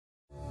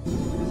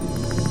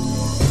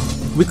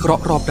วิเคราะ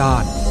ห์รอบด้า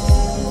น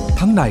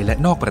ทั้งในและ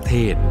นอกประเท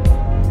ศ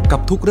กั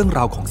บทุกเรื่องร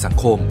าวของสัง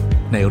คม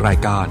ในราย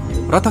การ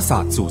รัฐศา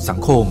สตร์สู่สัง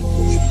คม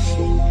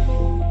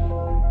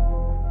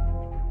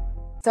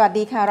สวัส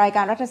ดีค่ะรายก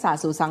ารรัฐศาสต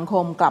ร์สู่สังค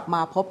มกลับม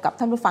าพบกับ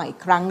ท่านผู้ฟังอีก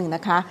ครั้งหนึ่งน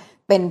ะคะ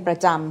เป็นประ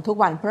จำทุก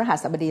วันพฤหั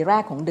สบดีแร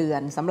กของเดือ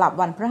นสำหรับ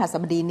วันพฤหัส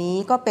บดีนี้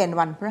ก็เป็น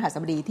วันพฤหัส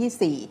บดี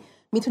ที่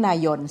4มิถุนา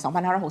ยน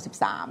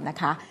2563นะ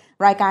คะ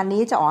รายการ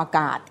นี้จะออกอา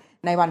กาศ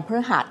ในวันพฤ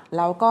หัสแ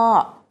ล้วก็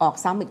ออก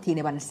ซ้ำอีกทีใ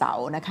นวันเสา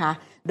ร์นะคะ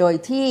โดย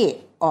ที่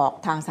ออก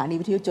ทางสถานี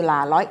วิทยุจุฬา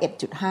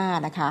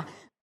 101.5 นะคะ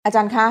อาจ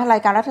ารย์คะรา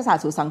ยการรัฐศาสต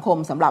ร์สู่สังคม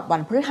สำหรับวั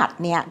นพฤหัส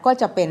เนี่ยก็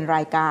จะเป็นร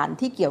ายการ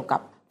ที่เกี่ยวกั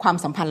บความ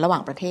สัมพันธ์ระหว่า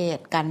งประเทศ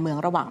การเมือง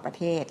ระหว่างประเ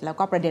ทศแล้ว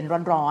ก็ประเด็น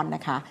ร้อนๆน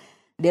ะคะ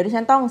เดี๋ยวดิ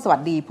ฉันต้องสวัส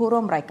ดีผู้ร่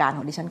วมรายการข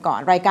องดิฉันก่อน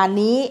รายการ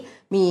นี้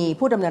มี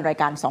ผู้ดำเนินราย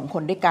การ2ค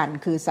นด้วยกัน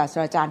คือศาสต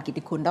ราจารย์กิต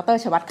ติคุณดร.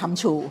ไชยวค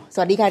ำชูส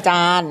วัสดีค่ะอาจ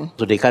ารย์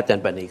สวัสดีครับอาจาร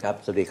ย์ปราณีครับ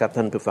สวัสดีครับ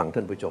ท่านผู้ฟังท่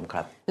านผู้ชมค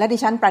รับและดิ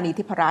ฉันปราณี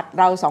ทิพรัตน์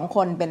เรา2ค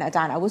นเป็นอาจ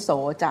ารย์อาวุโส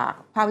จาก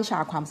ภาควิชา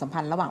ความสัมพั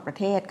นธ์ระหว่างประ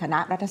เทศคณะ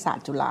รัฐศาสต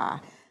ร์จุฬา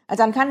อา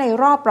จารย์คะใน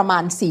รอบประมา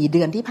ณ4เ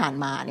ดือนที่ผ่าน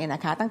มาเนี่ยน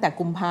ะคะตั้งแต่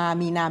กุมภา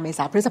มีนาเมษ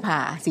าพฤษภา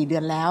4เดื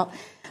อนแล้ว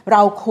เร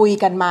าคุย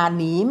กันมา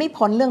หนีไม่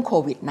พ้นเรื่องโค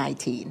วิด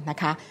 -19 นะ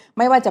คะไ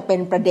ม่ว่าจะเป็น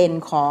ประเด็น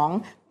ของ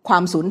ควา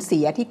มสูญเสี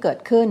ยที่เกิด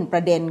ขึ้นปร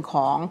ะเด็นข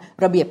อง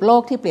ระเบียบโล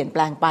กที่เปลี่ยนแป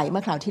ลงไปเ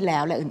มื่อคราวที่แล้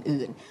วและ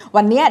อื่นๆ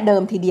วันนี้เดิ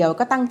มทีเดียว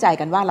ก็ตั้งใจ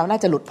กันว่าเราน่า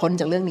จะหลุดพ้น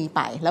จากเรื่องนี้ไ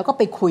ปแล้วก็ไ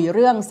ปคุยเ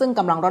รื่องซึ่ง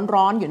กำลัง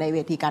ร้อนๆอยู่ในเว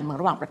ทีการเมือง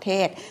ระหว่างประเท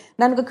ศ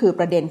นั่นก็คือ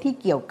ประเด็นที่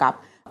เกี่ยวกับ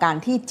การ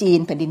ที่จีน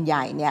แผ่นดินให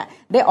ญ่เนี่ย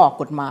ได้ออก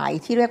กฎหมาย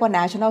ที่เรียกว่า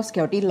National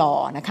Security Law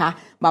นะคะ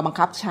มาบัง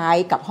คับใช้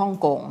กับฮ่อง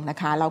กงนะ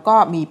คะแล้วก็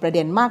มีประเ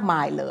ด็นมากม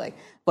ายเลย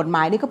กฎหม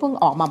ายนี้ก็เพิ่ง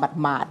ออกมา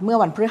หมาดๆเมื่อ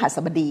วันพฤหัส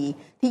บดี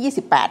ที่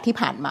28ที่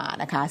ผ่านมา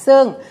นะคะ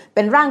ซึ่งเ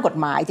ป็นร่างกฎ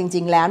หมายจ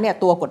ริงๆแล้วเนี่ย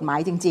ตัวกฎหมาย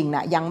จริงๆน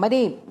ะยังไม่ไ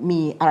ด้มี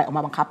อะไรออกม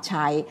าบังคับใ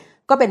ช้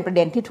ก็เป็นประเ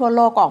ด็นที่ทั่วโ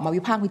ลกก็ออกมา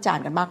วิพากษ์วิจาร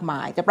ณ์กันมากม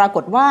ายแต่ปราก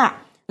ฏว่า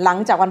หลัง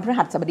จากวันพฤ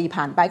หัสบดี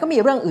ผ่านไปก็มี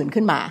เรื่องอื่น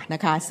ขึ้นมาน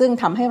ะคะซึ่ง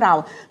ทำให้เรา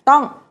ต้อ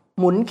ง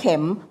หมุนเข็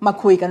มมา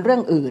คุยกันเรื่อ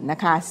งอื่นน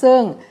ะคะซึ่ง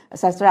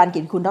ศาสตราจารย์กิ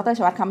ตติคุณดร.ไช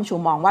ยวคำชู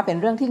มองว่าเป็น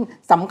เรื่องที่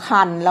สำ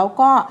คัญแล้ว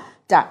ก็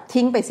จะ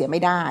ทิ้งไปเสียไ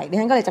ม่ได้ดิ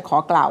ฉันก็เลยจะขอ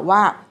กล่าวว่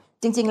า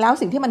จริงๆแล้ว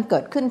สิ่งที่มันเกิ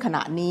ดขึ้นขณ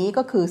ะนี้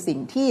ก็คือสิ่ง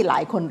ที่หลา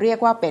ยคนเรียก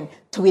ว่าเป็น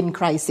Twin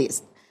Crisis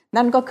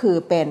นั่นก็คือ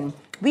เป็น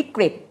วิก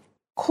ฤต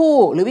คู่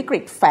หรือวิกฤ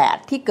ตแฝด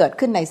ที่เกิด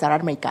ขึ้นในสหรั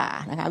ฐอเมริกา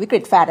นะคะวิกฤ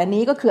ตแฝดอัน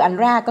นี้ก็คืออัน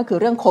แรกก็คือ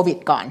เรื่องโควิด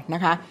ก่อนน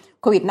ะคะ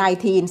โควิด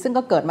 -19 ซึ่ง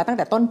ก็เกิดมาตั้งแ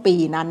ต่ต้นปี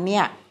นั้นเนี่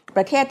ยป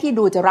ระเทศที่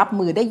ดูจะรับ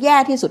มือได้แย่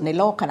ที่สุดใน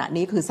โลกขณะ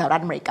นี้คือสหรั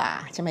ฐอเมริกา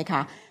ใช่ไหมค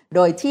ะโด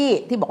ย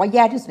ที่บอกว่าแ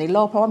ย่ที่สุดในโล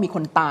กเพราะว่ามีค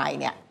นตาย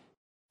เนี่ย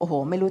โอ้โห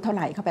ไม่รู้เท่าไ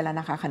หร่เข้าไปแล้ว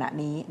นะคะขณะ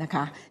นี้นะค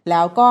ะแล้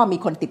วก็มี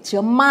คนติดเชื้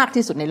อมาก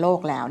ที่สุดในโลก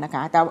แล้วนะค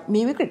ะแต่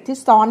มีวิกฤตที่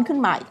ซ้อนขึ้น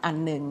มาอีกอัน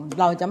หนึ่ง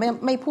เราจะ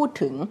ไม่พูด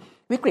ถึง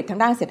วิกฤตทาง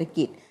ด้านเศรษฐ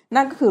กิจ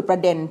นั่นก็คือประ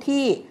เด็น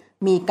ที่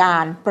มีกา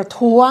รประ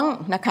ท้วง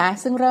นะคะ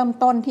ซึ่งเริ่ม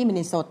ต้นที่มิน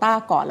นิโซตา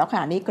ก่อนแล้วข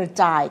ณะนี้กระ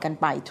จายกัน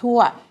ไปทั่ว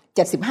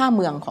75เ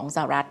มืองของส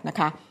หรัฐนะ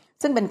คะ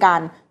ซึ่งเป็นกา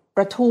รป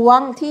ระท้วง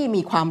ที่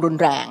มีความรุน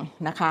แรง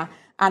นะคะ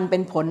อันเป็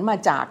นผลมา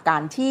จากกา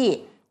รที่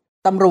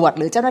ตำรวจ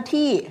หรือเจ้าหน้า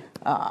ที่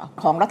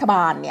ของรัฐบ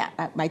าลเนี่ย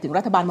หมายถึง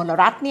รัฐบาลมล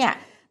รัฐเนี่ย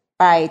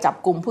ไปจับ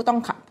กุมผู้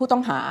ต้อ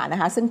งหานะ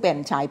คะซึ่งเป็น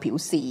ชายผิว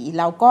สี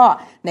แล้วก็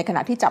ในขณ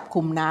ะที่จับ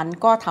กุมนั้น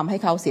ก็ทำให้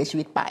เขาเสียชี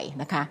วิตไป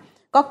นะคะ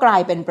ก็กลา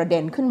ยเป็นประเด็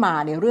นขึ้นมา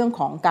ในเรื่อง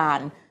ของการ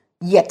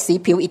เหยียดสี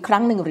ผิวอีกครั้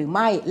งหนึ่งหรือไ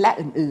ม่และ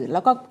อื่นๆแล้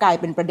วก็กลาย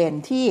เป็นประเด็น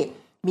ที่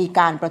มี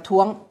การประท้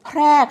วงแพ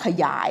ร่ข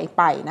ยายไ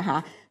ปนะคะ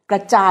กร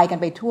ะจายกัน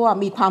ไปทั่ว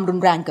มีความรุน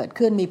แรงเกิด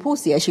ขึ้นมีผู้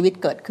เสียชีวิต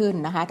เกิดขึ้น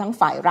นะคะทั้ง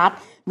ฝ่ายรัฐ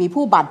มี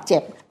ผู้บาดเจ็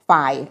บ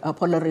ฝ่าย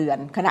พลเรือน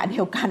ขณะเดี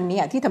ยวกันเนี่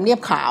ยที่ทำเนียบ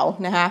ขาว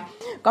นะคะ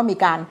ก็มี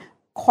การ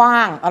ขว้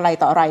างอะไร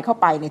ต่ออะไรเข้า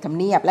ไปในทำ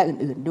เนียบและ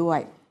อื่นๆด้วย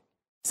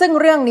ซึ่ง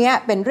เรื่องนี้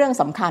เป็นเรื่อง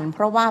สำคัญเพ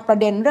ราะว่าประ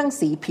เด็นเรื่อง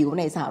สีผิว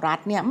ในสหรัฐ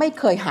เนี่ยไม่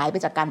เคยหายไป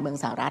จากการเมือง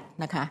สหรัฐ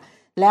นะคะ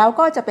แล้ว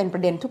ก็จะเป็นปร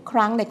ะเด็นทุกค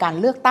รั้งในการ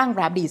เลือกตั้งปร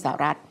ะธานาธิบดีสห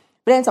รัฐ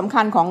ประเด็นสำ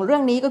คัญของเรื่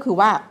องนี้ก็คือ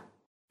ว่า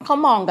เขา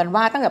มองกัน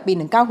ว่าตั้งแต่ปี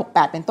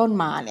1968เป็นต้น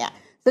มาเนี่ย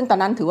ซึ่งตอน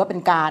นั้นถือว่าเป็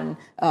นการ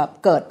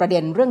เกิดประเด็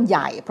นเรื่องให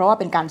ญ่เพราะว่า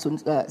เป็นการ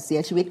เสีย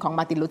ชีวิตของม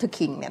าร์ตินลูเทอร์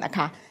คิงเนี่ยนะค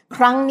ะค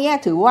รั้งนี้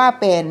ถือว่า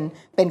เ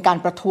ป็นการ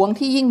ประท้วง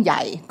ที่ยิ่งให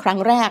ญ่ครั้ง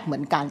แรกเหมื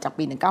อนกันจาก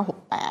ปี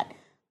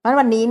1968เพราะ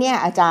วันนี้เนี่ย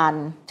อาจาร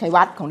ย์ชัย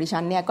วัฒน์ของดิฉั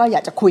นเนี่ยก็อย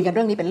ากจะคุยกันเ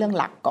รื่องนี้เป็นเรื่อง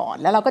หลักก่อน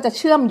แล้วเราก็จะเ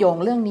ชื่อมโยง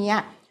เรื่องนี้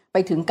ไป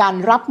ถึงการ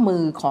รับมื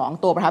อของ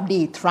ตัวประธานาธิบ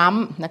ดีทรัม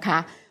ป์นะคะ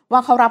ว่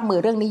าเขารับมือ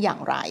เรื่องนี้อย่า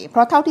งไรเพร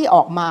าะเท่าที่อ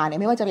อกมาเนี่ย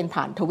ไม่ว่าจะเป็น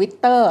ผ่าน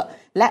Twitter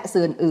และ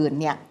สื่ออื่น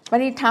เนี่ยประธ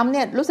านาธิบดีทรัมป์เ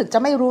นี่ยรู้สึกจะ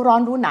ไม่รู้ร้อ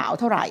นรู้หนาว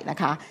เท่าไหร่นะ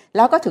คะแ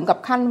ล้วก็ถึงกับ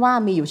ขั้นว่า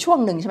มีอยู่ช่วง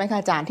หนึ่งใช่ไหมคะ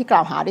อาจารย์ที่กล่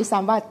าวหาด้วยซ้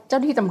ำว่าเจ้าห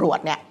น้าที่ตำรวจ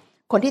เนี่ย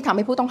คนที่ทำใ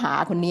ห้ผู้ต้องหา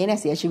คนนี้เนี่ย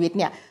เสียชีวิต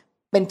เนี่ย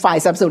เป็นฝ่าย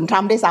สนับสนุนทรั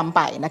มป์ด้วยซ้ำไ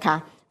ปนะคะ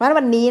เพราะฉะนั้น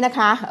วันนี้นะค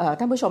ะ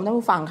ท่านผู้ชมท่าน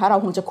ผู้ฟังคะเรา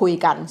คงจะคุย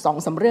กัน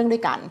 2-3 เรื่องด้ว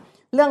ยกัน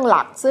เรื่องห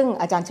ลักซึ่ง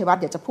อาจารย์ชัยวัฒ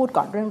น์อยากจะพูด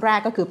ก่อนเรื่องแรก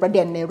ก็คือประเ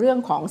ด็นในเรื่อง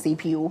ของสี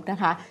ผิวนะ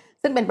คะ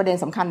ซึ่งเป็นประเด็น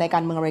สำคัญในกา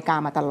รเมืองอเมริกา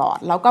มาตลอด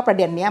แล้วก็ประ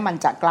เด็นนี้มัน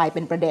จะกลายเ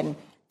ป็นประเด็น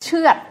เชื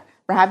อด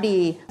ประธานาธิบดี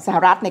สห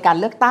รัฐในการ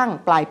เลือกตั้ง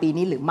ปลายปี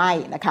นี้หรือไม่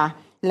นะคะ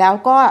แล้ว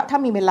ก็ถ้า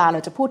มีเวลาเรา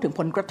จะพูดถึง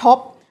ผลกระทบ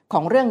ข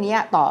องเรื่องนี้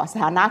ต่อส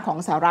ถานะของ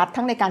สหรัฐ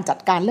ทั้งในการจัด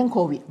การเรื่องโค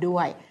วิดด้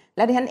วยแล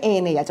ะดิฉันเอง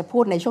เนี่ยอยากจะพู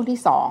ดในช่วงที่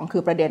2คื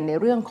อประเด็นใน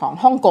เรื่องของ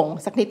ฮ่องกง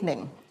สักนิดหนึ่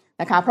ง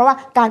นะคะเพราะว่า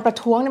การประ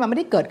ท้วงเนี่ยมันไม่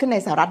ได้เกิดขึ้นใน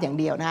สหรัฐอย่าง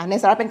เดียวนะใน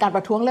สหรัฐเป็นการป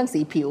ระท้วงเรื่อง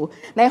สีผิว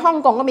ในฮ่อง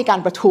กงก็มีการ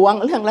ประท้วง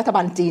เรื่องรัฐบ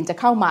าลจีนจะ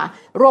เข้ามา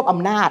รวบอ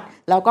ำนาจ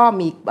แล้วก็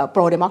มีโป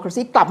รเดโมครา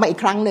ซีกลับมาอีก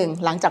ครั้งหนึ่ง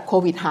หลังจากโค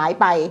วิดหาย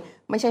ไป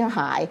ไม่ใช่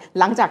หาย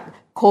หลังจาก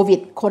โควิด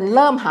คนเ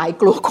ริ่มหาย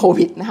กลัวโค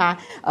วิดนะคะ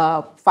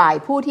ฝ่าย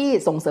ผู้ที่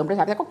ส่งเสริมประช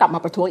าธิปไตยก็กลับมา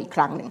ประท้วงอีกค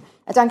รั้งหนึ่ง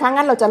อาจารย์คะ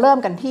งั้นเราจะเริ่ม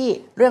กันที่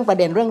เรื่องประ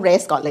เด็นเรื่องเร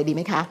สก่อนเลยดีไห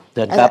มคะ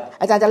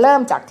อาจารย์จะเริ่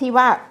มจากที่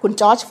ว่าคุณ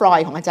จอร์จฟลอย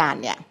ด์ของอาจาร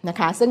ย์เนี่ยนะ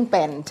คะซึ่งเ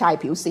ป็นชาย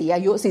ผิวสีอ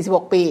ายุ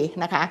46ปี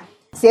นะคะ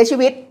เสียชี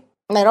วิต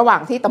ในระหว่า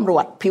งที่ตำรว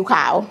จผิวข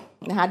าว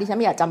นะคะดิฉันไ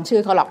ม่อยากจำชื่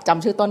อเขาหรอกจ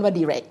ำชื่อต้นว่า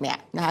ดีเรกเนี่ย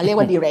นะคะเรียก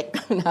ว่าดีเรก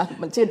นะ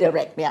มันชื่อดีเร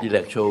กเนี่ยดีเร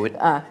กโชวิต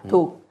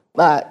ถูก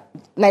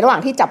ในระหว่า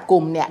งที่จับก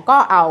ลุ่มเนี่ยก็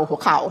เอาหัว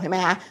เข่าใช่ไหม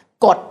คะ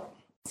กด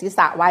ศีรษ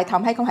ะไว้ท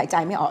ำให้เขาหายใจ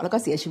ไม่ออกแล้วก็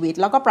เสียชีวิต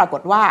แล้วก็ปราก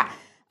ฏว่า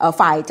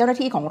ฝ่ายเจ้าหน้า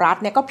ที่ของรัฐ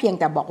เนี่ยก็เพียง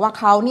แต่บอกว่า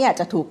เขาเนี่ย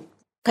จะถูก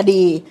ค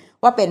ดี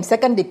ว่าเป็น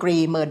second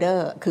degree murder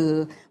คือ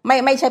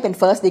ไม่ใช่เป็น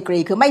first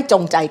degree คือไม่จ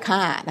งใจฆ่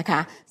านะคะ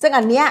ซึ่ง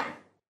อันเนี้ย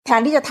แท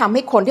นที่จะทำใ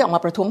ห้คนที่ออกม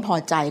าประท้วงพอ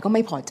ใจก็ไ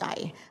ม่พอใจ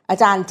อา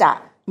จารย์จะ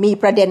มี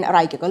ประเด็นอะไร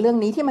เกี่ยวกับเรื่อง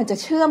นี้ที่มันจะ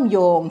เชื่อมโย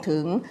งถึ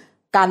ง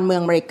การเมือ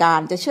งอเมริกัน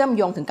จะเชื่อมโ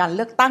ยงถึงการเ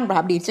ลือกตั้งประธ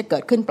านาธิบดีจะเกิ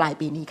ดขึ้นปลาย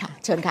ปีนี้ค่ะ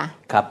เชิญค่ะ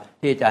ครับ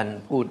ที่อาจารย์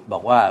พูดบอ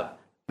กว่า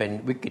เป็น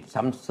วิกฤต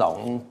ซ้ำสอง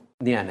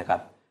เนี่ยนะครั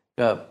บ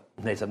ก็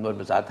ในสำนวน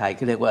ภาษาไทยเข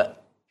าเรียกว่า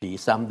ผี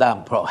ซ้ำด้าม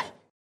พลอย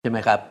ใช่ไหม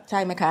ครับใช่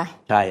ไหมคะ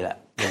ใช่ละ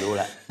ไม่รู้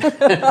ละ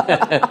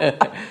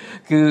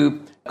คือ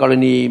กร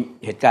ณี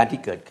เหตุการณ์ที่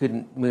เกิดขึ้น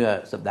เมื่อ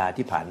สัปดาห์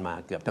ที่ผ่านมา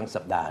เกือบทั้ง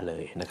สัปดาห์เล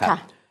ยนะครับ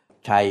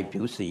ชายผิ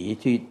วสี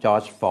ที่จอ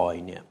ร์จฟลอย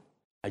ด์เนี่ย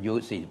อายุ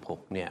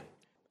46เนี่ย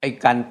ไอ้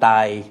การตา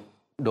ย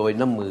โดย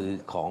น้ำมือ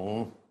ของ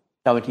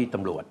เจ้าหน้าที่ต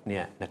ำรวจเ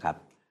นี่ยนะครับ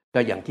ก็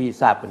อย่างที่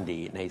ทราบกันดี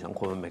ในสังค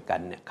มอเมริกัน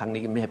เนี่ยครั้ง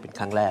นี้ไม่ใช่เป็น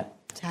ครั้งแรก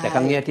แต่ค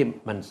รั้งนี้ที่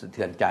มันสะเ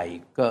ทือนใจ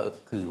ก็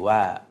คือว่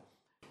า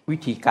วิ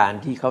ธีการ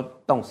ที่เขา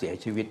ต้องเสีย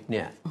ชีวิตเ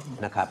นี่ย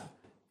นะครับ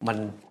มัน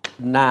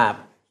น่า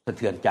สะเ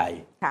ทือนใจ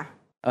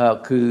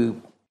คือ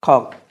ข้อ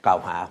กล่าว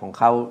หาของ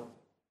เขา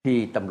ที่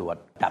ตำรวจ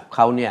จับเข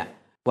าเนี่ย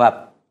ว่า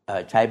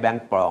ใช้แบง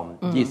ก์ปลอม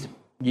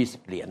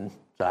20เหรียญ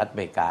สหรัฐอเ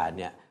มริกา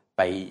เนี่ย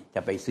จ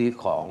ะไปซื้อ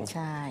ของ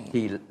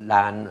ที่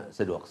ร้านส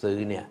ะดวกซื้อ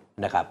เนี่ย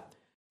นะครับ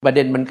ประเ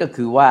ด็นมันก็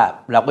คือว่า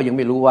เราก็ยังไ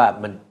ม่รู้ว่า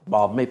มันปล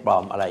อมไม่ปลอ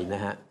มอะไรน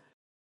ะฮะ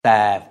แต่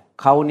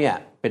เขาเนี่ย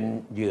เป็น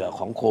เหยื่อข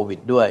องโควิด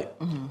ด้วย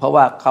เพราะ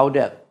ว่าเขาเ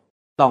นี่ย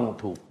ต้อง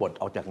ถูกปลด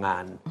ออกจากงา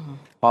น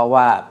เพราะ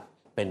ว่า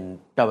เป็น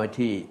เจ้าหน้า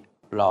ที่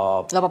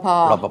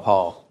รปภ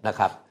นะ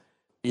ครับ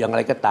อย่างไ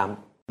รก็ตาม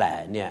แต่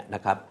เนี่ยน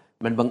ะครับ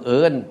มันบังเ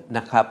อิญน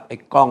ะครับไอ้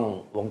กล้อง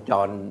วงจ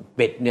ร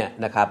ปิดเนี่ย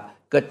นะครับ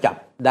ก็จับ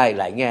ได้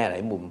หลายแง่หลา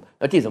ยมุมแ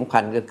ล้วที่สำคั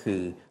ญก็คื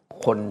อ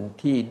คน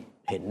ที่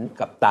เห็น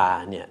กับตา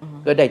เนี่ย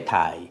ก็ได้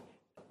ถ่าย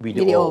วิดี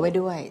โอไว้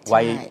ด้วยไ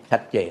ว้ชั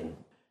ดเจน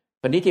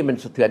วันนี้ที่มัน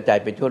สะเทือนใจ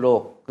ไปทั่วโล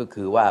กก็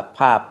คือว่าภ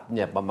าพเ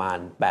นี่ยประมาณ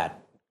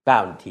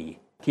 8-9 นาที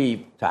ที่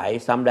ฉาย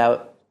ซ้ำแล้ว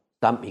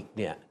ซ้ำอีก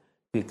เนี่ย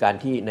คือการ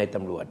ที่ในต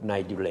ำรวจนา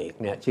ยดิเรก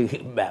เนี่ยชื่อ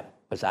แบบ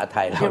ภาษาไท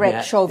ยแล้วเนี่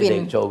ยดิเร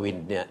กโชวิน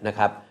เนี่ยนะค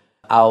รับ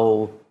เอา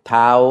เ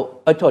ท้า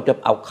โทษจะ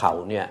เอาเข่า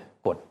เนี่ย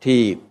กด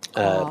ที่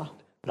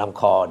ลำ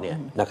คอเนี่ย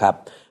นะครับ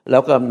แล้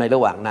วก็ในระ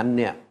หว่างนั้น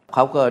เนี่ยเข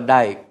าก็ไ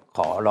ด้ข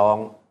อร้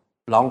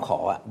องขอ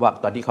ว่า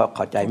ตอนที่เขาเ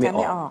ข้าใจไม่อ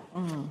อก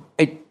ไ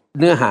อ้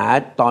เนื้อหา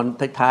ตอน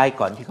ท้ายๆ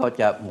ก่อนที่เขา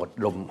จะหมด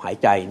ลมหาย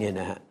ใจเนี่ย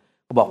นะฮะ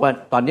เขาบอกว่า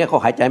ตอนนี้เขา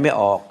หายใจไม่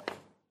ออก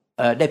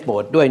ได้โปร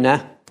ดด้วยนะ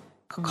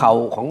เข่า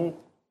ของ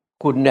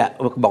คุณเนี่ย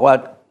บอกว่า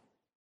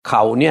เข่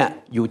าเนี่ย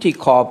อยู่ที่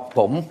คอผ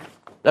ม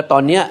แล้วตอ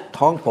นนี้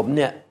ท้องผมเ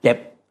นี่ยเจ็บ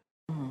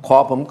คอ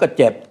ผมก็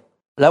เจ็บ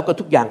แล้วก็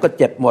ทุกอย่างก็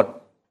เจ็บหมด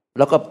แ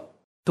ล้วก็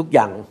ทุกอ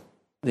ย่าง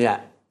เนี่ย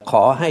ข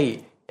อให้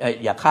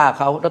อย่าฆ่าเ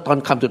ขาแล้วตอน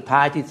คำสุดท้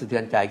ายที่สะเทื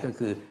อนใจก็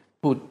คือ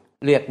พูด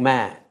เรียกแม่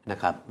นะ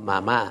ครับมา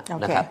ม่า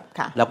นะครับ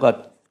แล้วก็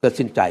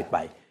สิ้นใจไป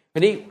ที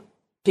นี้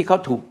ที่เขา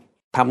ถูก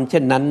ทำเช่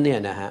นนั้นเนี่ย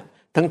นะฮะ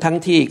ทั้ง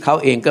ที่เขา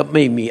เองก็ไ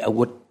ม่มีอา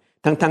วุธ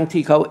ทั้ง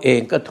ที่เขาเอง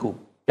ก็ถูก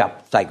จับ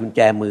ใส่กุญแจ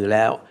มือแ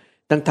ล้ว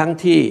ทั้ง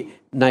ที่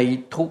ใน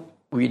ทุก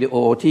วิดีโอ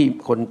ที่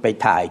คนไป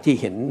ถ่ายที่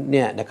เห็นเ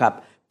นี่ยนะครับ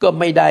ก็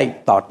ไม่ได้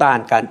ต่อต้าน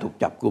การถูก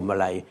จับกุมอะ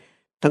ไร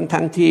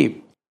ทั้งที่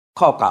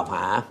ข้อกล่าวห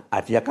าอา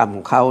ชญากรรมข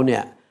องเขาเนี่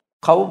ย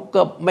เขา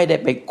ก็ไม่ได้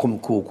ไปข่ม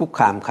ขู่คุก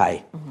คามใคร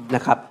น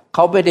ะครับเข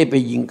าไม่ได้ไป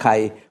ยิงใคร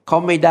เขา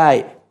ไม่ได้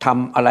ท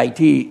ำอะไร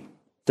ที่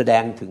แสด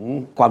งถึง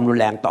ความรุน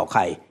แรงต่อใค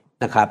ร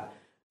นะครับ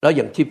แล้วอ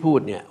ย่างที่พูด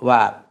เนี่ยว่า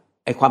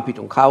ไอ้ความผิด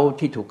ของเขา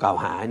ที่ถูกกล่าว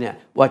หาเนี่ย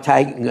ว่าใช้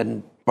เงิน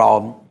ปลอ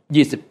ม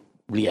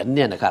20เหรียญเ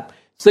นี่ยนะครับ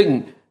ซึ่ง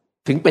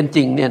ถึงเป็นจ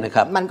ริงเนี่ยนะค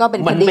รับมันก็เป็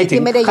นคดี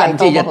ที่ไม่ได้ใหญ่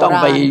โตที่จะต้อง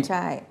ไป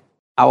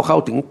เอาเข้า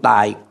ถึงตา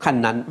ยขั้น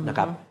นั้นนะค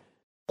รับ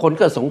คน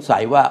ก็สงสั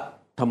ยว่า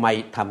ทำไม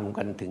ทำ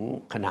กันถึง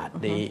ขนาด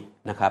นี้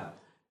นะครับ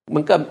มั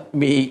นก็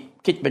มี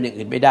คิดเป็นอย่าง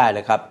อื่นไม่ได้เล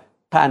ยครับ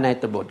ถ้านาย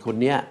ตำรวจคน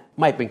นี้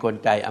ไม่เป็นคน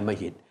ใจอำม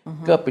หิต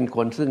ก็เป็นค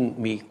นซึ่ง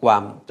มีควา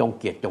มจง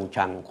เกลียดจง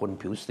ชังคน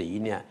ผิวสี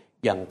เนี่ย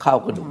อย่างเข้า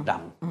กระดูกด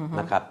ำ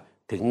นะครับ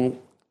ถึง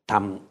ท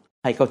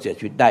ำให้เขาเสีย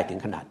ชีวิตได้ถึง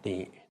ขนาดนี้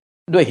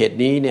ด้วยเหตุ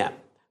นี้เนี่ย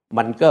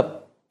มันก็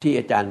ที่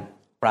อาจารย์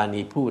ปรา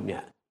ณีพูดเนี่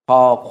ยพอ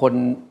คน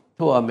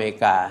ทั่วอเมริ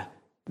กา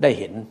ได้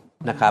เห็น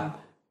นะครับ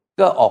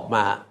ก็ออกม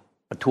า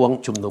ประท้วง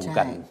ชุมนุม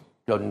กัน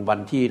จนวัน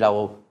ที่เรา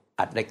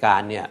อัดรายการ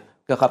เนี่ย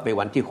ก็เข้าไป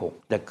วันที่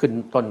6จะขึ้น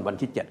ต้นวัน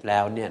ที่7แล้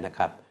วเนี่ยนะค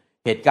รับ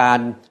เหตุการ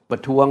ณ์ปร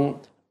ะท้วง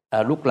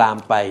ลุกลาม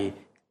ไป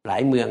หลา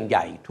ยเมืองให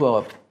ญ่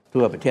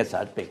ทั่วประเทศสห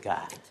รัฐอเมริกา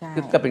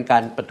ก็เป็นกา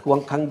รประท้วง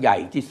ครั้งใหญ่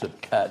ที่สุด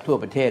ทั่ว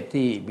ประเทศ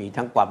ที่มี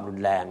ทั้งความรุน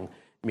แรง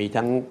มี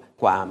ทั้ง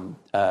ความ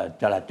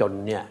จลาจล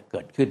เนี่ยเ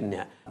กิดขึ้นเ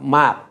นี่ยม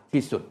าก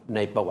ที่สุดใน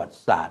ประวัติ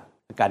ศาสตร์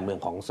การเมือง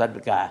ของสหรัฐอเม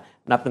ริกา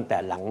นับตั้งแต่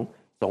หลัง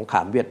สงคร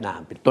ามเวียดนาม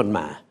เป็นต้นม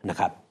านะ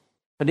ครับ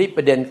ทีนี้ป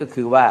ระเด็นก็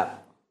คือว่า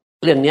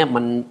เรื่องนี้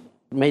มัน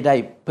ไม่ได้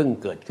เพิ่ง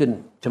เกิดขึ้น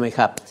ใช่ไหมค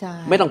รับ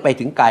ไม่ต้องไป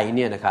ถึงไกลเ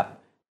นี่ยนะครับ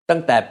ตั้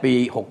งแต่ปี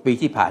6ปี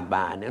ที่ผ่านม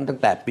าเนี่ยตั้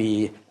งแต่ปี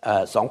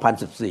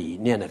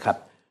2014เนี่ยนะครับ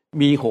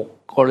มี6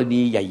กร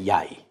ณีให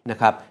ญ่ๆนะ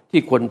ครับ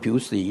ที่คนผิว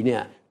สีเนี่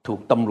ยถูก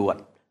ตำรวจ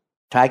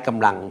ใช้ก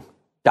ำลัง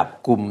จับ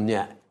กุมเนี่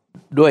ย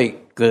ด้วย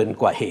เกิน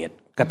กว่าเหตุ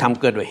กระทำ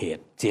เกินกว่าเห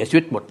ตุเสียชี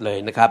วิตหมดเลย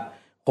นะครับ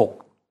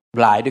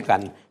6รายด้วยกั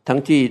นทั้ง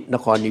ที่น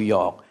ครนิวย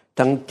อร์ก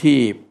ทั้งที่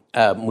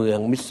เมือง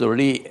มิสซู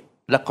รี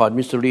นคร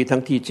มิสซูรีทั้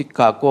งที่ชิค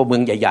าโกเมือ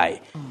งใหญ่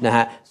ๆนะฮ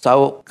ะเซา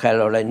ท์แคโ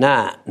รไลนา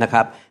นะค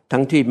รับทั้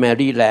งที่แม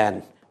รีแลน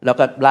ด์แล้ว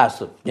ก็ล่า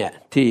สุดเนี่ย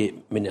ที่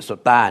มินนิโซ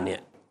ตาเนี่ย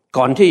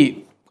ก่อนที่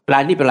รา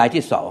ยนี้เป็นราย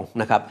ที่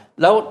2นะครับ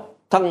แล้ว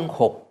ทั้ง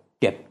6-7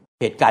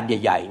เหตุการณ์ใ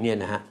หญ่ๆเนี่ย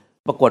นะฮะ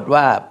ปรากฏ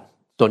ว่า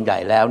ส่วนใหญ่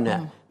แล้วเนี่ย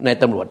ใน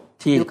ตำรวจ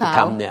ที่ท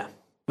ำเนี่ย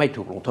ไม่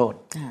ถูกลงโทษ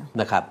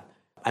นะครับ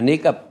อันนี้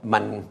ก็มั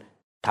น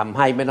ทำใ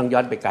ห้ไม่ต้องย้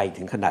อนไปไกล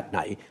ถึงขนาดไหน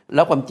แ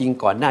ล้วความจริง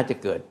ก่อนน่าจะ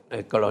เกิด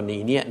กรณี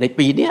นี้ใน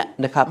ปีนี้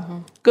นะครับ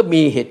ก็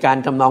มีเหตุการ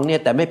ณ์ทำนองนี้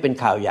แต่ไม่เป็น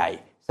ข่าวใหญ่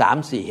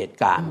 3-4 เหตุ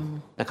การณ์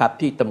นะครับ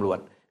ที่ตำรวจ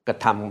กระ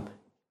ท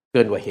ำเ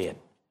กินกว่าเหตุ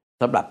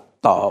สำหรับ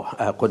ต่อ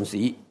คน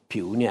สี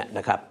ผิวเนี่ยน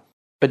ะครับ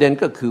ประเด็น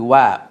ก็คือว่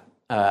า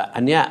อั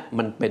นเนี้ย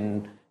มันเป็น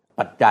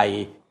ปัจจัย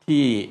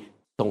ที่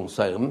ส่งเ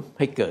สริมใ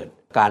ห้เกิด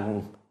การ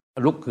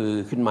ลุกฮือ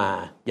ขึ้นมา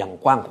อย่าง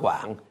กว้างขวา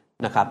ง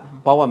นะครับ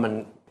เพราะว่ามัน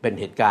เป็น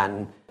เหตุการ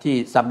ณ์ที่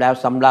ซ้ำแล้ว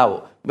ซ้ำเล่า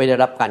ไม่ได้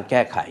รับการแ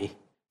ก้ไข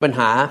ปัญห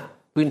า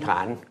พื้นฐา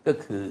นก็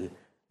คือ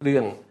เรื่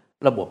อง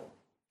ระบบ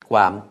คว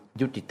าม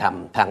ยุติธรรม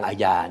ทางอา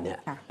ญาเนี่ย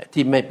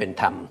ที่ไม่เป็น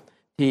ธรรม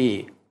ที่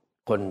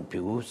คน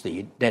ผิวสี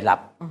ได้รับ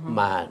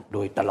มาโด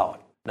ยตลอด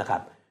นะครั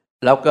บ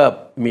แล้วก็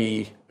มี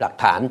หลัก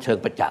ฐานเชิง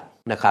ประจักษ์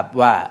นะครับ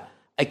ว่า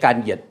ไอ้การ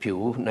เหยียดผิว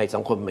ในสั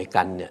งคมอเมริ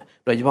กันเนี่ย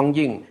โดยเฉพาะ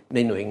ยิ่งใน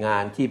หน่วยงา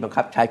นที่บัง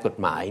คับใช้กฎ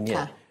หมายเนี่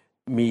ย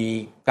มี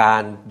กา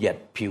รเหยียด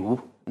ผิว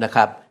นะค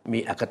รับมี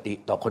อคติ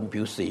ต่อคนผิ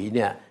วสีเ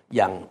นี่ยอ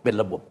ย่างเป็น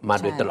ระบบมา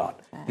โดยตลอด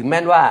ถึงแม้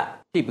ว่า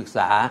ที่ปรึกษ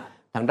า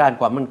ทางด้าน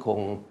ความมั่นคง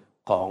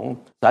ของ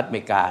สหรัฐอเม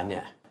ริกาเนี่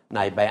ยน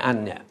ายไบรอัน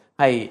เนี่ย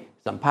ให้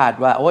สัมภาษณ์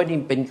ว่าโอ้ยนี่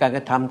เป็นการก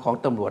ระทำของ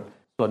ตำรวจ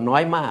ส่วนน้อ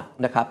ยมาก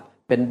นะครับ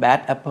เป็น bad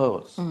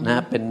apples น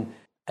ะเป็น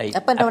แอ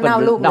ปเปิลเน่า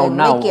ลูกนึง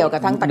ไม่เกี่ยวกั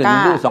บทั้งตะกร้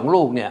า1 ลูก 2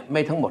 ลูกเนี่ยไ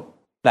ม่ทั้งหมด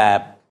แต่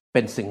เ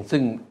ป็นสิ่ง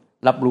ซึ่ง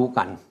รับรู้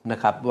กันนะ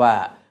ครับว่า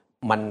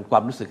มันควา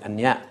มรู้สึกอัน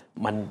เนี้ย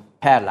มัน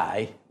แพร่หลาย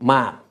ม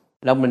าก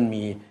แล้วมัน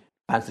มี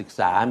การศึก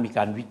ษามีก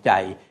ารวิจั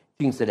ย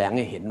ซึ่งแสดงใ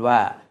ห้เห็นว่า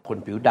คน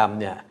ผิวด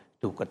ำเนี่ย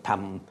ถูกกระท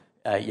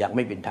ำอย่างไ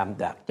ม่เป็นธรรม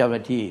จากเจ้าหน้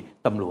าที่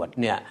ตำรวจ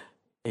เนี่ย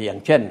อย่าง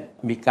เช่น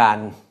มีการ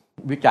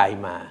วิจัย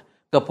มา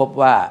ก็พบ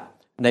ว่า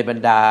ในบรร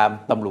ดา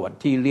ตำรวจ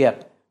ที่เรียก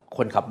ค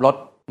นขับรถ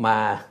มา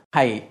ใ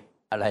ห้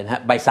อะไรน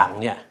ะใบสั่ง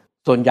เนี่ย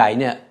ส่วนใหญ่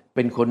เนี่ยเ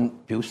ป็นคน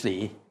ผิวสี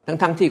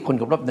ทั้งที่คน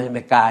ขับรถในอเม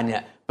ริกาเนี่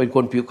ยเป็นค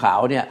นผิวขาว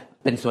เนี่ย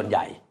เป็นส่วนให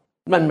ญ่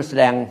มันแส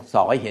ดงส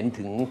อให้เห็น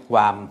ถึงคว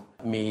าม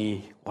มี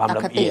ความล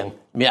ำเอียง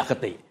มีอค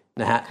ติ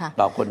นะฮะ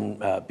ต่อคน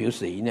ผิว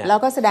สีเนี่ยแล้ว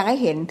ก็แสดงให้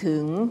เห็นถึ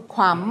งค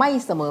วามไม่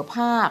เสมอภ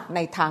าคใน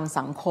ทาง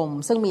สังคม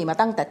ซึ่งมีมา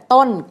ตั้งแต่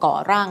ต้นก่อ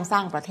ร่างสร้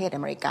างประเทศอ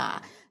เมริกา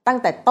ตั้ง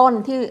แต่ต้น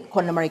ที่ค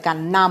นอเมริกัน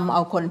นำเอ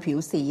าคนผิว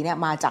สีเนี่ย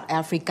มาจากแอ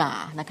ฟริกา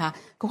นะคะ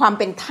ความ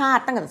เป็นทาส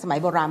ตั้งแต่สมัย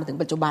โบราณมาถึง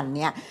ปัจจุบันเ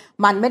นี่ย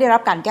มันไม่ได้รั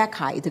บการแก้ไ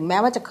ขถึงแม้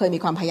ว่าจะเคยมี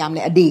ความพยายามใน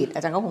อดีตอ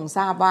าจารย์ก็คงท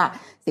ราบว่า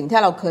สิ่งที่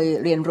เราเคย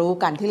เรียนรู้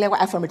กันที่เรียกว่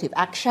า affirmative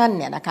action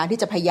เนี่ยนะคะที่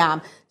จะพยายาม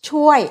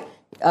ช่วย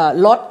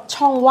ลด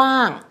ช่องว่า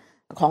ง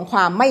ของคว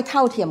ามไม่เท่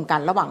าเทียมกั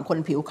นระหว่างคน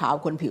ผิวขาว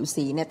คนผิว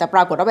สีเนี่ยแต่ป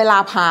รากฏว่าเวลา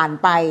ผ่าน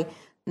ไป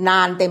น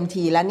านเต็ม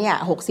ทีแล้วเนี่ย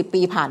60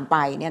 ปีผ่านไป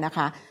เนี่ยนะค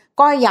ะ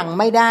ก็ยัง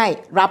ไม่ได้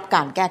รับก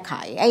ารแก้ไข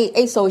ไ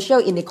อ้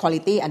social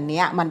inequality อันเ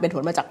นี้ยมันเป็นผ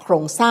ลมาจากโคร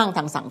งสร้างท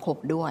างสังคม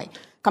ด้วย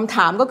คำถ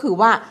ามก็คือ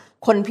ว่า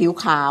คนผิว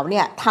ขาวเ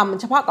นี่ยทำ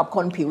เฉพาะกับค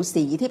นผิว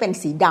สีที่เป็น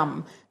สีด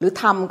ำหรือ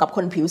ทำกับค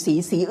นผิว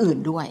สีอื่น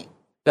ด้วย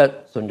ก็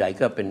ส่วนใหญ่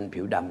ก็เป็น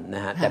ผิวดำน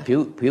ะฮะแต่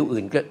ผิว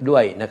อื่นก็ด้ว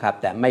ยนะครับ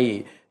แต่ไ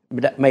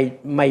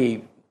ม่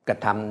กระ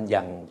ทำอ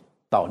ย่าง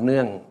ต่อเนื่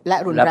องและ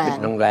รุน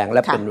แรงแล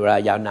ะเป็นเวลา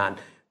ยาวนาน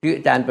ที่อ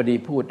าจารย์ปรี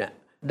พูดเนี่ย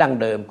ดั้ง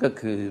เดิมก็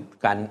คือ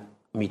การ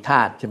มีท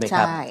าสใช่ไหมค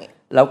รับ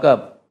แล้วก็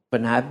ประ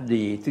ธานาธิบ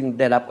ดีซึ่ง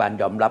ได้รับการ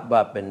ยอมรับว่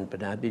าเป็นประ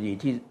ธานาธิบดี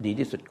ที่ดี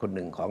ที่สุดคนห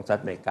นึ่งของสหรั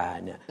ฐอเมริกา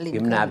เนี่ย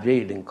ประธานาธิบดี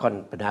ลิงคอล์น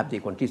ประธานาธิบดี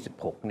คนที่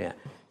16เนี่ย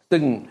ซึ่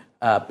ง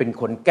เป็น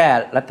คนแก้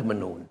รัฐธรรม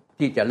นูญ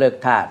ที่จะเลิก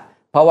ทาส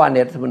เพราะว่าใน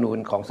รัฐธรรมนูญ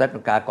ของสหรัฐอเม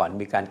ริกาก่อน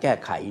มีการแก้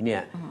ไขเนี่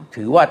ย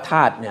ถือว่าท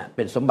าสเนี่ยเ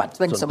ป็นสมบัติ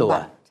ส่วนตัว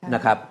น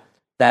ะครับ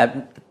แต่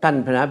ท่าน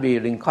ประธานาธิบดี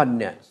ลิงคอล์น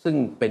เนี่ยซึ่ง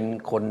เป็น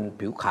คน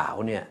ผิวขาว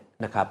เนี่ย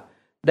นะครับ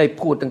ได้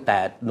พูดตั้งแต่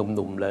ห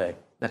นุ่มๆเลย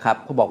นะครับ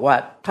เขาบอกว่า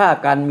ถ้า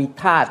การมี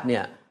ทาสเนี่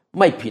ย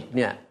ไม่ผิดเ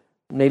นี่ย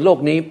ในโลก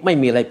นี้ไม่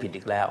มีอะไรผิด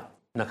อีกแล้ว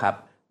นะครับ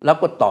แล้ว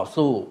ก็ต่อ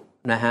สู้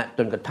นะฮะจ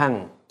นกระทั่ง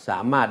สา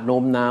มารถโน้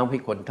มน้าวให้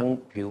คนทั้ง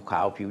ผิวขา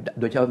ว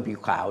โดยเฉพาะผิว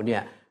ขาวเนี่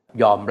ย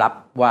ยอมรับ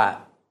ว่า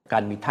กา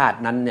รมีทาส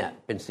นั้นเนี่ย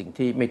เป็นสิ่ง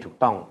ที่ไม่ถูก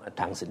ต้อง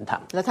ทางศีลธรร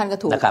มแล้วท่านก็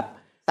ถูกนะครับ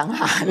สัง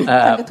หาร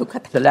ท่านก็ถูก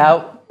เสร็จแล้ว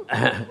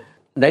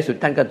ในสุด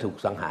ท่านก็ถูก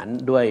สังหาร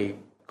ด้วย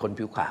คน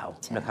ผิวขาว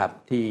นะครับ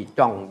ที่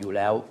จ้องอยู่แ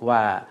ล้วว่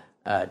า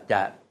จะ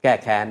แก้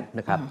แค้น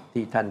นะครับ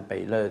ที่ท่านไป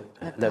เ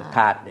ลิกท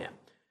าสเนี่ย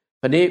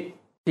คราวนี้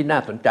ที่น่า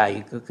สนใจ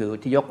ก็คือ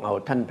ที่ยกเอา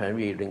ท่านประธานาธิบ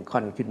ดีลิงคอ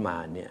ล์นขึ้นมา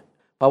เนี่ย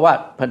เพราะว่า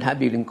ประธานาธิ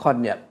บดีลิงคอล์น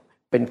เนี่ย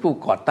เป็นผู้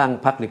ก่อตั้ง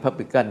พรรครีพับ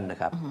ลิกันนะ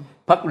ครับ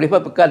พรรครีพั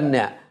บลิกันเ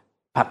นี่ย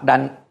ผลักดั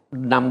น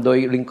นำโดย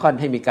ลิงคอล์น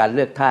ให้มีการเ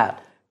ลือกทาส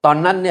ตอน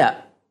นั้นเนี่ย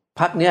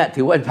พรรคเนี้ย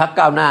ถือว่าเป็นพรรค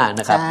ก้าวหน้า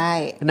นะครับ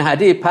ขณะ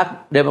ที่พรรค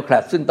เดโมแคร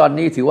ตซึ่งตอน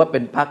นี้ถือว่าเป็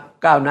นพรรค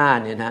ก้าวหน้า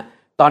เนี่ยนะ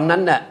ตอนนั้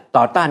นเนี่ย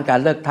ต่อต้านการ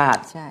เลิกทาส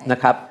นะ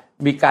ครับ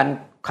มีการ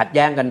ขัดแ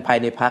ย้งกันภาย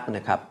ในพรรคน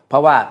ะครับเพรา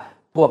ะว่า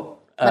พวก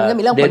มันก็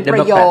มีเรื่องผลปร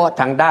ะโยชน์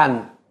ทางด้าน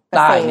ใ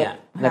ต้เนี่ย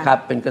นะครับ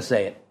เป็นเกษ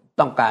ตร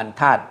ต้องการ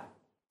ทาส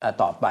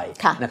ต่อไป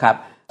นะครับ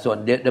ส่วน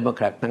เดโมแค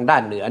รตทางด้า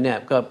นเหนือเนี่ย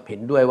ก็เห็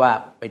นด้วยว่า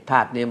ไปท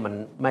าสเนี่ยมัน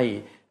ไม่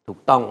ถูก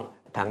ต้อง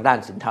ทางด้าน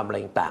ศีลธรรมอะไร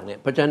ต่างๆเนี่ย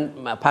เพราะฉะนั้น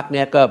พรรคเ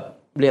นี้ยก็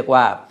เรียก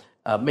ว่า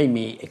ไม่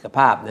มีเอกภ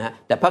าพนะฮะ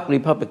แต่พรรครี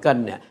พับลิกัน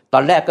เนี่ยตอ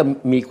นแรกก็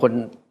มีคน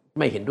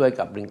ไม่เห็นด้วย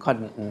กับลิงคอล์น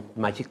ส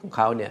มาชิกของเ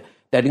ขาเนี่ย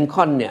แต่ลิงค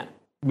อล์นเนี่ย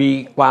มี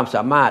ความส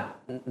ามารถ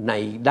ใน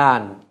ด้า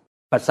น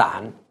ประสา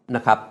นน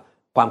ะครับ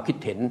ความคิด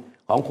เห็น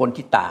ของคน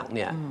ที่ต่างเ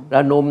นี่ยและ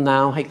โน้มน้า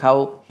วให้เขา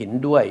เห็น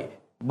ด้วย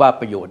ว่า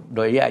ประโยชน์โด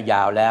ยระยะย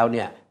าวแล้วเ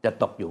นี่ยจะ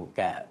ตกอยู่แ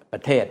ก่ปร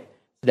ะเทศ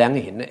แสดงใ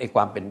ห้เห็นไอ้ค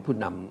วามเป็นผู้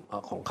น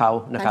ำของเขา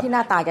นะครับที่หน้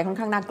าตาแกค่อน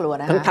ข้างน่ากลัว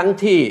นะทั้ง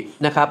ที่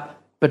นะครับ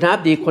ประธานา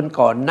ธิบดีคน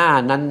ก่อนหน้า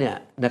นั้นเนี่ย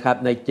นะครับ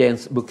ในเจม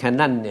ส์บุคแคน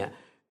นันเนี่ย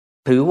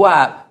ถือว่า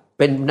เ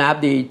ป็นประธานาธิ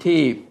บดีที่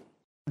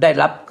ได้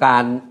รับกา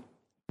ร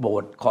โหว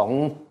ตของ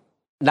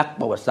นัก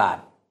ประวัติศาสต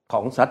ร์ขอ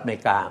งสหรัฐอเม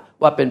ริกา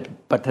ว่าเป็น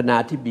ประธานา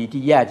ธิบดี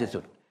ที่แย่ที่สุ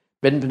ด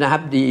เป็นประธานาธิ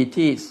บดี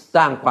ที่ส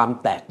ร้างความ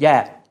แตกแย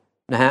ก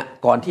นะฮะ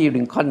ก่อนที่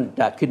ลิงคอล์น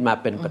จะขึ้นมา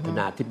เป็นประธาน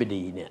าธิบ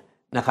ดีเนี่ย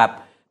นะครับ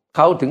เข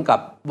าถึงกั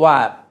บว่า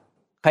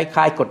ค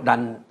ล้ายๆกดดัน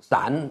ศ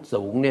าล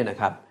สูงเนี่ยนะ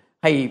ครับ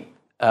ให้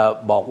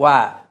บอกว่า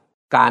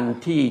การ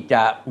ที่จ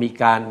ะมี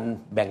การ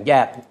แบ่งแย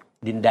ก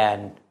ดินแดน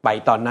ไป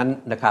ตอนนั้น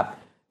นะครับ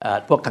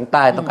พวกทางใ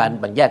ต้ต้องการ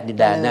แบ่งแยกดิน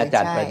แดนนะอาจ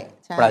ารย์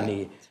ปราณี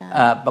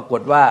ปราก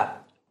ฏว่า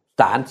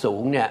ศาลสู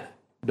งเนี่ย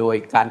โดย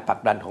การผลัก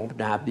ดันของประ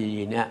ธานาธิบดี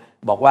เนี่ย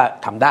บอกว่า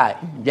ทำได้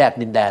แยก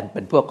ดินแดนเ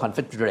ป็นพวกคอนเฟ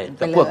เดเรต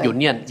กับพวกยู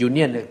เนียน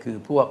เนี่ยคือ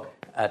พวก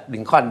ลิ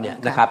งคอล์นเนี่ย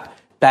นะครับ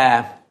แต่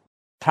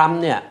ทรัม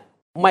ป์เนี่ย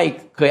ไม่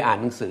เคยอ่าน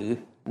หนังสือ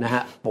นะฮ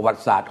ะประวั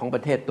ติศาสตร์ของป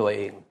ระเทศตัวเ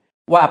อง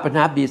ว่าประธา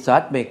นาธิบดีสห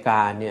รัฐอเมริก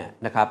าเนี่ย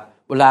นะครับ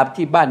เวลา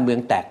ที่บ้านเมือง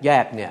แตกแย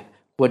กเนี่ย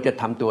ควรจะ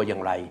ทำตัวอย่า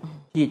งไร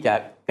ที่จะ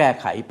แก้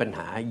ไขปัญห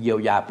าเยียว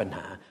ยาปัญห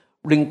า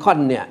ลิงคอล์น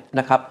เนี่ย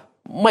นะครับ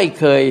ไม่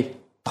เคย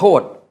โท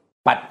ษ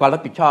ปัดความรั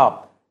บผิดชอบ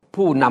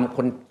ผู้นำค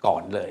นก่อ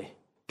นเลย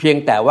เพียง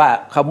แต่ว่า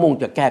เขามุ่ง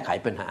จะแก้ไข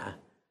ปัญหา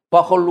เพรา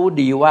ะเขารู้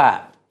ดีว่า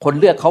คน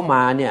เลือกเขาม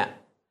าเนี่ย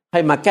ให้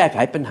มาแก้ไข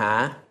ปัญหา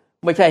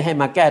ไม่ใช่ให้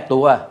มาแก้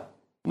ตัว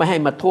ไม่ให้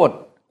มาโทษ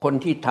คน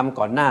ที่ทำ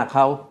ก่อนหน้าเข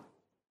า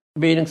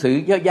มีหนังสือ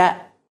เยอะแยะ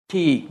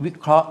ที่วิ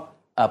เคราะห์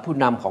ผู้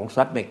นำของสห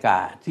รัฐอเมริกา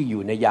ที่อ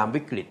ยู่ในยาม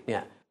วิกฤตเนี่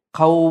ยเ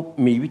ขา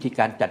มีวิธีก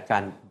ารจัดกา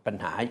รปัญ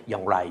หาอย่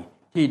างไร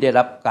ที่ได้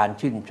รับการ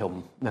ชื่นชม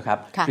นะครับ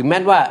ถึงแม้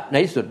ว่าใน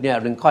ที่สุดเนี่ย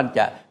ลิงคอล์นจ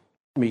ะ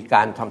มีก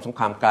ารทำสงค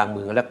รามกลางเ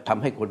มืองและท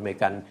ำให้คนอเมริ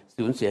กัน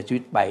สูญเสียชีวิ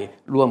ตไป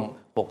ร่วม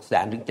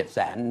 600,000 ถึง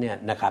 700,000 เนี่ย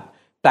นะครับ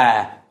แต่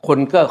คน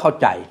ก็เข้า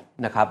ใจ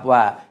นะครับว่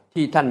า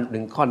ที่ท่าน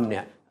ลิงคอล์นเ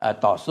นี่ย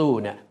ต่อสู้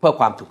เนี่ยเพื่อ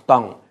ความถูกต้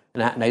อง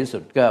นะในที่สุ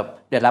ดก็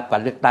ได้รับกา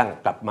รเลือกตั้ง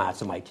กลับมา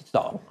สมัยที่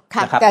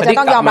2นะครับแต่จะ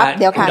ต้องยอมรับ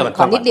เดี๋ยวค่ะข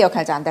อนิดเดียวค่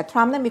ะอาจารย์แต่ท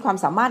รัมป์นั้นมีความ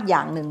สามารถอ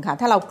ย่างหนึ่งค่ะ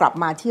ถ้าเรากลับ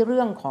มาที่เ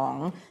รื่องของ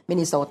มิน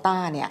นิโซตา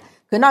เนี่ย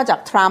คือนอกจาก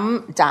ทรัมป์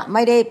จะไ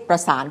ม่ได้ประ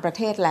สานประเ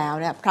ทศแล้ว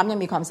เนี่ยทรัมป์ยัง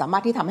มีความสามาร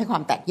ถที่ทำให้ควา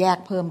มแตกแยก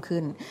เพิ่ม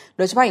ขึ้นโ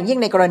ดยเฉพาะอย่างยิ่ง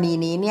ในกรณี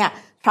นี้เนี่ย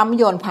ทรัมป์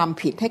โยนความ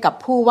ผิดให้กับ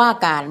ผู้ว่า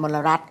การมล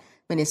รัฐ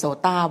มินนิโซ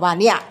ตาว่า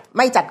เนี่ยไ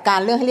ม่จัดการ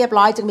เรื่องให้เรียบ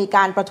ร้อยจึงมีก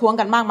ารประท้วง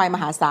กันมากมายม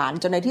หาศาล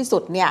จนในที่สุ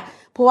ดเนี่ย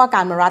ผู้ว่ากา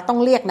รมลรัฐต้อง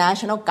เรียก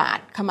National Guard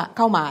เ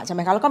ข้ามาใช่ไห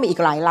มคะแล้วก็มีอี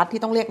กหลายรัฐ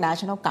ที่ต้องเรียก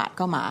National Guard เ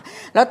ข้ามา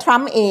แล้วทรัม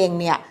ป์เอง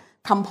เนี่ย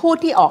คำพูด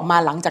ที่ออกมา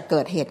หลังจากเ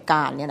กิดเหตุก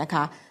ารณ์เนี่ยนะค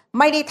ะ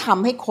ไม่ได้ท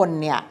ำให้คน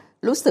เนี่ย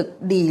รู้สึก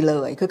ดีเล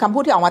ยคือคำพู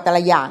ดที่ออกมาแต่ล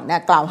ะอย่างเนี่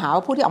ยกล่าวหาว่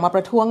าผู้ที่ออกมาป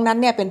ระท้วงนั้น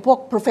เนี่ยเป็นพวก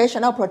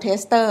professional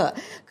protester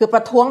คือปร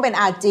ะท้วงเป็น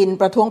อาจิน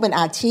ประท้วงเป็น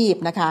อาชีพ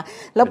นะคะ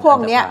แล้วพวก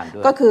เนี้ย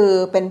ก็คือ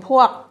เป็นพ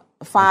วก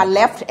far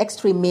left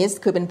extremist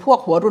คือเป็นพวก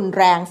หัวรุน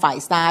แรงฝ่าย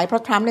ซ้ายเพรา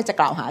ะทรัมป์เนี่ยจะ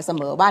กล่าวหาเส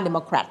มอว่าเดโม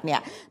แครตเนี่ย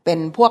เป็น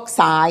พวก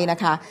ซ้ายนะ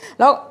คะ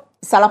แล้ว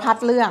สารพัด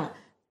เรื่อง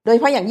โดยเฉ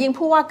พาะอย่างยิ่ง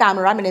ผู้ว่าการ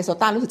รัฐมินนิโซ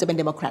ตารู้สึกจะเป็น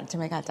เดโมแครตใช่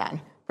ไหมคะอาจารย์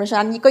เพราะฉะ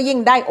นั้นก็ยิ่ง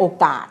ได้โอ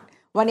กาส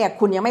ว่าเนี่ย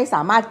คุณยังไม่ส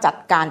ามารถจัด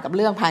การกับเ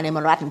รื่องภายในม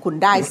ลรัฐของคุณ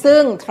ได้ซึ่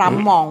งทรัม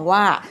ป์มองว่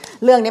า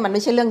เรื่องนี้มันไ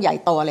ม่ใช่เรื่องใหญ่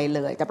โตอะไรเ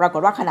ลยแต่ปราก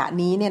ฏว่าขณะ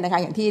นี้เนี่ยนะคะ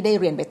อย่างที่ได้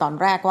เรียนไปตอน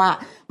แรกว่า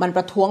มันป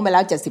ระท้วงไปแล้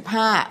ว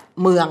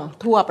75เมือง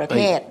ทั่วประเท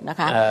ศนะ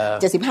คะ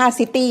75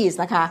 cities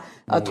นะคะ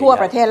ทั่ว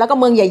ประเทศแล้วก็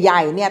เมืองให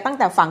ญ่ๆเนี่ยตั้ง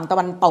แต่ฝั่งตะ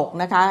วันตก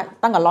นะคะ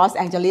ตั้งแต่ลอสแ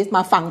องเจลิสม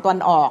าฝั่งตะวัน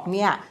ออกเ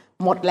นี่ย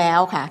หมดแล้ว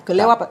ค่ะคือเ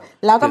รียกว่า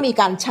แล้วก็มี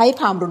การใช้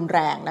ความรุนแร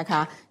งนะค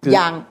ะอ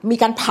ย่างมี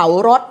การเผา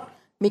รถ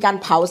มีการ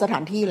เผาสถา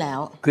นที่แล้ว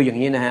คืออย่า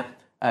งนี้นะฮะ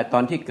ตอ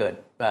นที่เกิด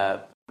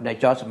ใน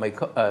จอร์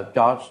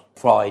จ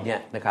ฟลอยด์เนี่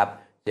ยนะครับ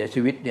เสีย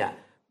ชีวิตเนี่ย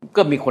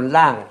ก็มีคน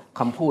ร่าง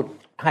คำพูด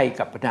ให้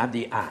กับประธานาธิบ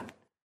ดีอ่าน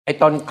ไอ้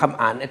ตอนค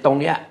ำอ่านไอ้ตรง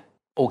เนี้ย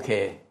โอเค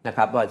นะค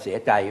รับว่าเสีย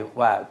ใจ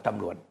ว่าต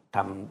ำรวจท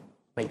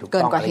ำไม่ถูก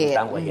ต้องอะไร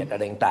ต่างๆเหตุอะไ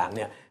รต่างๆเ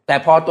นี่ยแต่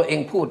พอตัวเอง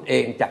พูดเอ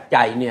งจากใจ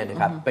เนี่ยนะ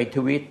ครับไปท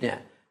วีตเนี่ย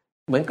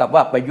เหมือนกับว่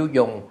าไปยุย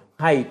ง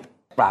ให้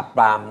ปราบป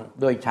ราม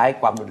โดยใช้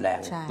ความรุนแรง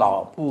ต่อ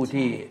ผู้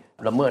ที่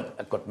ละเมิด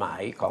กฎหมา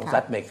ยของสห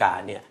รัฐอเมริกา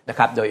เนี่ยนะค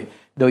รับ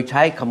โดยใ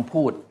ช้คำ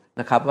พูด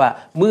นะครับว่า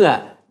เมื่อ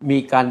มี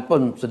การปล้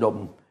นสะดม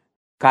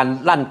การ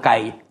ลั่นไก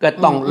ก็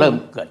ต้องเริ่ม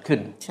เกิดขึ้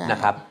นนะ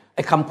ครับไ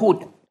อ้คำพูด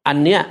อัน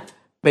เนี้ย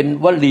เป็น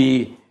วลี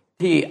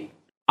ที่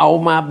เอา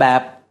มาแบ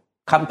บ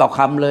คำต่อค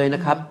ำเลยน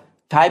ะครับ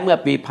ใช้เมื่อ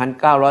ปี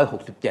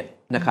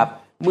 1967 นะครับ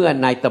เมื่อ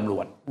นายตำร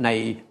วจใน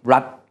รั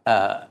ฐ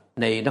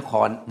ในนค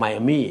รไมอ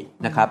ามี่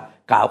นะครับ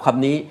กล่าวค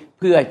ำนี้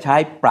เพื่อใช้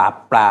ปราบ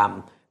ปราม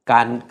ก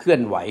ารเคลื่อ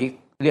นไหว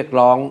เรียก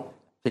ร้อง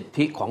สิท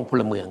ธิของพ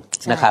ลเมือง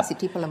นะครับสิท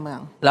ธิพลเมือง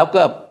แล้ว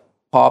ก็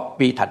พอ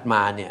ปีถัดม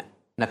าเนี่ย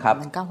นะครับ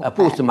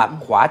ผู้สมัคร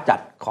ขวาจัด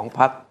ของพ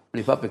รรค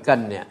รีพับลิกัน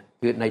เนี่ย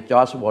คือในจอ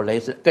ร์จวอลเล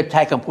ซก็ใ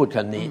ช้คำพูดค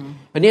ำนี้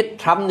ทีนี้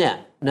ทรัมป์เนี่ย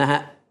นะฮ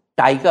ะใ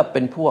จก็เ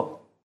ป็นพวก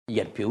เห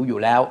ยียดผิวอยู่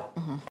แล้ว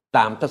ต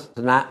ามทัศ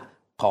นะ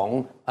ของ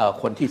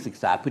คนที่ศึก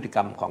ษาพฤติกร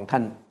รมของท่า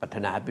นประธ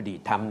านาธิบดี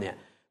ทรัมป์เนี่ย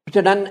เพราะฉ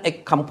ะนั้นไอ้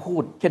คำพู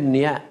ดเช่น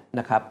นี้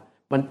นะครับ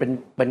มัน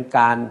เป็นก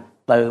าร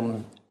เติม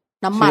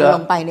น้ำมันล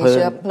งไปในเ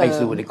ชื้อเพลิงไป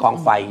สู่ในกอง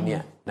ไฟเนี่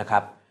ยนะครั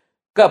บ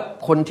ก็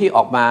คนที่อ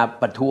อกมา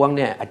ประท้วงเ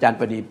นี่ยอาจารย์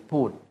ประดี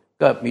พูด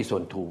ก็มีส่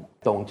วนถูก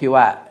ตรงที่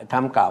ว่าท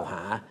ำกล่าวห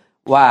า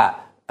ว่า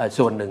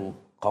ส่วนหนึ่ง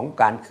ของ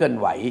การเคลื่อน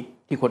ไหว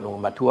ที่คนออกม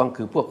าประท้วง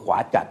คือพวกขวา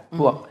จัด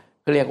พวก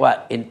เขาเรียกว่า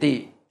แอ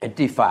น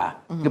ติฟา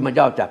คือมัน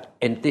ย่อจาก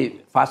แอนติ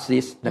ฟาสซิ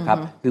สนะครับ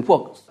คือพว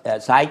ก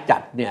ซ้ายจั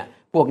ดเนี่ย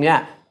พวกเนี้ย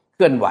เค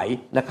ลื่อนไหว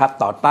นะครับ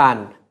ต่อต้าน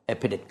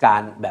เผด็จกา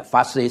รแบบฟ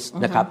าสซิส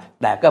นะครับ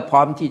แต่ก็พร้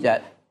อมที่จะ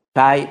ใ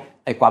ช้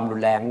ความรุ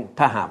นแรง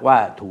ถ้าหากว่า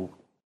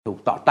ถูก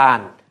ต่อต้าน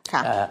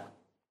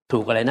ถู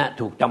กอะไรนะ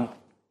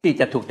ที่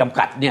จะถูกจำ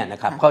กัดเนี่ยน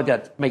ะครับเขาจะ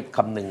ไม่ค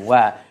ำนึงว่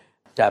า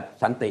จะ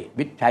ใ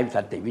ช้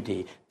สันติวิธี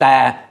แต่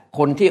ค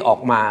นที่ออก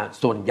มา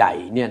ส่วนใหญ่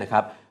เนี่ยนะค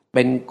รับเ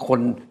ป็นคน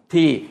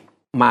ที่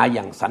มาอ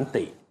ย่างสัน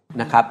ติ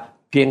นะครับ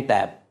เพียงแต่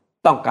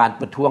ต้องการ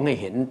ประท้วงให้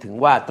เห็นถึง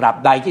ว่าตราบ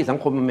ใดที่สัง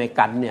คมอเมริ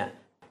กันเนี่ย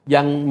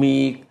ยังมี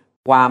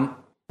ความ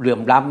เหลื่อ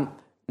มล้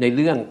ำในเ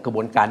รื่องกระบ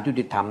วนการยุ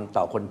ติธรรม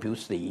ต่อคนผิว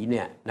สีเ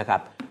นี่ยนะครั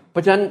บเพรา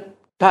ะฉะนั้น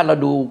ถ้าเรา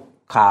ดู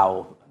ข่าว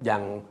อย่า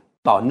ง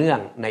ต่อเนื่อง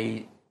ใน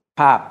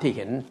ภาพที่เ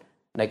ห็น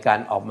ในการ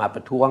ออกมาป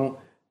ระท้วง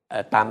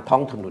ตามท้อ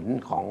งถนน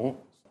ของ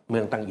เมื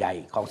องต่างใหญ่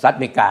ของสหรัฐ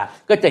อเมริกา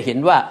ก็จะเห็น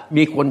ว่า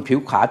มีคนผิว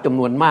ขาวจำ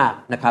นวนมาก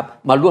นะครับ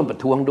มาร่วมปร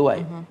ะท้วงด้วย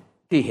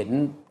ที่เห็น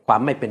ควา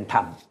มไม่เป็นธร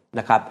รม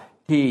นะครับ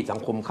ที่สัง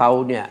คมเขา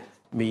เนี่ย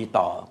มี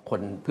ต่อค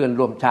นเพื่อน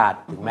ร่วมชาติ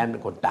ถึงแม้เป็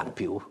นคนต่าง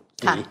ผิว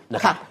สีน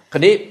ะครับครา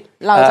วนี้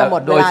เราจะหม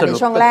ดเวลาใน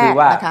ช่วงแรก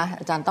นะคะ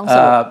อาจารย์ต้องส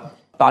รุป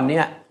ตอน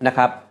นี้นะค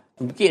รับ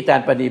เมื่อกี้อาจาร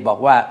ย์ประดีบอก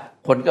ว่า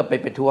คนก็ไป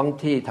ประท้วง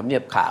ที่ทำเนี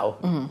ยบขาว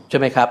ใช่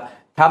ไหมครับ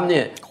ทำเนี่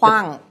ย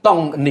ต้อง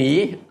หนี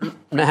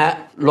นะฮะ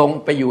ลง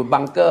ไปอยู่บั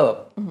งเกอร์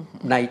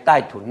ในใต้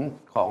ถุน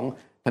ของ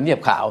ทำเนียบ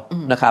ขาว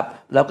นะครับ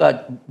แล้วก็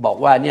บอก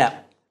ว่าเนี่ย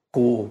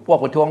พวก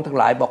ประท้วงทั้ง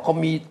หลายบอกเขา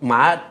มีหม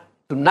า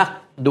สุนัข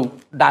ดุ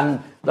ดัน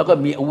แล้วก็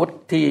มีอาวุธ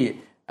ที่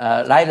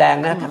ร้ายแรง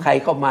นะถ้าใคร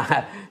เข้ามา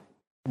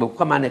บุกเ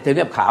ข้ามาในทำเ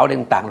นียบขาวอะไร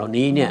ต่างๆเหล่า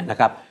นี้เนี่ยนะ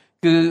ครับ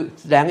คือ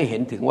แสดงให้เห็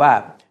นถึงว่า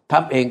ทรั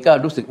มป์เองก็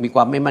รู้สึกมีค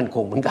วามไม่มั่นค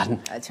งเหมือนกัน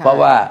เพราะ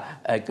ว่า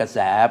กระแส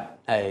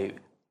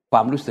คว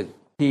ามรู้สึก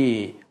ที่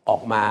ออ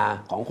กมา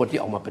ของคนที่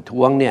ออกมาประ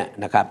ท้วงเนี่ย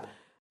นะครับ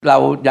เรา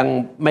ยัง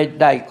ไม่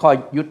ได้ข้อ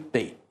ยุ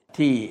ติ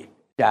ที่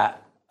จะ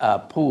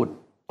พูด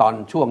ตอน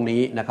ช่วง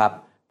นี้นะครับ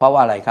เพราะว่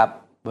าอะไรครับ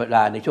เวล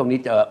าในช่วงนี้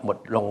จะหมด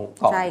ลง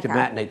ก่อนใช่ไหม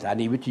ในสถา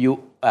นีวิทยุ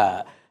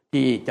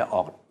ที่จะอ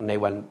อกใน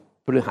วัน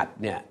พฤหัส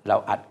เนี่ยเรา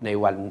อัดใน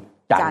วัน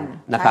จันทร์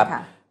นะครับ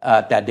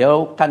แต่เดี๋ยว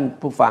ท่าน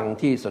ผู้ฟัง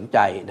ที่สนใจ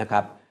นะค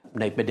รับ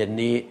ในประเด็น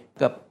นี้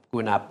ก็ก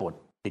รุณาโปรด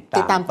ติด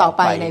ตามต่อไ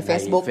ปใน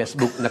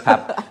Facebook นะครับ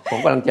ผม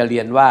กำลังจะเรี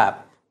ยนว่า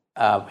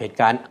เหตุ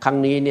การณ์ครั้ง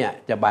นี้เนี่ย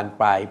จะบาน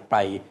ปลายไป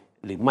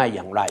หรือไม่อ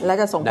ย่างไรและ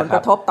จะส่งผลกร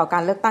ะทบต่อกา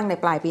รเลือกตั้งใน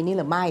ปลายปีนี้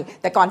หรือไม่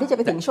แต่ก่อนที่จะไ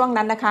ปถึงช่วง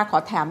นั้นนะคะขอ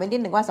แถมไว้นิ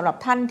ดหนึ่งว่าสำหรับ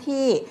ท่าน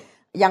ที่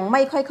ยังไ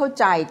ม่ค่อยเข้า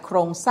ใจโคร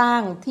งสร้า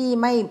งที่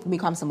ไม่มี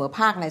ความเสมอภ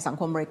าคในสัง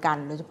คมอเมริกัน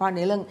โดยเฉพาะใน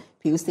เรื่อง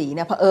ผิวสีเ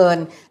นี่ยเผอิญ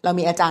เรา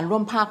มีอาจารย์ร่ว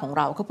มภาคของเ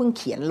ราเขาเพิ่ง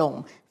เขียนลง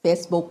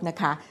Facebook นะ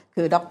คะ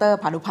คือดร.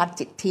พานุพัฒน์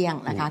จิตเที่ยง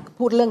นะคะ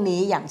พูดเรื่องนี้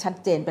อย่างชัด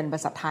เจนเป็นภา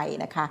ษาไทย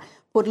นะคะ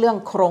พูดเรื่อง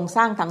โครงส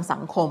ร้างทางสั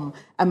งคม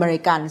อเมริ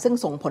กันซึ่ง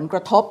ส่งผลกร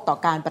ะทบต่อ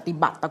การปฏิ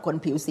บัติต่อคน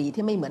ผิวสี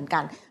ที่ไม่เหมือนกั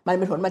นมันเ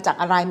ป็นผลมาจาก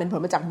อะไรมันผ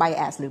ลมาจากไบแ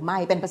อสหรือไม่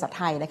เป็นภาษาไ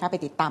ทยนะคะไป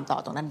ติดตามต่อ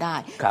ตรงนั้นได้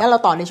แล้วเรา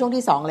ต่อในช่วง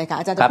ที่2เลยค่ะ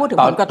อาจารย์จะพูดถึง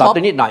ผลกระทบ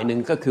ต่อนิดหน่อยนึง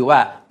ก็คือว่า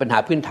ปัญหา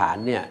พื้นฐาน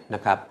เนี่ยน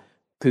ะครับ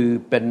คือ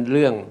เป็นเ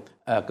รื่อง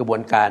กระบว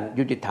นการ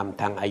ยุติธรรม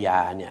ทางอาญา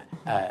เนี่ย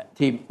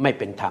ที่ไม่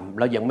เป็นธรรมแ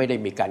ล้วยังไม่ได้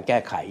มีการแก้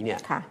ไขเนี่ย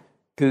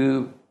คือ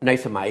ใน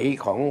สมัย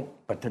ของ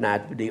ประธานา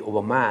ธิบดีโอบ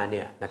ามาเ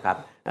นี่ยนะครับ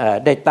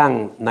ได้ตั้ง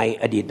ใน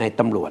อดีตใน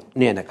ตำรวจ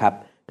เนี่ยนะครับ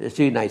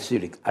ชื่อนายซิ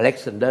ริกอเล็ก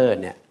ซานเดอร์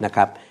เนี่ยนะค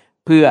รับ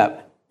เพื่อ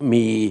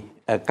มี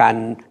การ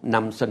น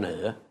ำเสน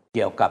อเ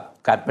กี่ยวกับ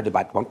การปฏิ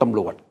บัติของตำร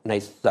วจใน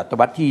ศต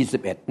วรรษที่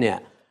21เนี่ย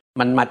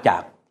มันมาจา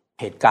ก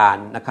เหตุการ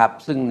ณ์นะครับ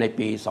ซึ่งใน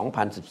ปี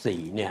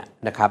 2014 เนี่ย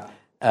นะครับ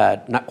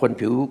นักคน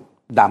ผิว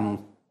ด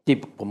ำที่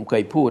ผมเค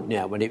ยพูดเนี่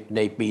ยใ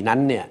นปีนั้น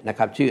เนี่ยนะค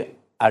รับชื่อ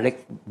อเล็ก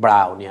ซ์บร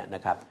าวน์เนี่ยน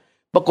ะครับ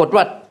ปรากฏ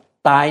ว่า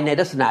ตายใน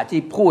ลักษณะที่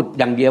พูด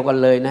อย่างเดียวกัน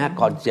เลยนะฮะ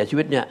ก่อนเสียชี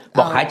วิตเนี่ยบ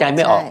อกหายใจไ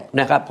ม่ออก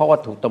นะครับเพราะว่า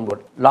ถูกตำรวจ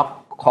ล็อก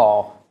คอ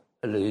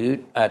หรือ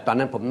ตอน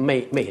นั้นผม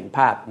ไม่เห็นภ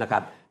าพนะครั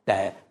บแต่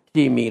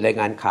ที่มีราย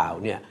งานข่าว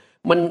เนี่ย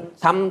มัน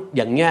ซ้ำอ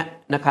ย่างเงี้ย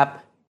นะครับ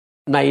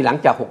ในหลัง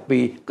จาก6ปี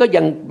ก็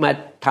ยังมา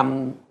ท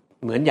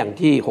ำเหมือนอย่าง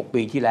ที่6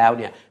ปีที่แล้ว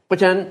เนี่ยเพราะ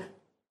ฉะนั้น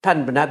ท่าน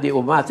ประธานาธิบดีโอ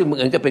บามาซึ่งบัง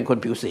เอิญจะเป็นคน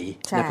ผิวสี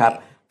นะครับ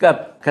ก็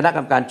คณะกร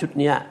รมการชุด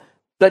นี้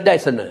ก็ได้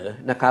เสนอ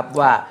นะครับ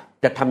ว่า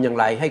จะทำอย่าง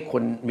ไรให้ค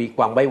นมีค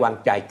วามไว้วาง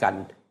ใจกัน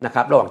นะค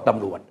รับระหว่างต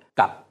ำรวจ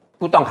กับ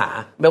ผู้ต้องหา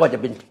ไม่ว่าจะ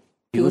เป็น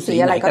ผิวสี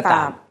ไหนก็ต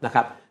ามนะค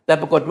รับแต่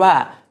ปรากฏว่า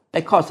ไ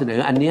อ้ข้อเสนอ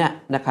อันเนี้ย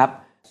นะครับ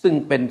ซึ่ง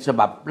เป็นฉ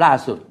บับล่า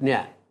สุดเนี่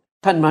ย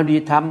ท่านมหาดี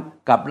ท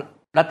ำกับ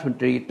รัฐมน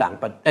ตรีต่าง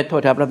ประเทศโท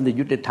ษครับรัฐมนตรี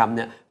ยุติธรรมเ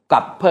นี่ยก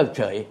ลับเพิกเ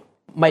ฉย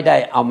ไม่ได้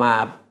เอามา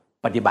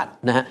ปฏิบัติ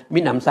นะฮะมิ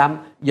หนำซ้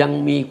ำยัง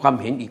มีความ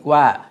เห็นอีกว่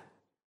า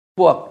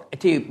พวก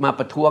ที่มา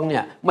ประท้วงเนี่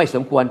ยไม่ส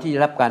มควรที่จะ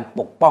รับการ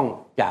ปกป้อง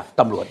จาก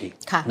ตำรวจอีก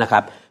นะครั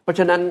บเพราะฉ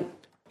ะนั้น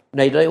ใ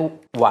นระ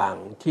หว่าง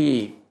ที่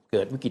เ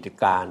กิดวิกฤต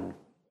การณ์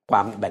คว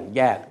ามแบ่งแ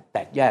ยกแต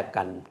กแยก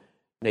กัน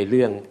ในเ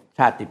รื่องช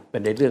าติเป็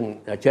นในเรื่อง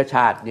เชื้อช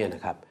าติเนี่ยน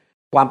ะครับ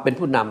ความเป็น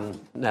ผู้น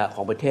ำข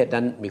องประเทศ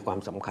นั้นมีความ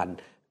สำคัญ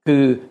คื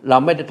อเรา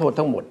ไม่ได้โทษ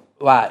ทั้งหมด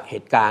ว่าเห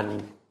ตุการณ์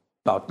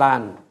ต่อต้าน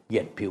เหยี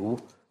ยดผิว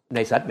ใน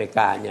สหรัฐอเมริก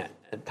าเนี่ย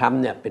ท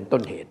ำเนี่ยเป็นต้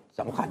นเหตุ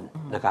สำคัญ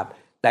นะครับ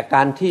แต่ก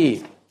ารที่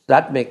สห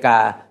รัฐอเมริกา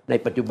ใน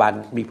ปัจจุบัน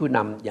มีผู้น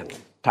ำอย่าง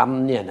ทรัม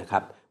ป์เนี่ยนะครั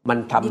บมัน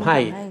ทำให้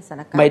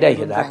ไม่ได้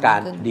สถานการ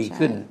ณ์ดี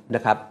ขึ้นน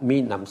ะครับมี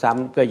หนำซ้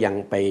ำก็ยัง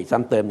ไปซ้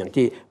ำเติมอย่าง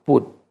ที่พู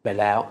ดไป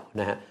แล้ว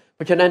นะฮะเพ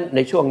ราะฉะนั้นใน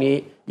ช่วงนี้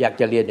อยาก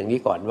จะเรียนอย่างนี้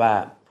ก่อนว่า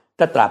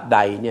ถ้าตราบใด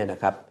เนี่ยน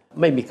ะครับ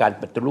ไม่มีการ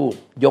ปฏิรูป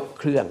ยก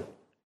เครื่อง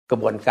กระ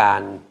บวนกา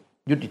ร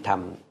ยุติธรร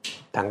ม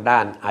ทางด้า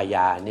นอาญ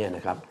าเนี่ยน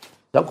ะครับ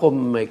สังคม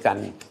อเมริกัน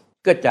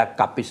ก็จะ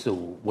กลับไปสู่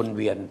วนเ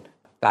วียน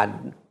การ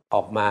อ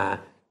อกมา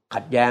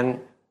ขัดแย้ง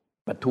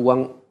ประท้วง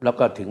แล้ว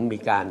ก็ถึงมี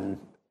การ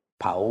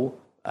เผา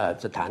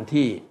สถาน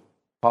ที่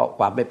เพราะ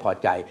ความไม่พอ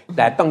ใจแ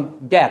ต่ต้อง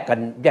แยก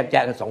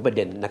กัน2ประเ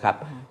ด็นนะครับ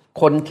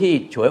คนที่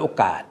ฉวยโอ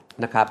กาส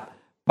นะครับ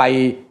ไป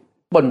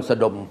ปล้นสะ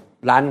ดม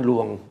ร้านร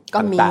วง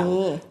ต่าง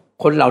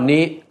ๆคนเหล่า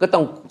นี้ก็ต้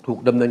องถูก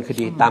ดำเนินค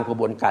ดีตามกระ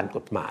บวนการก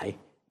ฎหมาย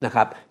นะค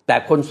รับแต่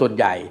คนส่วน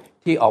ใหญ่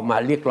ที่ออกมา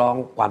เรียกร้อง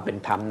ความเป็น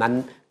ธรรมนั้น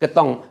ก็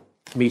ต้อง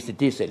มีสิท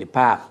ธิเสรีภ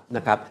าพน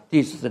ะครับ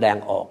ที่แสดง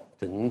ออก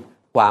ถึง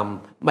ความ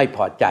ไม่พ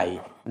อใจ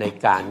ใน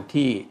การ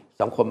ที่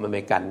สังคมอเม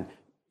ริกัน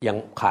ยัง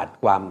ขาด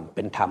ความเ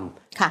ป็นธรรม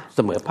เส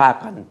มอภาค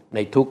กันใน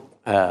ทุก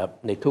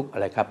อะ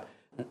ไรครับ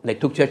ใน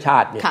ทุกเชื้อชา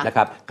ติเนี่ยนะค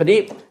รับคราวนี้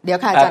เดี๋ยว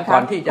ค่ะอาจารย์ก่อ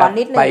นที่จะ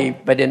ไป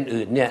ประเด็น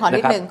อื่นเนี่ยขอ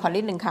นิด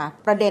นึงค่ะ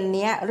ประเด็น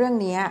นี้เรื่อง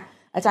นี้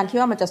อาจารย์คิด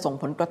ว่ามันจะส่ง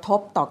ผลกระทบ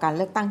ต่อการเ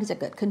ลือกตั้งที่จะ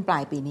เกิดขึ้นปลา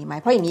ยปีนี้ไหม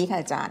เพราะอย่างนี้ค่ะ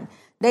อาจารย์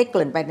ได้เก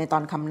ริ่นไปในตอ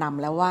นคำน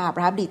ำแล้วว่าปร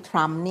ะธานาธิบดีท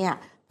รัมป์เนี่ย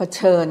เผ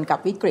ชิญกับ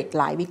วิกฤต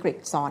หลายวิกฤต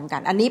ซ้อนกั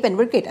นอันนี้เป็น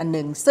วิกฤตอันห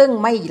นึ่งซึ่ง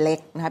ไม่เล็ก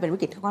นะคะเป็นวิ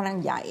กฤตที่ค่อนข้า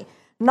งใหญ่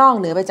นอก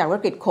เหนือไปจากวิ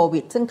กฤตโควิ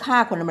ดซึ่งฆ่า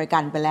คนอเมริกั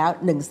นไปแล้ว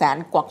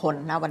 100,000 กว่าคน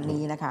นะวัน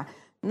นี้นะคะ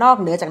นอก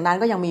เหนือจากนั้น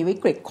ก็ยังมีวิ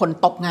กฤตคน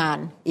ตกงาน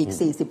อีก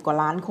40 กว่า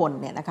ล้านคน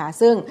เนี่ยนะคะ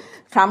ซึ่ง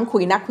ทรัมป์คุ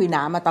ยนักคุยหน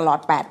ามาตลอด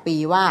8ปี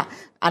ว่า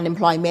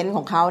unemployment ข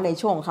องเขาใน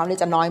ช่วงของเขาเนี่ย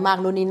จะน้อยมาก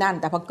นู่นนี่นั่น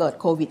แต่พอเกิด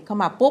โควิดเข้า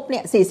มาปุ๊บเนี่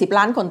ย40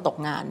 ล้านคนตก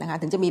งานนะคะ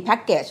ถึงจะมีแพ็ก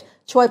เกจ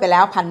ช่วยไปแล้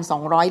ว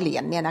 1,200 เหรีย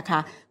ญเนี่ยนะคะ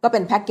ก็เป็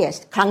นแพ็กเกจ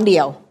ครั้งเดี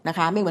ยวนะค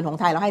ะไม่เหมือนของ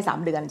ไทยเราให้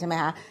3เดือนใช่ไหม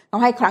คะเขา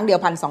ให้ครั้งเดียว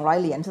 1,200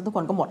 เหรียญซึ่งทุกค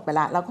นก็หมดไป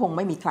แล้วคงไ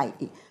ม่มีใคร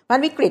อีกมัน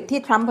วิกฤตที่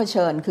ทรัมป์เผ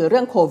ชิญคือเรื่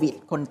องโควิด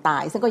คนตา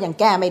ยซึ่งก็ยัง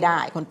แก้ไม่ได้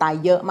คนตาย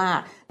เยอะมาก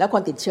แล้วค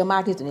นติดเชื้อมา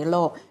กที่สุดในโล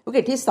กวิก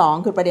ฤตที่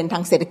2คือประเด็นทา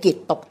งเศรษฐกิจ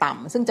ตกต่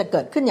ำซึ่งจะเ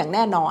กิดขึ้นอย่างแ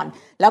น่นอน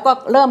แล้วก็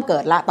เริ่มเกิ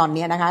ดละตอน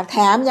นี้นะคะแถ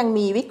มยัง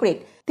มีวิกฤต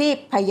ที่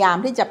พยายาม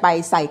ที่จะไป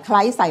ใส่ใค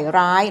ล้ใส่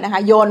ร้ายนะค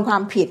ะโยนควา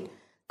มผิด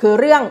คือ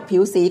เรื่องผิ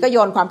วสีก็โย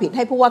นความผิดใ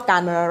ห้ผู้ว่ากา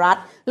รมลรัฐ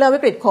เรื่องวิ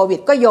กฤตโควิด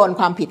ก็โยน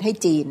ความผิดให้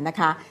จีนนะ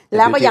คะแ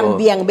ล้วก็ยังเ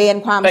บี่ยงเบน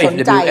ความสน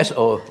ใจ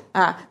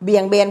เบี่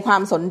ยงเบนควา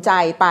มสนใจ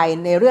ไป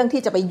ในเรื่อง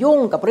ที่จะไปยุ่ง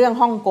กับเรื่อง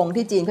ฮ่องกง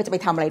ที่จีนเขาจะไป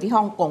ทำอะไรที่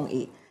ฮ่องกง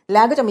อีกแ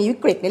ล้วก็จะมีวิ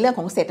กฤตในเรื่อง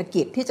ของเศรษฐ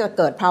กิจที่จะเ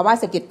กิดภาวะ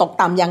เศรษฐกิจตก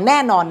ต่ำอย่างแน่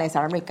นอนในสห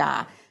รัฐอเมริกา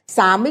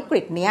3วิก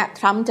ฤตนี้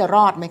ทรัมป์จะร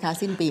อดไหมคะ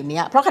สิ้นปี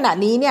นี้เพราะขณะ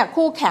นี้เนี่ย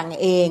คู่แข่ง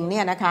เองเ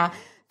นี่ยนะคะ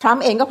ทรัม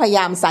ป์เองก็พยาย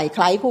ามใส่ไค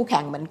ล้คู่แ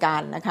ข่งเหมือนกั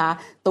นนะคะ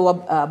ตัว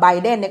ไบ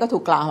เดนเนี่ยก็ถู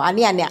กกล่าวว่าเ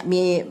นี่ย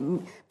มี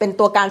เป็น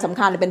ตัวการสำ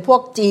คัญเป็นพว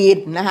กจีน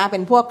นะคะเป็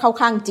นพวกเข้า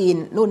ข้างจีน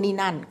นู่นนี่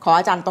นั่นขอ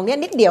อาจารย์ตรงนี้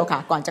นิดเดียวค่ะ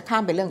ก่อนจะข้า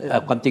มไปเรื่องอื่น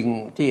ความจริง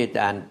ที่อาจ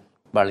ารย์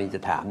บาลินจ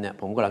ะถามเนี่ย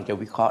ผมกำลังจะ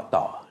วิเคราะห์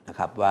ต่อนะค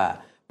รับว่า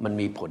มัน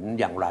มีผล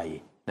อย่างไร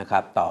นะครั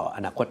บต่ออ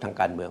นาคตทาง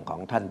การเมืองของ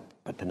ท่าน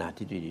ประธานา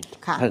ธิบดี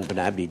ท่านประธ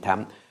านาธิบดีทรัม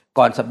ป์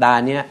ก่อนสัปดาห์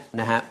นี้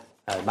นะฮะ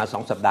มา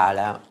2 สัปดาห์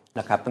แล้ว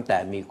นะครับตั้งแต่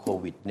มีโค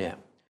วิดเนี่ย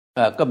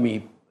ก็มี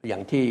อย่า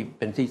งที่เ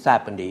ป็นที่ทราบ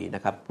กันดีน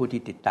ะครับผู้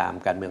ที่ติดตาม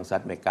การเมืองสหรั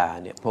ฐอเมริกา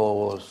เนี่ยโพล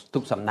ทุ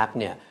กสำนัก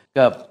เนี่ย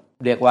ก็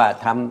เรียกว่า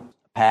ท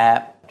ำแพ้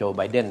โจไ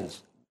บเดน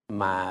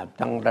มา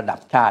ทั้งระดับ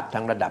ชาติ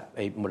ทั้งระดับ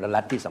มล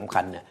รัฐที่สำ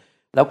คัญเนี่ย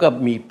แล้วก็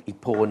มีอีก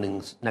โพลหนึ่ง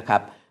นะครั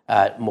บ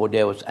โมเด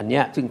ลอันเนี้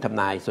ยซึ่งท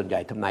ำนายส่วนใหญ่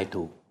ทำนาย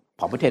ถูก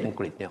ของประเทศอัง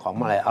กฤษเนี่ยของ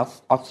มหาวิทยาลัยอ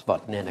อกซฟอร์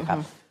ดเนี่ยนะครับ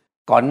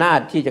ก่อนหน้า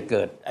ที่จะเ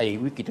กิดไอ้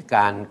วิกฤตก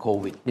ารณ์โค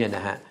วิดเนี่ยน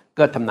ะฮะ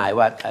ก็ทำนาย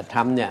ว่าท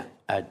รัมป์เนี่ย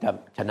จะ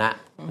ชนะ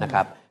นะค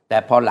รับแต่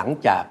พอหลัง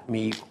จาก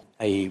มี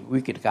ไอ้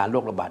วิกฤตการณ์โร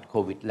คระบาดโค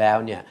วิดแล้ว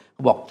เนี่ยเข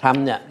าบอกทรัม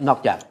ป์เนี่ยนอก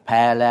จากแ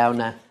พ้แล้ว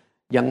นะ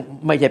ยัง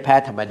ไม่ใช่แพ้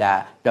ธรรมดา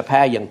จะแพ้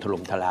ยังถล่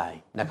มทลาย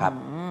นะครับ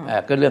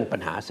ก็เรื่องปัญ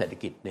หาเศรษฐ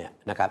กิจเนี่ย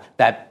นะครับแ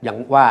ต่อย่าง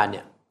ว่าเ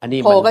นี่ยอันนี้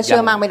มันก็เชื่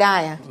อมากไม่ได้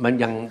มัน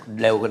ยัง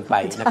เร็วเกินไป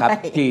นะครับ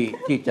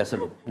ที่จะส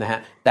รุปนะฮะ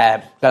แต่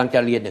กำลังจะ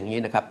เรียนอย่างนี้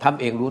นะครับทรัมป์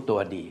เองรู้ตัว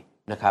ดี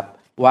นะครับ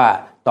ว่า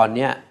ตอน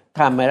นี้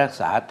ถ้าไม่รัก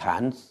ษาฐา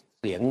น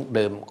เสียงเ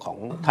ดิมของ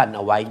ท่านเ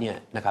อาไว้เนี่ย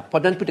นะครับเพราะ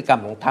ฉะนั้นพฤติกรรม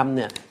ของทรัมป์เ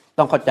นี่ย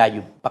ต้องเข้าใจอ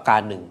ยู่ประกา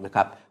รหนึ่งนะค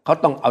รับเขา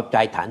ต้องเอาใจ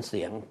ฐานเ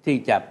สียงที่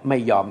จะไม่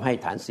ยอมให้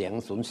ฐานเสียง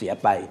สูญเสีย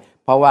ไป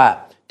เพราะว่า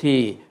ที่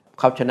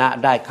เขาชนะ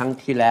ได้ครั้ง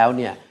ที่แล้ว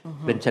เนี่ย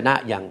เป็นชนะ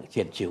อย่างเ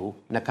ฉียดฉิว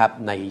นะครับ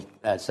ใน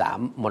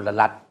3 มล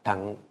รัฐทาง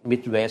มิ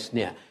ดเวสต์เ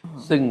นี่ย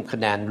ซึ่งคะ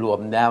แนนรวม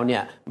แล้วเนี่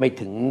ยไม่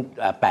ถึง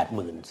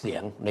 80,000 เสีย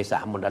งใน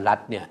3 มลรัฐ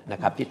เนี่ยนะ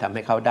ครับที่ทำใ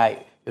ห้เขาได้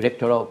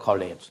Electoral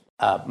College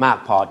มาก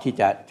พอที่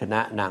จะชนะ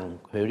นาง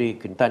ฮิลลารี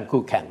คลินตัน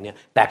คู่แข่งเนี่ย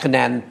แต่คะแน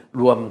น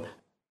รวม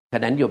คะ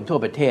แนนนิยมทั่ว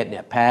ประเทศเนี่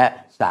ยแพ้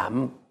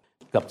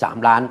เกือบ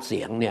3 ล้านเสี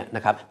ยงเนี่ยน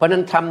ะครับเพราะฉะนั้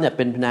นทรัมป์เนี่ยเ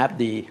ป็นประธานาธิบ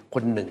ดีค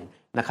นหนึ่ง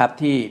นะครับ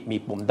ที่มี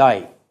ปุ่มด้อย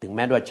ถึงแ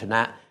ม้ว่าชน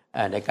ะ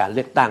ในการเ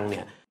ลือกตั้งเ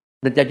นี่ย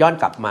มันจะย้อน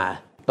กลับมา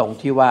ตรง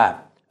ที่ว่า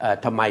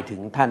ทำไมถึ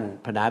งท่าน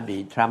ประธานาธิบดี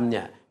ทรัมป์เ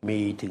นี่ย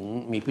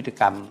มีพฤติ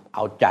กรรมเอ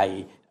าใจ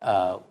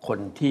คน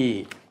ที่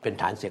เป็น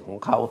ฐานเสียงของ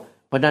เขา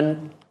เพราะฉะนั้น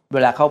เว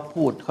ลาเขา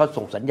พูดเขา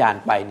ส่งสัญญาณ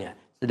ไปเนี่ย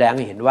แสดงใ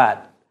ห้เห็นว่า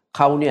เ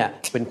ขาเนี่ย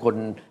เป็นคน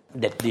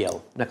เด็ดเดี่ยว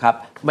นะครับ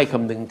ไม่ค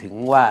ำนึงถึง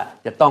ว่า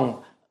จะต้อง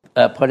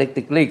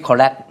politically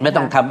correct ไม่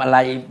ต้องทำอะไร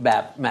แบ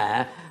บแหม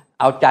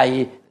เอาใจ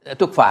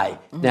ทุกฝ่าย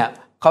เนี่ย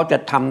เขาจะ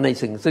ทำใน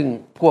สิ่งซึ่ง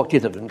พวกที่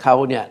สนับสนุนเขา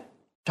เนี่ย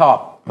ชอบ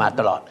มา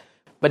ตลอด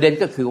ประเด็น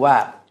ก็คือว่า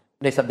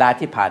ในสัปดาห์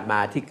ที่ผ่านมา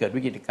ที่เกิด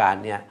วิกฤตการ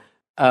ณ์เนี่ย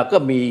ก็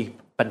มี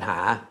ปัญหา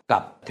กั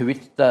บ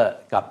Twitter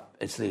กับ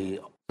สื่อ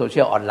โซเชี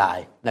ยลออนไล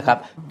น์นะครับ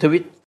ทวิ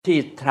ตที่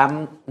ทรัม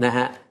ป์นะฮ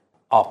ะ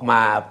ออกม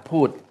าพู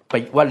ดไป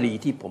วลี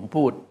ที่ผม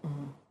พูด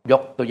ย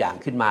กตัวอย่าง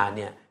ขึ้นมาเ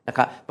นี่ยนะค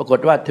รับปรากฏ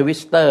ว่า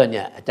Twitter เ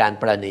นี่ยอาจารย์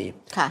ปราณี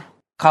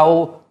เขา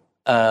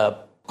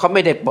ไ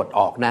ม่ได้ปลด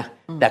ออกนะ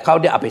แต่เขา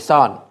ได้เอาไปซ่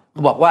อนเข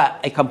าบอกว่า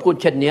ไอ้คำพูด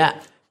เช่นนี้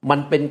มัน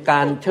เป็นก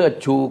ารเชิด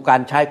ชูกา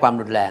รใช้ความ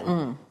รุนแรง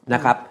น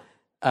ะครับ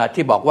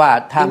ที่บอกว่า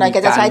ถ้ามีก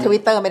ารใช้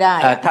Twitter ไม่ได้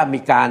ถ้ามี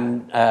การ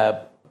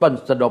ปล้น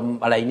สะดม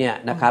อะไรเนี่ย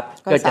นะครับ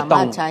ก็จะต้อ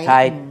งใช้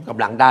ก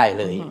ำลังได้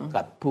เลย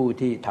กับผู้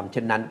ที่ทำเ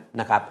ช่นนั้น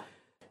นะครับ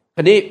คร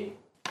าวนี้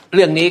เ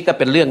รื่องนี้ก็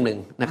เป็นเรื่องหนึ่ง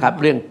นะครับ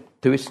เรื่อง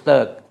Twitter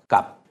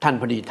กับท่าน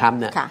พอดีทรัมป์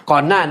เนี่ยก่อ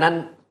นหน้านั้น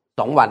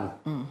2 วัน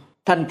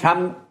ท่านทรัม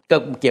ป์ก็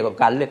เกี่ยวกับ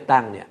การเลือก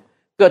ตั้งเนี่ย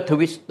ก็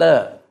Twitter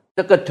แ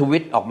ล้วก็ทวิ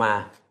ตออกมา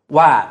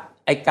ว่า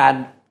ไอ้การ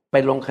ไป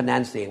ลงคะแน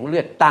นเสียงเลื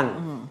อกตั้ง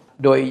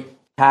โดย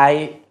ใช้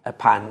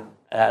ผ่าน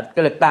ก็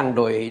เลือกตั้ง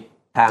โดย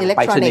ทางไ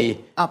ปรษ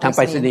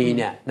ณีย์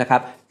เนี่ยนะครั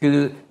บคือ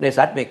ในส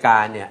หรัฐอเมริกา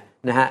เนี่ย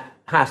นะฮะ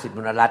50 ม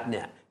ลรัฐเ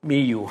นี่ยมี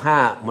อยู่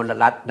5 มล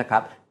รัฐนะครั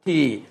บ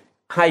ที่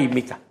ให้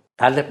มี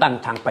การเลือกตั้ง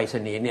ทางไปรษ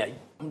ณีย์เนี่ย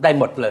ได้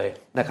หมดเลย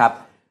นะครับ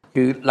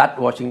คือรัฐ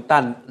วอชิงตั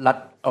นรัฐ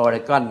ออ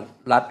ริกอน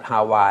รัฐฮา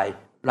วาย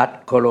รัฐ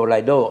โคโลรา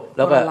โดแ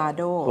ล้วก็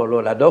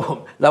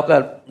แล้วก็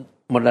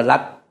มลรั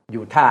ฐ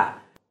ยูทาห์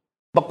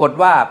ปรากฏ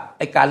ว่าไ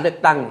อ้การเลือก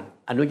ตั้ง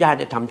อนุญาต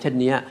ให้ทำเช่น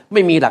นี้ไ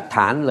ม่มีหลักฐ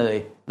านเลย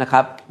นะค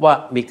รับว่า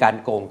มีการ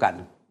โกงกัน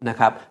นะ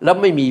ครับแล้ว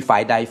ไม่มีฝ่า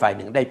ยใดฝ่ายห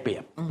นึ่งได้เปรีย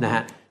บนะฮ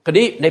ะคราว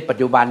นี้ในปัจ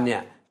จุบันเนี่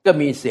ยก็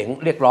มีเสียง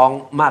เรียกร้อง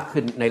มาก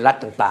ขึ้นในรัฐ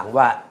ต่างๆ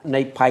ว่าใน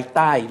ภายใ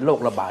ต้โรค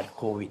ระบาดโ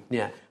ควิดเ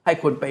นี่ยให้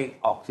คนไป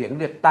ออกเสียง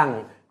เลือกตั้ง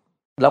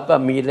แล้วก็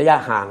มีระยะ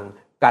ห่าง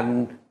กัน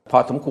พอ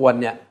สมควร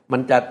เนี่ยมั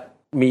นจะ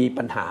มี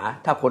ปัญหา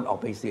ถ้าคนออก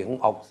เสี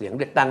ยงเ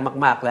ลือกตั้ง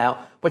มากๆแล้ว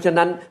เพราะฉะ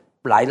นั้น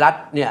หลายรัฐ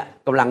เนี่ย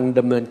กำลังด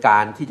ำเนินกา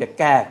รที่จะ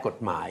แก้กฎ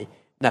หมาย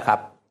นะครับ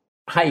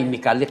ให้มี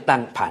การเลือกตั้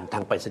งผ่านทา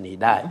งไปรษณีย์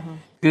ได้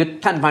คือ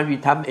ท่านพันวิ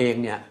ทัมเอง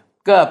เนี่ย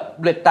ก็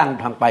เลือกตั้ง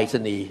ทางไปรษ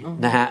ณีย์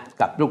นะฮะ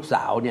กับลูกส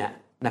าวเนี่ย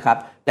นะครับ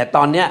แต่ต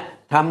อนเนี้ย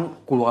ท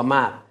ำกลัวม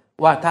าก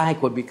ว่าถ้าให้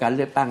คนมีการเ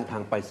ลือกตั้งทา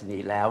งไปรษณี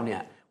ย์แล้วเนี่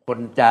ยคน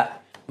จะ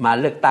มา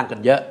เลือกตั้งกัน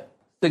เยอะ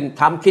ซึ่ง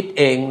ทำคิด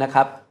เองนะค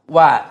รับ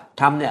ว่า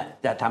ทำเนี่ย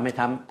จะทำให้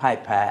ทำพ่าย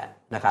แพ้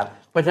นะครับ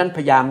เพราะฉะนั้นพ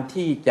ยายาม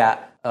ที่จะ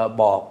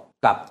บอก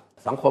กับ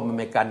สังคมอเ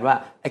มริกันว่า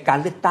ไอ้การ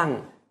เลือกตั้ง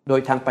โดย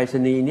ทางไปรษ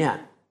ณีย์เนี่ย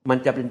มัน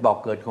จะเป็นบ่อก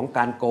เกิดของก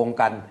ารโกง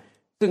กัน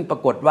ซึ่งปรา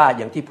กฏว่าอ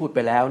ย่างที่พูดไป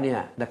แล้วเนี่ย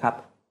นะครับ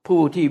ผู้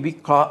ที่วิ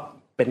เคราะห์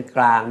เป็นก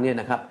ลางเนี่ย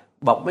นะครับ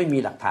บอกไม่มี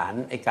หลักฐาน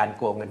ไอ้การ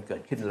โกงกันเกิ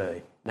ดขึ้นเลย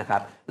นะครั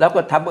บแล้วก็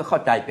ทำก็เข้า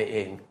ใจไปเอ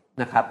ง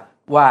นะครับ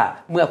ว่า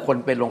เมื่อคน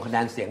ไปลงคะแน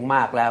นเสียงม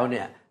ากแล้วเ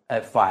นี่ย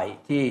ฝ่าย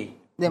ที่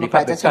ดิพั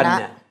บลิกัน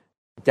เนี่ย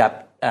จะ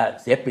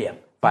เสียเปรียบ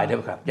ฝ่ายเดโ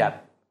มแครตจะ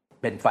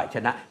เป็นฝ่ายช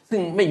นะซึ่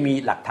งไม่มี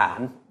หลักฐาน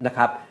นะค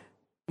รับ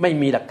ไม่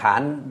มีหลักฐาน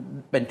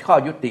เป็นข้อ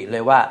ยุติเล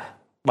ยว่า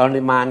ป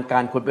ริมาณกา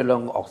รคนไปล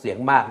งออกเสียง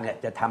มากเนี่ย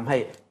จะทำให้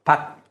พรรค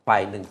ฝ่า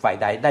ยหนึ่งฝ่าย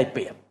ใดได้เป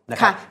รียบนะ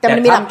ครับแต่มั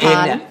นมีหลัก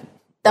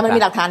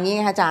ฐานนี้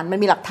อาจารย์มัน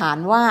มีหลักฐาน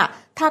ว่า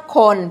ถ้าค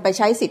นไปใ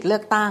ช้สิทธิ์เลื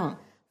อกตั้ง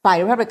ฝ่าย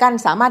รีพับลิกัน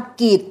สามารถ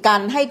กีดกั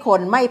นให้ค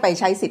นไม่ไป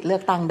ใช้สิทธิ์เลือ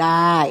กตั้งไ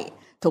ด้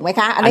ถูกไหม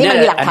คะอันนี้มัน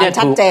มีหลักฐาน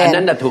ชัดเจนอัน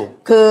นั้นน่ะถูก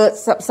คือ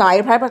สาย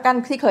ประกัน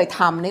ที่เคย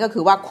ทำนี่ก็คื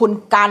อว่าคุณ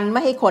กันไ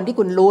ม่ให้คนที่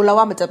คุณรู้แล้ว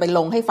ว่ามันจะไปล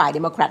งให้ฝ่ายเด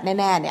โมแครต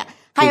แน่ๆเนี่ย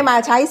ให้มา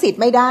ใช้สิท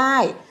ธิ์ไม่ได้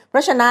เพร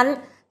าะฉะนั้น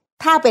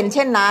ถ้าเป็นเ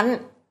ช่นนั้น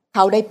เข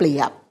าได้เปรี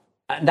ยบ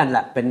นั่นแหล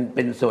ะเ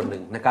ป็นส่วนหนึ่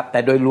งนะครับแต่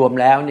โดยรวม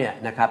แล้วเนี่ย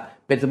นะครับ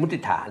เป็นสมมติ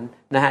ฐาน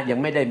นะฮะยัง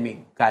ไม่ได้มี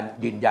การ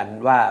ยืนยัน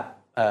ว่า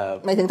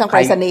ไม่ถึงทางไป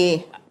รษณีย์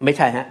ไม่ใ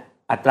ช่ฮะ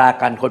อัตรา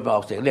การคนมาอ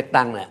อกเสียงเลือก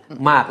ตั้งเนี่ย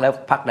มากแล้ว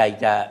พรรคใด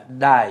จะ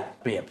ได้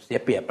เปรียบเสีย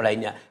เปรียบอะไร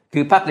เนี่ยคื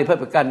อพรรครีพั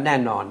บลิกันแน่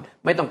นอน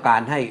ไม่ต้องกา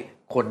รให้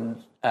คน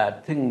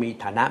ซึ่งมี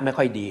ฐานะไม่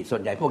ค่อยดีส่ว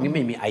นใหญ่พวกนี้ไ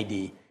ม่มี ID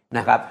น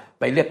ะครับ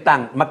ไปเลือกตั้ง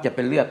มักจะเ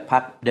ป็นเลือกพรร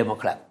คเดโม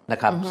แครตนะ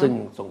ครับซึ่ง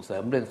ส่งเสริ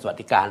มเรื่องสวัส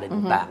ดิการอะไร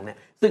ต่างๆเนี่ย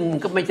ซึ่ง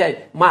ก็ไม่ใช่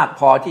มาก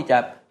พอที่จะ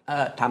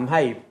ทำใ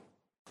ห้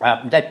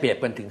ได้เปรียบ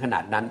กันถึงขนา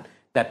ดนั้น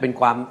แต่เป็น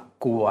ความ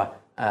กลัว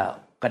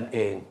กันเอ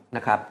งน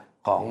ะครับ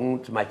ของ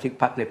สมาชิก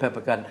พรรครีพับ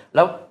ลิกันแ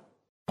ล้ว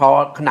พอ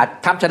ขนาด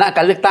ทำชนะก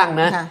ารเลือกตั้ง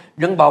นะ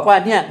ยังบอกว่า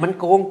เนี่ยมัน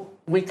โกง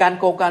มีการ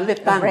โกงการเลือ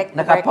กตั้ง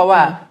นะครับเพราะว่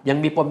ายัง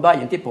มีปมด้อย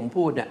อย่างที่ผม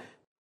พูดเนี่ย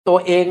ตัว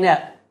เองเนี่ย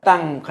ตั้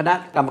งคณะ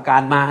กรรมกา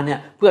รมาเนี่ย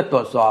เพื่อตร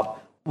วจสอบ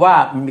ว่า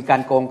มีกา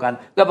รโกงกัน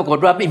ก็ปรากฏ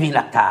ว่าไม่มีห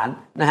ลักฐาน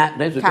นะฮะใ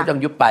นสุดก็ต้อ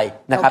งยุบไป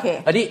นะครับ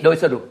อันนี้โดย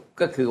สรุป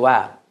ก็คือว่า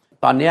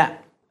ตอนนี้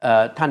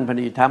ท่านพ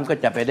นิธรรมก็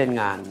จะไปเล่น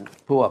งาน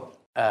พวก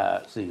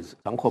สื่อ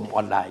สังคมอ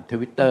อนไลน์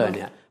Twitter เ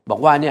นี่ยบอก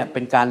ว่าเนี่ยเ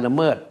ป็นการละเ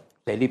มิด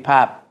เสรีภ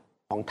าพ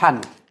ของท่าน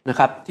นะ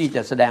ครับที่จ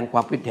ะแสดงคว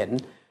ามคิดเห็น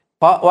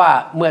เพราะว่า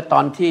เมื่อต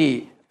อนที่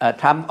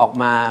ทรัมป์ออก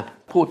มา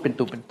พูดเป็น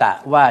ตุเป็นตะ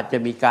ว่าจะ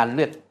มีก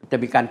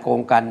ารโกง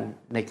กัน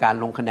ในการ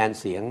ลงคะแนน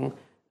เสียง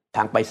ท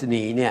างไปรษ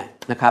ณีย์เนี่ย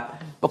นะครับ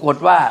ปรากฏ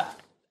ว่า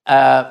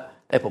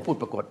ผมพูด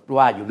ปรากฏ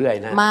ว่าอยู่เรื่อย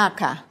นะมาก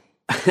ค่ะ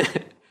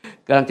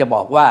กำลังจะบ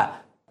อกว่า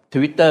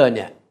Twitter เ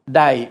นี่ยไ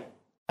ด้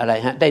อะไร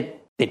ฮะได้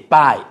ติด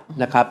ป้าย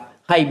นะครับ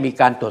ให้มี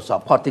การตรวจสอบ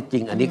ข้อเท็จจริ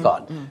งอันนี้ก่อ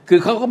นคือ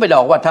เขาก็ไม่ได้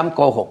บอกว่าทำโ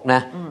กหกน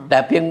ะแต่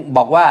เพียงบ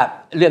อกว่า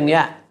เรื่องนี้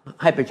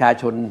ให้ประชา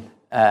ชน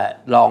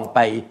ลองไป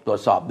ตรว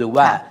จสอบดู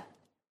ว่า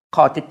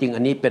ข้อเท็จจริง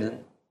อันนี้เป็น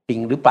จริง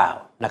หรือเปล่า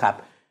นะครับ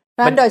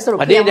โดยสรุป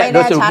ยังไม่แ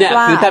น่ชัด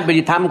ว่าคือท่านป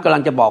ฏิธรรมกำลั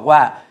งจะบอกว่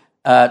า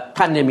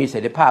ท่านเนี่ยมีเส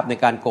รีภาพใน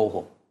การโกห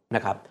กน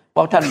ะครับเพร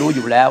าะท่านรู้อ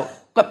ยู่แล้ว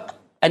ก็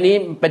อันนี้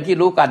เป็นที่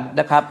รู้กัน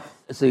นะครับ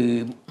สื่อ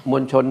ม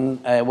วลชน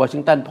วอชิ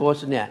งตันโพส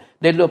ต์เนี่ย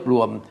ได้รวบร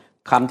วม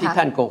คำที่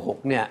ท่านโกหก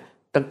เนี่ย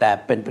ตั้งแต่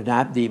เป็นประธาน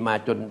าธิบดีมา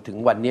จนถึง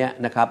วันนี้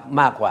นะครับ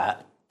มากกว่า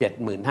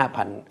 17,000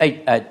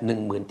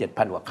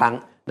 กว่าครั้ง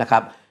นะครั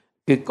บ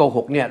คือโกห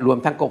กเนี่ยรวม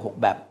ทั้งโกหก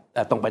แบบ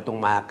ตรงไปตรง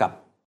มากับ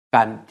ก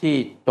ารที่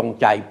ตรง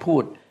ใจพู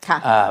ด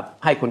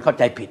ให้คนเข้า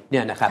ใจผิดเ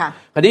นี่ยนะครับ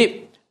คราวนี้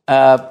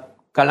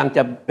กำลังจ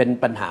ะเป็น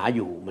ปัญหาอ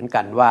ยู่เหมือน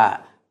กันว่า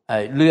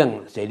เรื่อง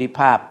เสรีภ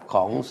าพข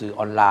องสื่อ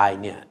ออนไล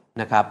น์เนี่ย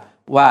นะครับ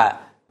ว่า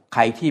ใค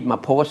รที่มา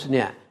โพสต์เ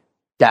นี่ย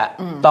จะ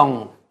ต้อง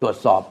ตรวจ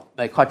สอบ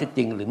ข้อเท็จจ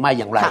ริงหรือไม่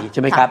อย่างไรใ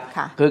ช่ไหมครับ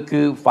คื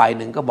อฝ่ายห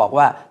นึ่งก็บอก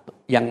ว่า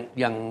อ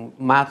ย่าง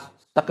มาร์ค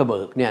ซักเคอร์เบิ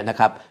ร์กเนี่ยนะ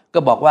ครับก็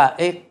บอกว่า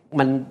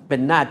มันเป็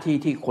นหน้าที่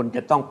ที่คนจ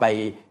ะต้องไป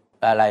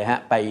อะไรฮะ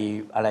ไป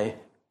อะไร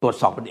ตรวจ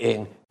สอบกันเอง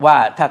ว่า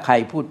ถ้าใคร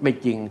พูดไม่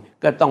จริง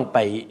ก็ต้องไป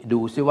ดู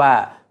ซิว่า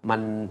มั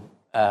น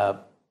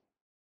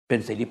เป็น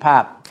เสรีภา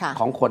พ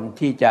ของคน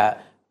ที่จะ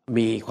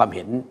มีความเ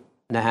ห็น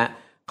นะฮะ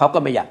เขาก็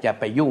ไม่อยากจะ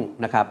ไปยุ่ง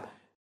นะครับ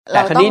แ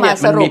ต่คราวนี้เนี่ย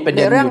มันมีประเ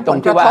ด็นอยู่ตร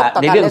งที่ว่า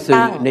ในเรื่องสื่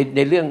อใ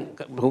นเรื่อง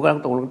ผมกำ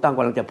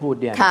ลังจะพูด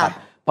เนี่ยนะครับ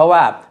เพราะว่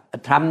า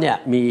ทรัมป์เนี่ย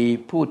มี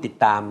ผู้ติด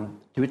ตาม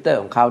Twitter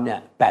ของเขาเนี่ย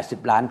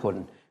80 ล้านคน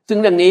ซึ่ง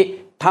เรื่องนี้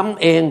ทรัมป์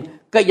เอง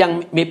ก็ยัง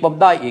มีปม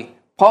ด้อยอีก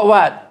เพราะว่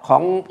าขอ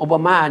งโอบา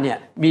มาเนี่ย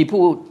มี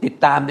ผู้ติด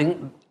ตามถึง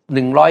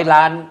100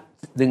 ล้าน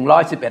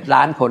111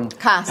 ล้านคน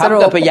ทรัม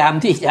ป์ก็พยายาม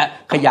ที่จะ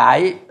ขยาย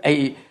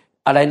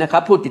อะไรนะครั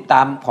บผู้ติดต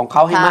ามของเข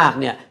าให้มาก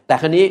เนี่ยแต่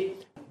คราวนี้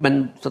มัน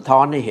สะท้อ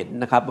นให้เห็น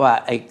นะครับว่า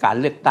การ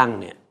เลือกตั้ง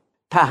เนี่ย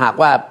ถ้าหาก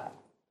ว่า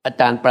อา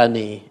จารย์ปรา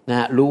ณีนะ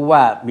ฮะรู้ว่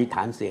ามีฐ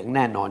านเสียงแ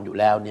น่นอนอยู่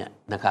แล้วเนี่ย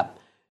นะครับ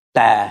แ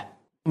ต่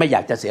ไม่อย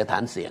ากจะเสียฐา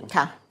นเสียง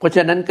เพราะฉ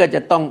ะนั้นก็จ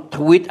ะต้องท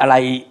วีตอะไร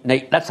ใน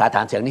รักษาฐ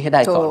านเสียงนี้ให้ไ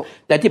ด้ก่อน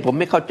แต่ที่ผม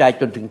ไม่เข้าใจ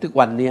จนถึงทุก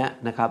วันนี้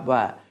นะครับว่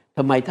าท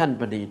ำไมท่าน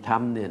ปฏิธรร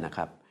มเนี่ยนะค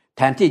รับแ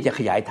ทนที่จะข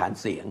ยายฐาน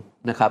เสียง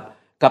นะครับ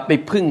กลับไป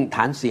พึ่งฐ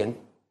านเสียง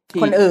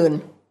ที่คนอื่น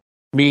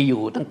มีอ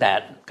ยู่ตั้งแต่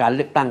การเ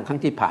ลือกตั้งครั้ง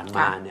ที่ผ่านม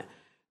าเนี่ย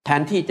แท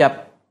นที่จะ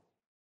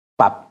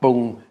ปรับปรุง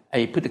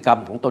พฤติกรรม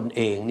ของตนเ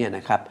องเนี่ยน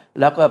ะครับ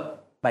แล้วก็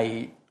ไป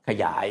ข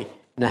ยาย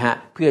นะฮะ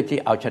เพื่อที่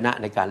เอาชนะ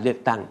ในการเลือก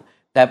ตั้ง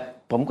แต่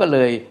ผมก็เล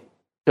ย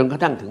จนกร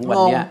ะทั่งถึงวัน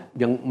นี้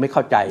ยังไม่เข้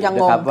าใจน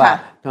ะครับว่า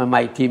ทำไม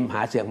ทีมห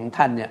าเสียงของ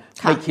ท่านเนี่ย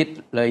ไม่คิด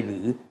เลยหรื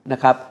อนะ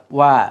ครับ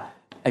ว่า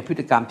พฤ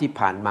ติกรรมที่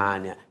ผ่านมา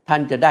เนี่ยท่า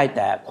นจะได้แ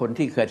ต่คน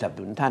ที่เคยสนับส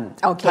นุนท่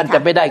านจะ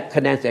ไม่ได้ค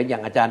ะแนนเสียงอย่า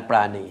งอาจารย์ปร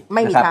าณีไ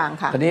ม่มีทาง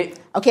ค่ะทีนี้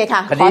โอเคค่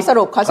ะขอส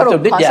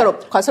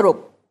รุป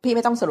พี่ไ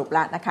ม่ต้องสรุปแ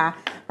ล้วนะคะ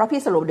เพราะพี่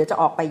สรุปเดี๋ยวจะ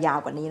ออกไปยาว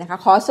กว่านี้นะคะ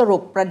ขอสรุ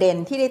ปประเด็น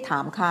ที่ได้ถา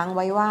มค้างไ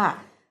ว้ว่า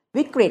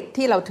วิกฤต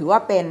ที่เราถือว่า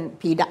เป็น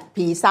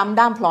ผีซ้ำ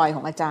ด้ามพลอยข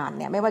องอาจารย์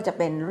เนี่ยไม่ว่าจะ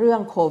เป็นเรื่อ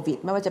งโควิด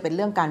ไม่ว่าจะเป็นเ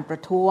รื่องการปร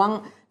ะท้วง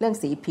เรื่อง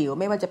สีผิว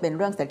ไม่ว่าจะเป็น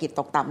เรื่องเศรษฐกิจ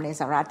ตกต่ำใน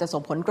สหรัฐจะส่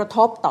งผลกระท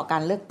บต่อกา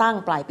รเลือกตั้ง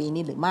ปลายปี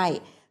นี้หรือไม่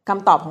ค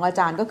ำตอบของอา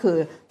จารย์ก็คือ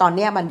ตอน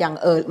นี้มัน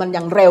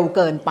ยังเร็วเ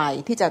กินไป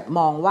ที่จะ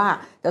มองว่า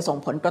จะส่ง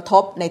ผลกระท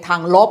บในทา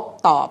งลบ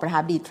ต่อประธาน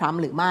าธิบดีทรัม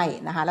ป์หรือไม่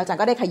นะคะแล้วอาจาร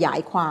ย์ก็ได้ขยาย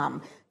ความ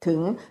ถึง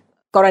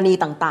กรณี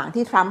ต่างๆ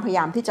ที่ทรัมป์พยาย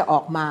ามที่จะอ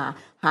อกมา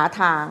หา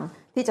ทาง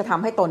ที่จะท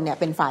ำให้ตนเนี่ย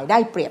เป็นฝ่ายได้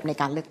เปรียบใน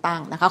การเลือกตั้ง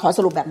นะคะขอส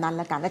รุปแบบนั้นแ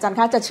ล้วกันอาจารย์ค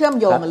ะจะเชื่อม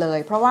โยงเลย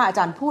เพราะว่าอาจ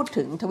ารย์พูด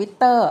ถึง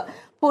Twitter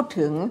พูด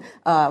ถึง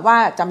ว่า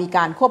จะมีก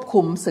ารควบ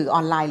คุมสื่ออ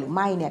อนไลน์หรือไ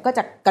ม่เนี่ยก็จ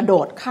ะกระโด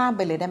ดข้ามไ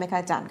ปเลยได้ไหมคะ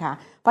อาจารย์คะ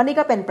เพราะนี่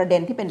ก็เป็นประเด็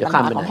นที่เป็นปัญห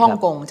าของฮ่อง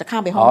กงจะข้า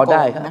มไปฮ่องก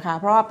งนะคะ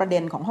เพราะว่าประเด็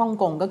นของฮ่อง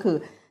กงก็คือ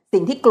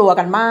สิ่งที่กลัว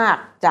กันมาก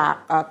จาก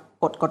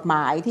กฎหม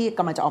ายที่ก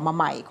ำลังจะออกมา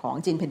ใหม่ของ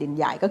จีนแผ่นดิน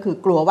ใหญ่ก็คือ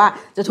กลัวว่า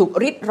จะถูก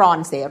ริดรอน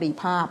เสรี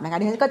ภาพนะคะ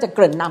ดิฉันก็จะเก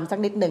ริ่นนำสัก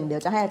นิดนึงเดี๋ย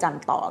วจะให้อาจาร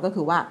ย์ต่อก็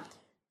คือว่า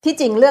ที่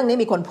จริงเรื่องนี้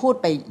มีคนพูด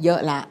ไปเยอะ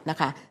แล้วนะ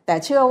คะแต่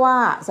เชื่อว่า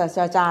ศาสต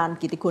ราจารย์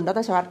กิติคุณด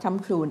ร.ชัยวัฒน์ค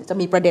ำครูจะ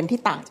มีประเด็นที่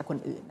ต่างจากคน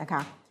อื่นนะค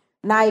ะ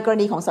ในกร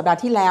ณีของสัปดาห์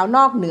ที่แล้วน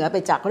อกเหนือไป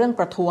จากเรื่อง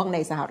ประท้วงใน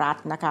สหรัฐ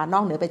นะคะน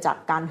อกเหนือไปจาก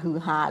การฮือ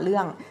ฮาเรื่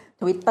อง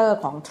Twitter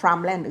ของทรัม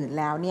ป์และอื่น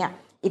แล้วเนี่ย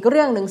อีกเ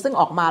รื่องหนึ่งซึ่ง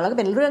ออกมาแล้วก็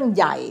เป็นเรื่อง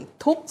ใหญ่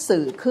ทุก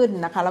สื่อขึ้น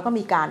นะคะแล้วก็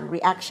มีการ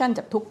reaction จ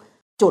ากทุก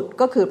จุด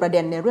ก็คือประเด็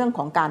นในเรื่องข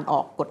องการอ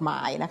อกกฎหม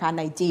ายนะคะ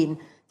ในจีน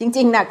จ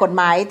ริงๆนะกฎห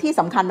มายที่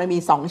สำคัญมันมี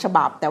2ฉ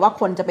บับแต่ว่า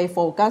คนจะไปโฟ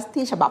กัส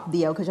ที่ฉบับเ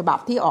ดียวคือฉบับ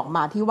ที่ออกม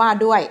าที่ว่า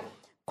ด้วย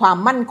ความ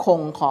มั่นคง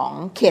ของ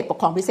เขตปก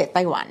ครองพิเศษไ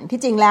ต้หวัน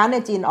ที่จริงแล้วเนี่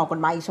ยจีนออกกฎ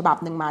หมายอีกฉบับ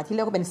หนึ่งมาที่เ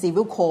รียกว่าเป็น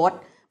civil code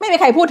ไม่มี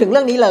ใครพูดถึงเ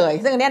รื่องนี้เลย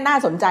ซึ่งอันนี้น่า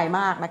สนใจ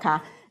มากนะคะ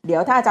เดี๋ย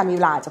วถ้าอาจารย์มีเ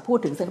วลาจะพูด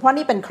ถึงเพราะ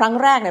นี่เป็นครั้ง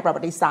แรกในประ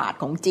วัติศาสตร์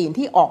ของจีน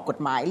ที่ออกกฎ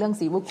หมายเรื่อง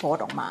civil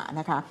code ออกมา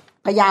นะคะ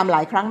พยายามหล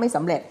ายครั้งไม่ส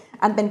ำเร็จ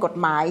อันเป็นกฎ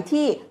หมาย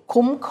ที่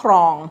คุ้มคร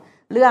อง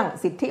เรื่อง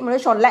สิทธิมนุษ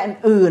ยชนและ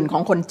อื่นๆขอ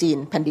งคนจีน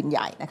แผ่นดินให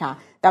ญ่นะคะ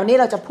แต่วันนี้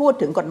เราจะพูด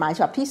ถึงกฎหมายฉ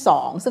บับที่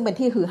2ซึ่งเป็น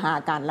ที่ฮือฮา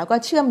กันแล้วก็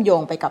เชื่อมโย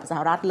งไปกับสห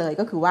รัฐเลย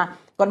ก็คือว่า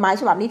กฎหมาย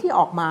ฉบับนี้ที่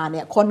ออกมาเ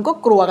นี่ยคนก็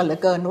กลัวกันเหลือ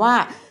เกินว่า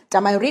จะ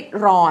มาริด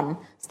รอน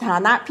สถา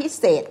นะพิ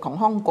เศษของ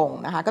ฮ่องกง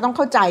นะคะก็ต้องเ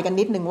ข้าใจกัน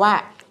นิดนึงว่า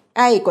ไ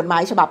อ้กฎหมา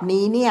ยฉบับ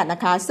นี้เนี่ยน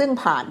ะคะซึ่ง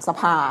ผ่านส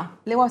ภา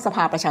เรียกว่าสภ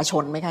าประชาช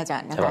นไหมคะอาจา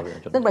รย์นะคะ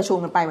ซึ่งประชุม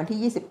กันไปวัน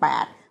ที่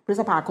28พฤ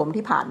ษภาคม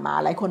ที่ผ่านมา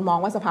หลายคนมอง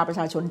ว่าสภาประ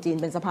ชาชนจีน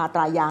เป็นสภาต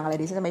รายางอะไร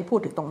ดิฉันจะไม่พูด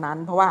ถึงตรงนั้น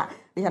เพราะว่า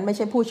ดิฉันไม่ใ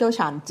ช่ผู้เชี่ยวช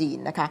าญจีน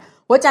นะคะ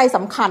หัวใจส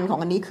ำคัญของ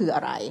อันนี้คืออ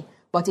ะไร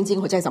บอกจริง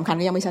ๆหัวใจสำคัญ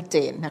ก็ยังไม่ชัดเจ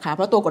นนะคะเพ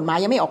ราะตัวกฎหมาย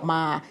ยังไม่ออกม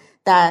า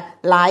แต่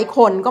หลายค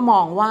นก็ม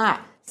องว่า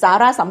สา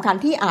ระสำคัญ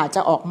ที่อาจจ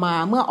ะออกมา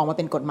เมื่อออกมาเ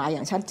ป็นกฎหมายอย่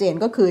างชัดเจน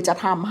ก็คือจะ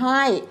ทำใ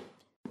ห้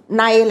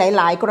ในห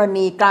ลายๆกร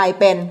ณีกลาย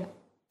เป็น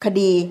ค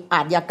ดีอ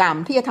าชญากรรม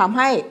ที่จะทำใ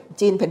ห้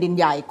จีนแผ่นดิน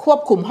ใหญ่ควบ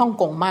คุมฮ่อง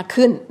กงมาก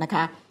ขึ้นนะค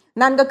ะ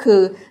นั่นก็คื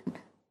อ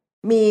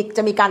จ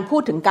ะมีการพู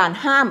ดถึงการ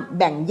ห้าม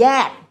แบ่งแย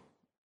ก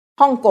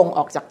ฮ่องกงอ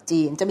อกจาก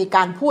จีนจะมีก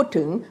ารพูด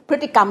ถึงพฤ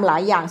ติกรรมหลา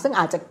ยอย่างซึ่ง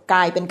อาจจะกล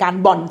ายเป็นการ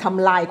บ่อนท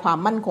ำลายความ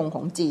มั่นคงข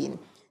องจีน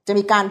จะ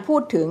มีการพู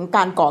ดถึงก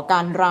ารก่อกา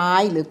รร้า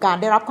ยหรือการ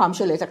ได้รับความ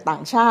ช่วยเหลือจากต่า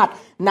งชาติ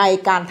ใน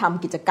การท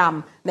ำกิจกรรม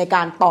ในก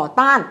ารต่อ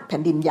ต้านแผ่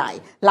นดินใหญ่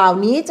เหล่า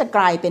นี้จะก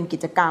ลายเป็นกิ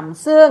จกรรม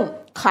ซึ่ง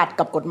ขัด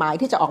กับกฎหมาย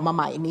ที่จะออกมาใ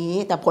หม่นี้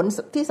แต่ผล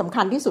ที่สำ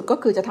คัญที่สุดก็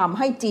คือจะทำใ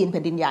ห้จีนแ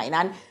ผ่นดินใหญ่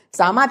นั้น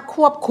สามารถค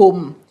วบคุม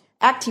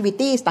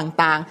activities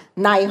ต่าง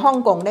ๆในฮ่อง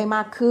กงได้ม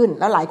ากขึ้น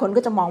แล้วหลายคน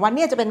ก็จะมองว่าเ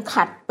นี่ยจะเ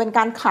ป็นก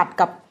ารขัด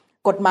กับ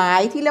กฎหมาย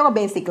ที่เรียกว่า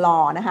basic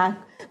law นะคะ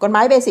กฎหม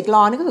าย basic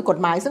law นี่ก็คือกฎ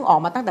หมายซึ่งออก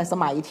มาตั้งแต่ส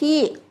มัยที่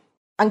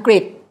อังกฤ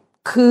ษ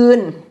คืน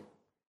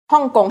ฮ่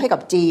องกงให้กั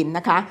บจีนน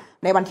ะคะ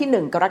ในวันที่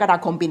1กรกฎา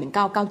คมปี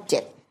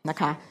1997นะ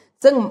คะ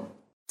ซึ่ง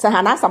สถ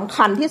านะสำ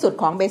คัญที่สุด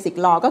ของ basic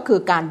law ก็คือ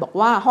การบอก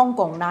ว่าฮ่อง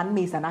กงนั้น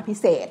มีสถานะพิ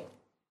เศษ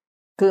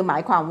คือหมา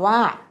ยความว่า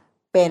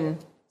เป็น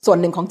ส่วน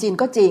หนึ่งของจีน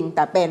ก็จริงแ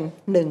ต่เป็น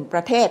1ปร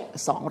ะเทศ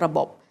2ระบ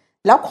บ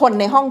แล้วคน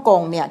ในฮ่องก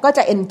งเนี่ยก็จ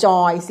ะ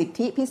enjoy สิท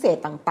ธิพิเศษ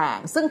ต่าง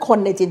ๆซึ่งคน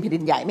ในจีนแผ่นดิ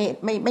นใหญ่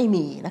ไม่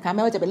มีนะคะไ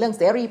ม่ว่าจะเป็นเรื่องเ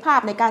สรีภาพ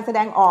ในการแสด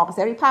งออกเส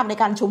รีภาพใน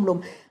การชุมนุม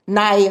ใ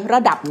นร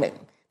ะดับหนึ่ง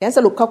งั้นส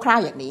รุปคร่าว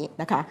ๆอย่างนี้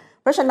นะคะ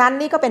เพราะฉะนั้น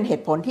นี่ก็เป็นเห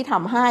ตุผลที่ท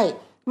ำให้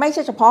ไม่ใ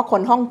ช่เฉพาะค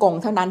นฮ่องกง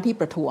เท่านั้นที่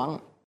ประท้วง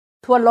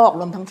ทั่วโลก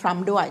รวมทั้งทรัม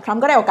ป์ด้วยทรัม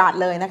ป์ก็ได้โอกาส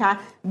เลยนะคะ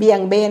เบี่ยง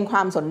เบนคว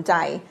ามสนใจ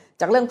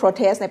จากเรื่อง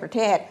protest ในประเท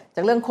ศจ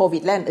ากเรื่องโควิ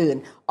ดและอื่น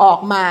ๆออก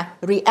มา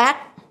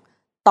react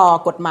ต่อ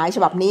กฎหมายฉ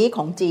บับนี้ข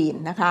องจีน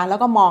นะคะแล้ว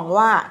ก็มอง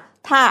ว่า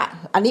ถ้า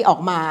อันนี้ออก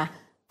มา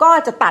ก็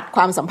จะตัดค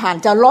วามสัมพัน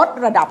ธ์จะลด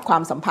ระดับควา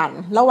มสัมพันธ์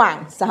ระหว่าง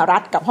สหรั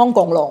ฐกับฮ่อง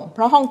กงลงเพ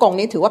ราะฮ่องกง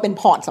นี้ถือว่าเป็น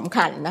พอร์ตสำ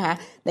คัญนะคะ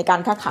ในการ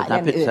ค้าขายแล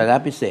ะอื่นสาระ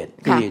พิเศษ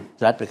ที่ส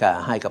หรัฐอเมริกา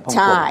ให้กับฮ่องกง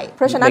ใช่เ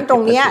พราะฉะนั้นตร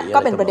งนี้ก็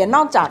เป็นประเด็นน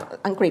อกจาก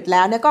อังกฤษแ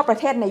ล้วเนี่ยก็ประ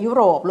เทศในยุโ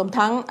รปรวม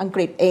ทั้งอังก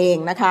ฤษเอง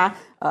นะคะ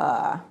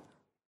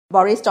บ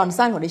ริส จอน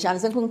สันของดิฉัน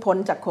ซึ่งเพิ่งพ้น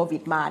จากโควิ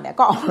ดมาเนี่ย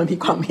ก็ออกมามี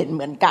ความเห็นเ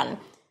หมือนกัน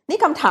นี่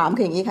คำถาม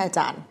คืออย่างนี้ค่ะอาจ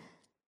ารย์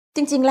จ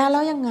ริงๆแล้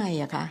วยังไง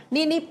อะคะ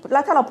นี่แล้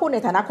วถ้าเราพูดใน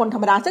ฐานะคนธร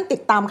รมดาซึ่งติ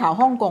ดตามข่าว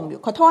ฮ่องกงอยู่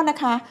ขอโทษนะ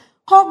คะ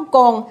ฮ่องก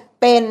ง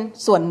เป็น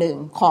ส่วนหนึ่ง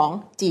ของ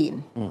จีน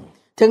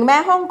ถึงแม้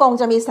ฮ่องกง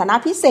จะมีสถานะ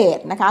พิเศษ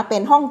นะคะเป็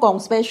นฮ่องกง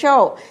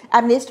Special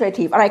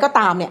Administrative อะไรก็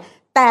ตามเนี่ย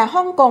แต่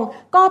ฮ่องกง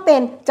ก็เป็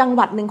นจังห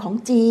วัดหนึ่งของ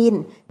จี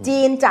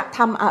นจะท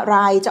ำอะไร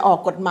จะออก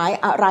กฎหมาย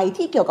อะไร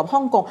ที่เกี่ยวกับฮ่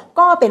องกง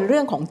ก็เป็นเรื่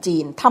องของจี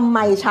นทำไม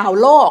ชาว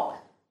โลก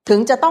ถึง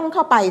จะต้องเ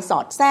ข้าไปสอ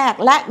ดแทรก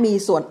และมี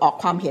ส่วนออก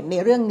ความเห็นใน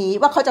เรื่องนี้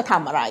ว่าเขาจะท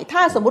ำอะไรถ้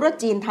าสมมุติว่า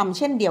จีนทำเ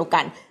ช่นเดียวกั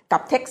นกั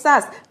บเท็กซั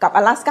สกับ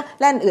阿拉斯加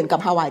และอื่นกับ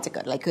ฮาวายจะเ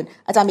กิดอะไรขึ้น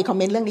อาจารย์มีคอมเ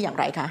มนต์เรื่องนี้อย่าง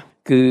ไรคะ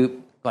คือ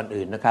ก่อน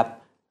อื่นนะครับ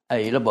ไอ้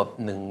ระบบ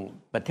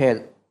1ประเทศ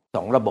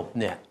2ระบบ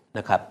เนี่ยน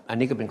ะครับอัน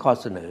นี้ก็เป็นข้อ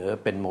เสนอ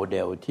เป็นโมเด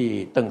ลที่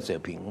เติ้งเสี่ย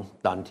วผิง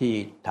ตอนที่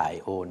ถ่าย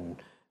โอน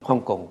ฮ่อง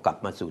กงกลับ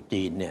มาสู่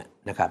จีนเนี่ย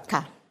นะครับ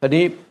คราว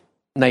นี้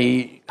ใน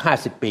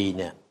50ปีเ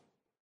นี่ย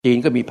จีน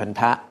ก็มีพัน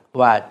ธะ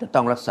ว่าจะต้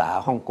องรักษา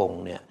ฮ่องกง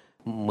เนี่ย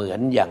เหมือน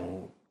อย่าง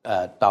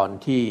ตอน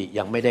ที่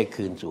ยังไม่ได้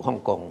คืนสู่ฮ่อง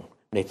กง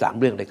ใน3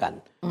เรื่องด้วยกัน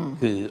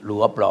คือรั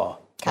วปลอ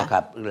นะค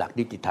รับหลัก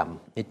นิติธรรม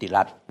นิติ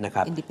รัฐนะค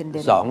รับ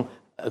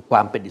2คว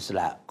ามเป็นอิส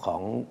ระขอ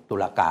งตุ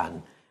ลาการ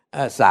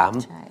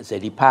3เส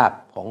รีภาพ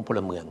ของพล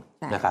เมือง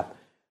นะครับ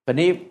ตอน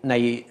นี้ใน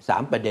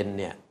3ประเด็น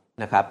เนี่ย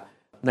นะครับ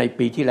ใน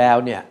ปีที่แล้ว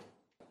เนี่ย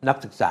นัก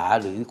ศึกษา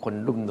หรือคน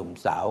รุ่นหนุ่ม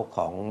สาวข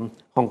อง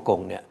ฮ่องกง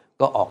เนี่ย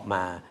ก็ออกม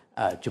า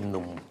ชุม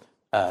นุม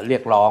เรีย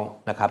กร้อง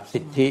นะครับสิ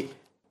ทธิ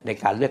ใน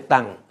การเลือก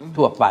ตั้ง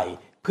ทั่วไป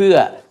เพื่อ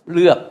เ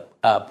ลือก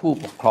ผู้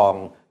ปกครอง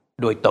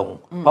โดยตรง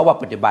เพราะว่า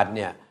ปัจจุบันเ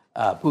นี่ย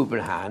ผู้บ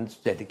ริหาร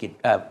เศรษฐกิจ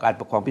การ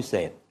ปกครองพิเศ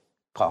ษ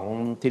ของ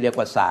ที่เรียก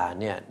ว่าซา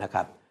เนี่ยนะค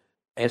รับ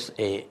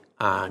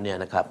SAR เนี่ย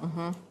นะครับ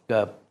ก็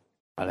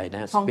อะไรน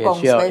ะ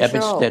Special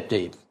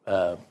Administrative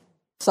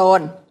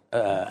Zone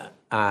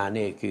R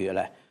นี่คืออะไ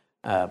ร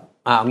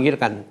เอางี้แล้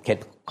วกันเ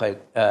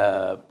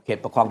ขต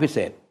ปกครองพิเศ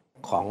ษ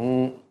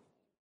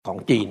ของ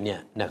จีนเนี่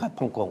ยนะครับ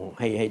ฮ่องกง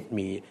ให้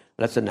มี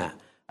ลักษณะ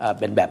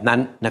เป็นแบบนั้น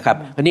นะครับ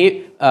ทีนี้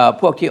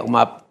พวกที่ออกม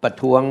าประ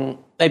ท้วง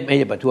ไม่ใ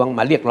ช่ประท้วง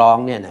มาเรียกร้อง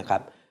เนี่ยนะครั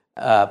บ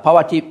เพราะ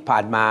ว่าที่ผ่า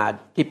นมา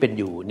ที่เป็น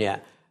อยู่เนี่ย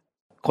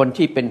คน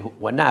ที่เป็น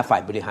หัวหน้าฝ่า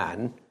ยบริหาร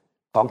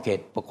ของเขต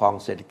ปกครอง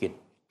เศรษฐกิจ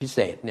พิเศ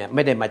ษเนี่ยไ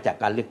ม่ได้มาจาก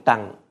การเลือกตั้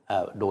ง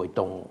โดยต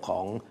รงขอ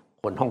ง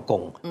คนฮ่องก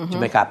งใช่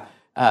ไหมครับ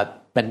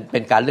เป็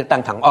นการเลือกตั้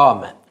งทางอ้อม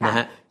นะฮ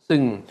ะซึ่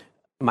ง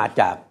มา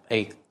จากไ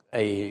อ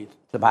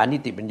สภานิ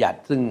ติบัญญัติ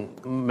ซึ่ง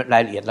รา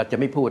ยละเอียดเราจะ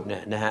ไม่พูดเนี่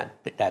ยนะฮะ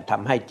แต่ท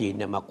ำให้จีน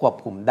เนี่ยมาควบ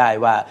คุมได้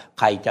ว่า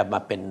ใครจะมา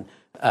เป็น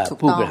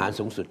ผู้บริหาร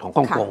สูงสุดของ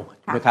ฮ่องกง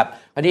นะครับ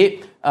อันนี้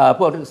พ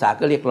วกนักศึกษา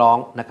ก็เรียกร้อง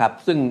นะครับ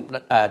ซึ่ง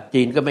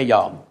จีนก็ไม่ย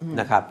อม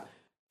นะครับ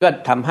ก็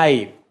ทำให้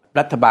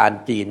รัฐบาล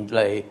จีนเ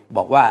ลยบ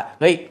อกว่า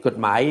เฮ้ยกฎ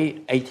หมาย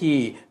ไอ้ที่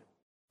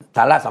ส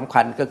าระสำ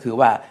คัญก็คือ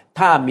ว่า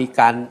ถ้ามี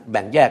การแ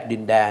บ่งแยกดิ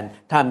นแดน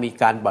ถ้ามี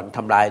การบ่อนท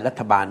ำลายรั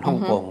ฐบาลฮ่อง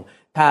กง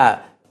ถ้า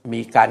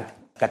มีการ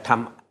กระท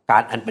ำกา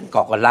รอันเป็นก่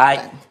อการร้าย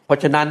เพรา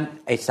ะฉะนั้น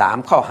ไอ้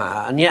3ข้อหา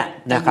อันเนี้ย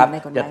นะครับ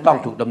จะต้อง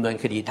ถูกดำเนิน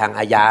คดีทาง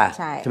อาญา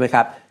ใช่ไหมค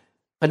รับ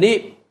ทีนี้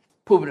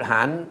ผู้บริห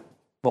าร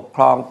ปกค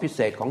รองพิเศ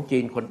ษของจี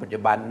นคนปัจจุ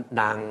บัน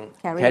นาง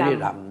แครี่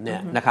ลัมเนี่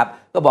ยนะครับ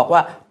ก็บอกว่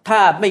าถ้า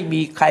ไม่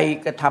มีใคร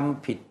กระท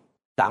ำผิด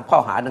3ข้อ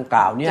หาดังก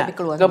ล่าวเนี่ย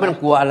ก็ไม่ต้อง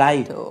กลัวอะไร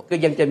ก็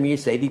ยังจะมี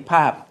เสรีภ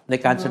าพใน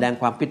การแสดง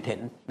ความคิดเห็น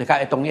นะครับ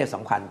ไอ้ตรงนี้ส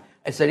ำคัญ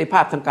ไอ้เสรีภา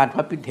พทางการค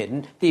วามคิดเห็น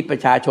ที่ปร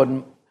ะชาชน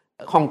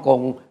ฮ่องกง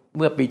เ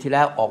มื่อปีที่แ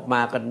ล้วออกม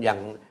ากันอย่าง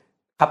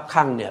คับ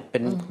คั่งเนี่ยเป็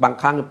นบาง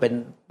ครั้งเ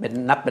ป็น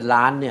นับเป็น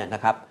ล้านเนี่ยน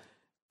ะครับ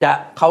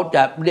เขาจ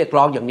ะเรียก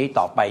ร้องอย่างนี้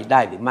ต่อไปได้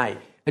หรือไม่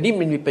ทีนี้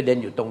มันมีประเด็น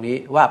อยู่ตรงนี้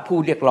ว่าผู้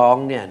เรียกร้อง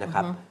เนี่ยนะค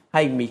รับใ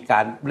ห้มีกา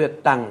รเลือก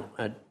ตั้ง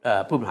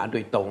ผู้บริหารโด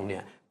ยตรงเนี่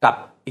ยกับ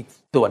อีก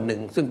ส่วนหนึ่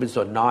งซึ่งเป็น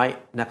ส่วนน้อย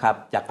นะครับ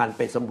จากการไ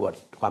ปสำรวจ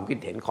ความคิด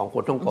เห็นของค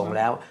นฮ่องกงแ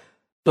ล้ว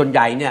ส่วนให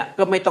ญ่เนี่ย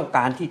ก็ไม่ต้องก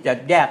ารที่จะ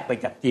แยกไป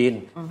จากจีน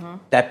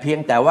แต่เพียง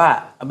แต่ว่า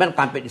ไม่ต้อง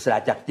การเป็นอิสระ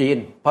จากจีน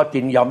เพราะจี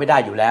นยอมไม่ได้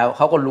อยู่แล้วเ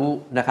ขาก็รู้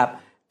นะครับ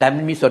แต่มั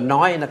นมีส่วน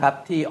น้อยนะครับ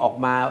ที่ออก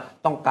มา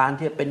ต้องการ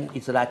ที่จะเป็น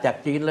อิสระจาก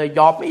จีนเลยย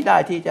อมไม่ได้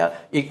ที่จะ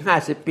อีก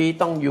50ปี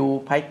ต้องอยู่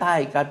ภายใต้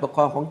การปกค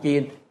รองของจี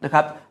นนะค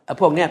รับ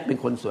พวกนี้เป็น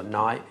คนส่วน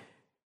น้อย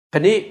ครา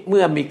วนี้เ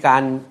มื่อมีกา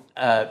ร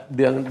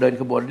เดิน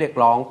ขบวนเรียก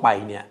ร้องไป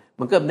เนี่ย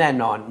มันก็แน่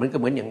นอนมันก็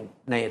เหมือนอย่าง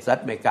ในสหรั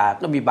ฐอเมริกา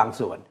ก็มีบาง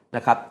ส่วนน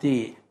ะครับที่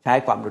ใช้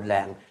ความรุนแร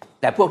ง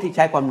แต่พวกที่ใ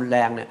ช้ความรุนแร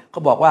งเนี่ยเข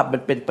าบอกว่ามั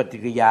นเป็นปฏิ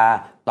กิริยา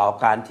ต่อ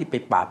การที่ไป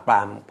ปราบปร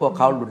ามพวกเ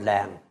ขารุนแร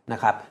งนะ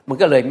ครับมัน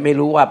ก็เลยไม่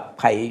รู้ว่า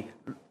ใคร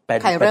เป็น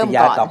ปฏิกิริย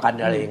าต่อกัน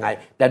อะไรยังไง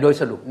แต่โดย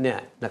สรุปเนี่ย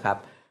นะครับ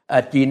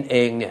จีนเอ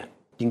งเนี่ย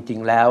จริง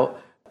ๆแล้ว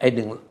ไอ้ห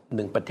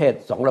นึ่งประเทศ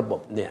2ระบ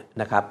บเนี่ย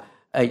นะครับ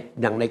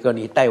อย่างในกร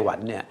ณีไต้หวัน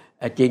เนี่ย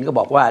จีนก็บ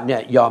อกว่าเนี่ย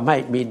ยอมให้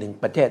มี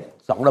1ประเทศ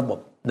2ระบบ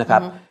นะครั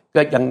บ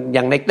ก็อ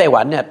ย่างในไต้ห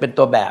วันเนี่ยเป็น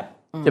ตัวแบบ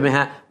ใช่ไหมฮ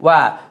ะว่า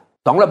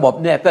2ระบบ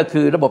เนี่ยก็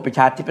คือระบบประช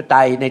าธิปไต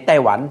ยในไต้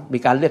หวันมี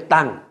การเลือก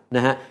ตั้งน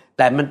ะฮะแ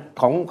ต่มัน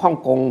ของฮ่อง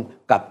กง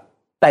กับ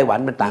ไต้หวัน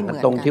มันต่างกัน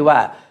ตรงที่ว่า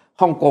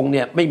ฮ่องกงเ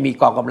นี่ยไม่มี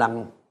กองกำลัง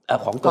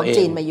ของตัวเอง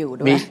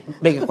มี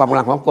ไม่กองกำ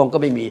ลังของฮ่องกงก็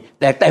ไม่มี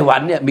แต่ไต้หวั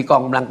นเนี่ยมีกอ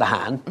งกำลังทห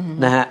าร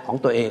นะฮะของ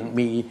ตัวเอง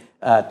มี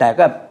แต่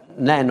ก็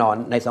แน่นอน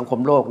ในสังคม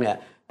โลกเนี่ย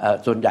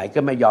ส่วนใหญ่ก็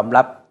ไม่ยอม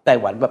รับไต้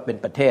หวันว่าเป็น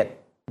ประเทศ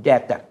แย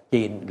กจาก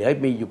จีนเหลือ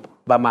มีอยู่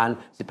ประมาณ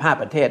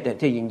15ประเทศเนี่ย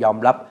ที่ยังยอม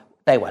รับ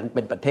ไต้หวันเ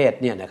ป็นประเทศ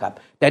เนี่ยนะครับ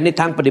แต่ใน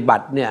ทางปฏิบั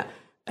ติเนี่ย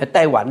ไ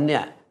ต้หวันเนี่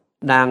ย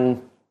นาง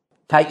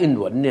ไทอินห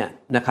วนเนี่ย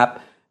นะครับ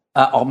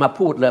ออกมา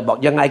พูดเลยบอก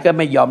ยังไงก็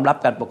ไม่ยอมรับ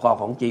การปกครอง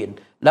ของจีน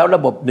แล้วร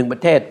ะบบ1ปร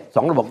ะเทศ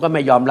2ระบบก็ไ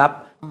ม่ยอมรับ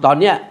ตอน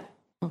เนี้ย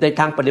ใน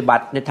ทางปฏิบั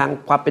ติในทาง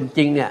ความเป็นจ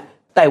ริงเนี่ย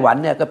ไต้หวัน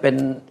เนี่ยก็เป็น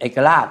เอก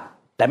ราช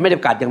แต่ไม่ได้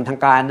ประกาศอย่างทา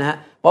งการนะฮะ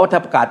เพราะว่าถ้า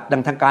ประกาศอย่า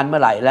งทางการเมื่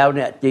อไหร่แล้วเ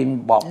นี่ยจีน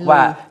บอกว่า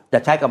จะ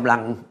ใช้กำลั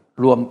ง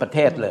รวมประเท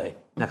ศเลย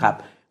นะครับ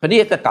คราวนี้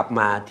ก็กลับ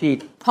มาที่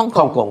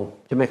ฮ่องกง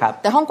ใช่ไหมครับ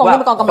แต่ฮ่องกงไม่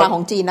มีกองกำลังข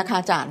องจีนนะคะ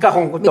อาจารย์ก็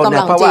ฮ่องกงเนี่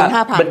ยเพราะว่า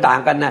เป็นต่า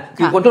งกันนะ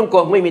คือคนฮ่องก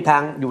งไม่มีทา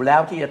งอยู่แล้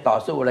วที่จะต่อ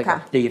สู้อะไรกั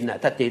บจีนนะ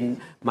ถ้าจีน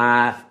มา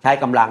ใช้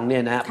กำลังเนี่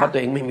ยนะเพราะตัว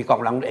เองไม่มีกอง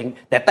กำลังตัวเอง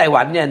แต่ไต้ห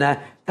วันเนี่ยนะ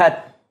ถ้า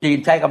จีน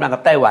ใช้กำลังกั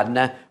บไต้หวัน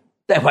นะ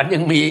ไต้หวันยั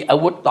งมีอา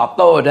วุธตอบโ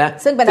ต้นะ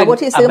ซึ่งเป็นอาวุธ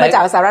ที่ซื้อมาจ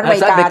ากสหรัฐอเม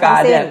ริกาทั้ง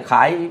สิ้นข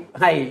าย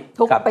ให้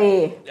ทุกปี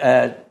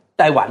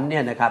ไต้หวันเนี่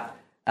ยนะครับ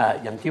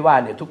อย่างที่ว่า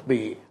เนี่ยทุกปี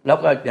แล้ว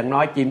ก็อย่างน้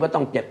อยจีนก็ต้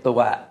องเจ็บตัว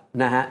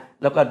นะฮะ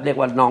แล้วก็เรียก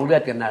ว่านองเลือ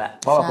ดกันนั่นแหละ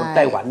เพราะว่าคนไ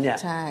ต้หวันเนี่ย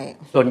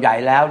ส่วนใหญ่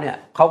แล้วเนี่ย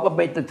เขาก็ไ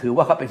ม่ถือ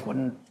ว่าเขาเป็นคน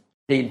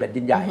จีนแผ่น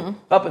ดินใหญ่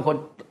ก็เป็นคน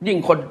ยิ่ง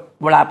คน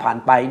เวลาผ่าน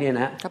ไปเนี่ย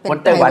นะคน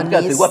ไต้หวันก็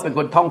ถือว่าเป็นค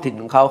นท้องถิ่น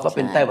ของเขาเ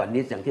ป็นไต้หวัน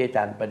นิสอย่างที่อาจ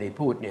ารย์ประดิษฐ์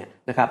พูดเนี่ย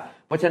นะครับ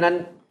เพราะฉะนั้น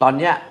ตอน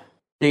เนี้ย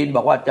จีนบ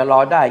อกว่าจะรอ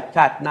ได้ช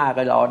าติหน้า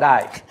ก็รอได้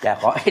แต่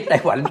ขอให้ไต้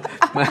หวัน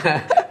มา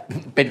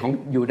เป็นของ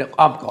อยู่ใน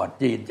อ้อมกอด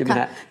จีนใช่ไหม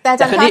ฮะแต่อา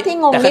จารย์คะที่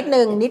งง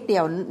นิดเดี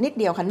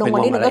ยวค่ะงง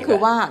นิดนึงก็คือ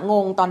ว่าง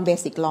งตอนเบ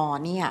สิกลอ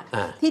เนี่ย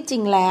ที่จริ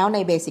งแล้วใน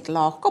เบสิกล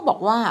อก็บอก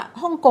ว่า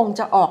ฮ่องกง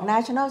จะออก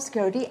National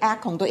Security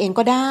Act ของตัวเอง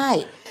ก็ได้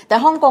แต่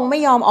ฮ่องกงไม่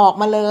ยอมออก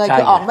มาเลย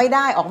คือออกไม่ไ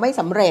ด้ออกไม่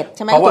สำเร็จใ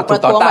ช่ไหมถูกปร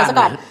ะท้วงมาซะ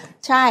ก่อน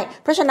ใช่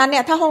เพราะฉะนั้นเนี่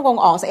ยถ้าฮ่องกง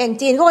ออกซะเอง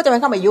จีนเขาก็จะไม่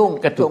เข้ามายุ่ง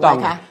ถูกต้อง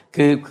คะ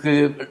คือ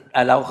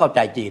เราเข้าใจ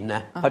จีนน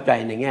ะเข้าใจ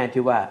ในแง่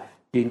ที่ว่า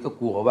จีนก็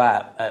กลัวว่า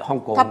ฮ่อง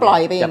กงถ้าปล่อ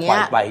ยไปอย่างเงี้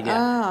ยเนี่ย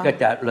ก็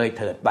จะเลย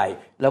เถิดไป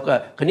แล้วก็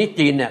คราวนี้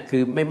จีนเนี่ยคื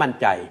อไม่มั่น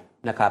ใจ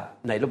นะครับ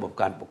ในระบบ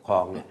การปกครอ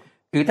งเนี่ย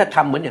คือถ้าท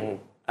ำเหมือนอย่าง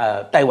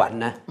ไต้หวัน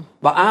นะ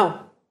ว่าอ้าว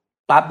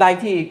ตราบใด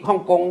ที่ฮ่อง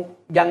กง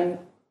ยัง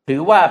ถื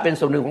อว่าเป็น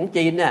ส่วนหนึ่งของ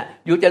จีนเนี่ย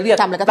ยูจะเรียก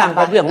ตั้ง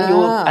เป็นเรื่องของยู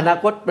อนา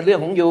คตเป็นเรื่อ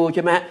งของยูใ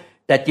ช่ไหม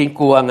แต่จีน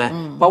กลัวไง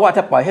เพราะว่าถ้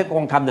าปล่อยให้ฮ่อง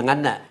กงทำอย่างนั้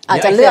นน่ะอาจ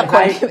จะเลือกค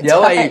นเดี๋ยว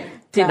ไอ้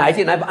ที่ไหน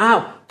อ้าว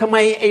ทำไม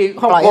ไอ้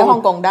ฮ่อ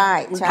งกงได้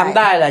ทำไ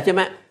ด้แหละใช่ไ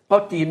หมเพร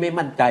าะจีนไม่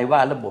มั่นใจว่า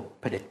ระบบ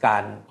เผด็จกา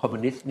รคอมมิว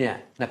นิสต์เนี่ย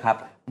นะครับ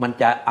มัน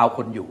จะเอาค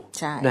นอยู่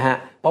นะฮะ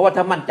เพราะว่าถ้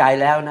ามั่นใจ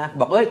แล้วนะ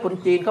บอกคน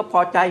จีนเขาพ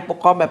อใจปก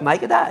ครองแบบไหน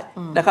ก็ได้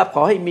นะครับข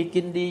อให้มี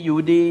กินดีอยู่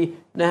ดี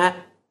นะฮะ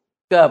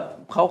ก็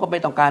เขาก็ไม่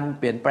ต้องการ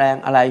เปลี่ยนแปลง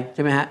อะไรใ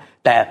ช่ไหมฮะ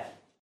แต่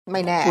ไ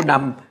ม่แน่ผู้น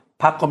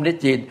ำพรรคคอมมิวนิส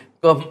ต์จีน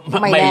ก็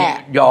ไม่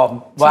ยอม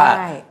ว่า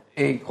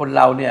คนเ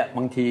ราเนี่ยบ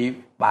างที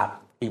ปาก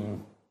อิ่ม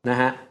นะ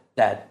ฮะแ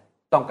ต่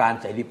ต้องการ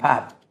เสรีภา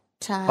พ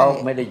เขา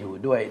ไม่ได้อยู่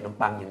ด้วยขนม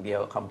ปังอย่างเดียว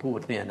คำพูด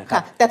เนี่ยนะครั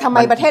บแต่ทำไม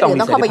ประเทศอื่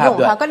นต้องเข้าไปยุ่ง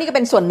เขาก็นี่ก็เ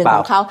ป็นส่วนหนึ่งข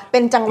องเขาเป็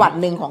นจังหวัด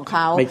หนึ่งของเข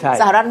า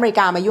สหรัฐอเมริ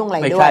กามายุ่งอะไร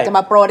ด้วยจะ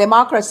มาโปรเดโม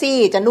คราซี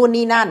จะนู่น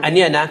นี่นั่นอัน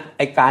นี้นะไ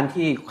อการ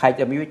ที่ใคร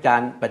จะมีวิจาร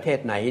ณ์ประเทศ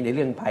ไหนในเ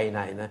รื่องภายใน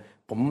นะ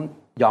ผม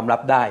ยอมรั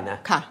บได้นะ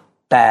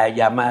แต่อ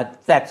ย่ามา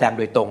แทรกแซง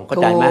โดยตรงเข้า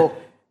ใจไหม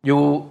อ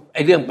ยู่ไอ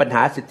เรื่องปัญห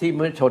าสิทธิม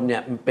นุษยชนเนี่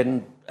ยมันเป็น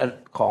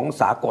ของ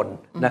สากล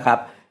นะครับ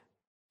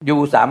อยู่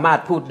สามารถ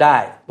พูดได้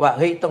ว่าเ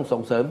ฮ้ยต้องส่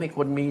งเสริมให้ค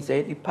นมีเส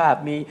รีภาพ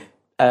มี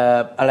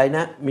อะไรน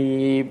ะมี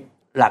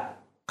หลัก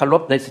เคาร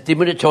พในสิทธิ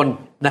มนุษยชน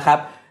นะครับ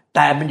แ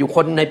ต่มันอยู่ค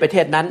นในประเท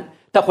ศนั้น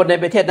ถ้าคนใน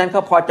ประเทศนั้นเข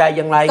าพอใจอ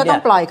ย่างไรเนี่ยก็ต้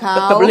องปล่อยเขา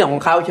ก็เป็นเรื่องขอ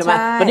งเขาใช่ไหม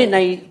เพราะนี่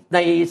ใน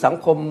สัง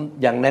คม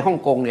อย่างในฮ่อง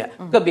กงเนี่ย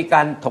ก็มีก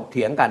ารถกเ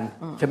ถียงกัน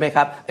ใช่ไหมค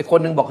รับไอ้คน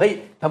นึงบอกเฮ้ย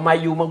ทำไม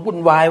อยู่มันวุ่น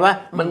วายวะ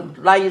มัน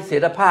ไร้เส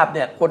รีภาพเ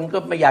นี่ยคนก็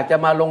ไม่อยากจะ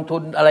มาลงทุ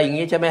นอะไรอย่าง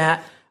นี้ใช่ไหมฮะ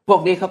พวก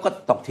นี้เขาก็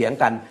ถกเถียง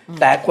กัน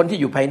แต่คนที่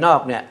อยู่ภายนอก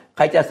เนี่ยใค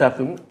รจะสนับส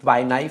นุนฝ่า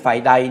ยไหนฝ่าย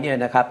ใดเนี่ย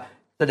นะครับ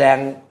แสดง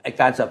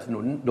การสนับสนุ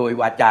นโดย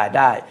วาจาไ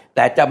ด้แ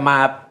ต่จะมา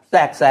แทร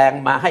กแซง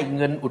มาให้เ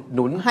งินอุดห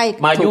นุน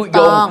มายุย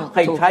งใ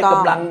ห้ใช้ก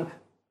ำลัง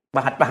ป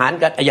ระหาร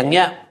กันอย่างเ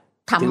นี้ย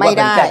ถือว่าเ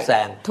ป็นแทรกแซ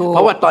งเพร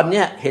าะว่าตอนเ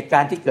นี้ยเหตุกา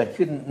รณ์ที่เกิด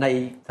ขึ้นใน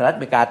สหรัฐอ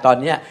เมริกาตอน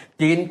เนี้ย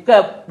จีนก็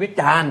วิ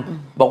จารณ์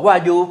บอกว่า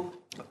อยู่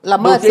ละ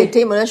เมิดสิท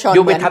ธิมนุษยชนอ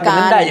ยู่ไปทำอย่าง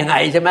นั้นได้ยังไง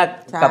ใช่ไหม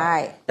กับ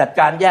จัด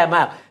การแย่ม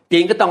ากจี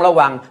นก็ต้องระ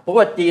วังเพราะ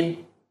ว่าจีน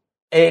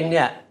เองเ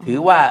นี่ยถือ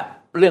ว่า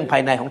เรื่องภา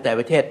ยในของแต่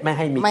ประเทศไม่ใ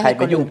ห้มีใครไ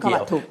ปยุ่งเกี่ย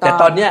วแต่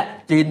ตอนนี้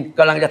จีนก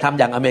ำลังจะทำ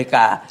อย่างอเมริก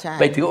า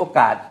ไปถือโอก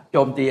าสโจ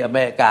มตีอเม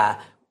ริกา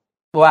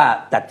ว่า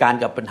จัดการ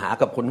กับปัญหา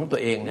กับคนของตั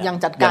วเองเนี่ยยัง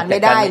จัดการไม่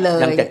ได้เล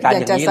ยยังจัดการอ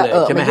ย่างนี้เลย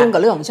ใช่ไหมฮะยุ่งกั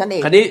บเรื่องของฉันเอ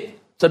งคราวนี้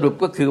สรุป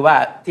ก็คือว่า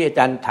ที่อาจ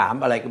ารย์ถาม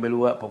อะไรก็ไม่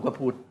รู้ว่าผมก็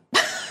พูด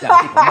อย่าง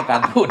ที่ผมต้องกา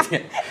รพูดเนี่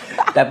ย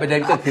แต่ประเด็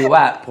นก็คือว่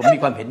าผมมี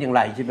ความเห็นอย่างไ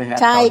รใช่ไหมครับ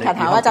ใช่ค่ะ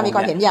ถามว่าจะมีคว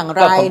ามเห็นอย่างไ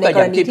รในก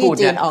รณีที่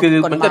จีนออกกฎหมายคือ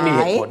มันก็มีเ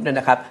หตุผล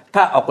นะครับถ้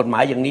าออกกฎหมา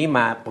ยอย่างนี้ม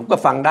าผมก็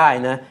ฟังได้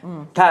นะ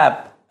ถ้า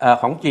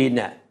ของจีนเ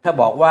นี่ยถ้า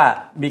บอกว่า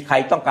มีใคร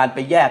ต้องการไป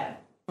แยก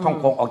ฮ่อง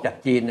กงออกจาก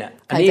จีนเนี่ย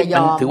อันนี้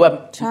มันถือว่า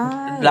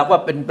เราก็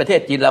เป็นประเทศ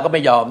จีนเราก็ไ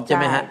ม่ยอมใช่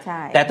ไหมฮะ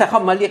แต่ถ้าเข้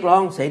ามาเรียกร้อ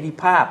งเสรี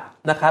ภาพ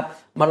นะครับ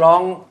มาร้อ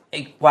งไอ้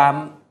ความ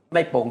ไ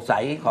ม่โปร่งใส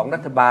ของรั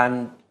ฐบาล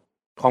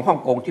ของฮ่อง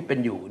กงที่เป็น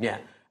อยู่เนี่ย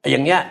อย่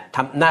างเงี้ยท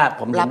ำหน้า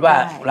ผมเห็นว่า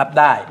รับ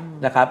ได้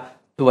นะครับ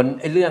ส่วน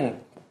ไอ้เรื่อง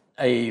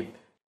ไอ้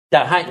จ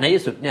ะให้ใน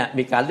ที่สุดเนี่ย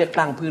มีการเลือก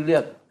ตั้งเพื่อเลื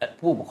อก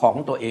ผู้ปกครองข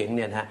องตัวเองเ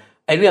นี่ยนะ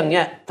ไอ้เรื่องเ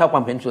นี้ยถ้าคว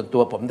ามเห็นส่วนตั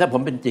วผมถ้าผ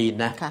มเป็นจีน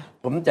นะ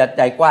ผมจะใ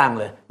จกว้าง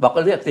เลยบอก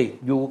ก็เลือกสิ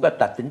ยูก็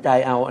ตัดสินใจ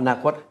เอาอนา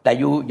คตแต่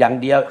ยูอย่าง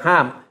เดียวห้า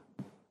ม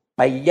ไ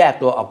ปแยก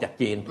ตัวออกจาก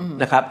จีน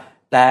นะครับ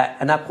แต่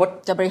อนาคต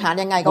จะบริหาร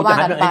ยังไงก็ว่า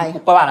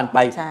กันไป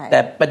แต่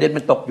ประเด็น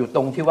มันตกอยู่ต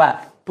รงที่ว่า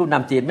ผู้น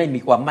ำจีนไม่มี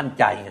ความมั่น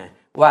ใจไง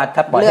ว่าถ้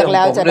าปล่อยให้ฮ่อง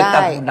กงเลือก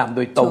ตั้งผู้นำโด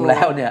ยตรงแ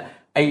ล้วเนี่ย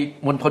ไอ้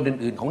มณฑล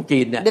อื่นๆของจี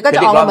นเนี่ยเดี๋ยวก็จะ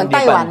ออกมาเหมือนไ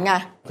ต้หวันไง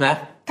นะ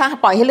ถ้า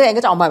ปล่อยให้เลือกเอง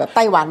ก็จะออกมาแบบไ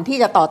ต้หวันที่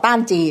จะต่อต้าน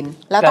จีน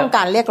แล้วต้องก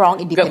ารเรียกร้อง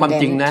อินดิเพนเดนต์ก็ความ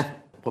จริงนะ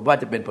ผมว่า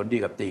จะเป็นผลดี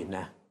กับจีนน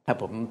ะถ้า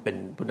ผมเป็น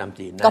ผู้นำ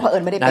จีนนะก็เผอิ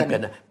ญไม่ได้เป็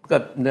นนะก็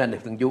เนื่อง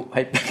ถึงยุใ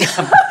ห้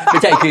ไม่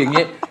ใช่คืออย่าง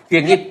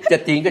นี้จะ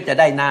จีนก็จะ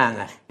ได้หน้าไ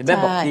งเห็นไหม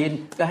บอกจีน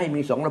ก็ให้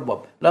มี2ระบบ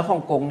แล้วฮ่อ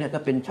งกงเนี่ยก็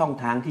เป็นช่อง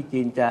ทางที่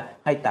จีนจะ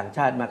ให้ต่างช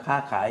าติมาค้า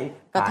ขาย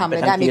ก็ทำ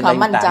ได้มีความ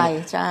มั่นใจ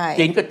ใช่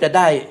จีนก็จะไ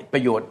ด้ปร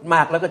ะโยชน์ม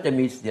ากแล้วก็จะ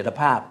มีเสถียร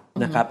ภาพ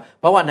นะครับ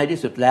เพราะว่าในที่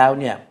สุดแล้ว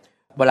เนี่ย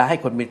เวลาให้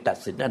คนมีตัด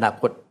สินอนา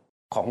คต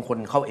ของคน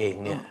เขาเอง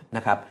เนี่ยน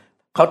ะครับ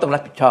เขาต้องรั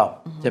บผิดชอบ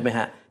ใช่ไหมฮ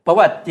ะเพราะ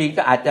ว่าจีน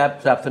ก็อาจจะ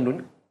สนับสนุน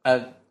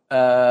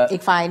อี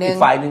กฝ่าย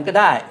นึงก็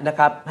ได้นะค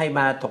รับให้ม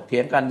าถกเถี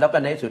ยงกันแล้วก็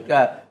ในที่สุดก็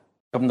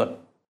กำหนด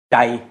ใจ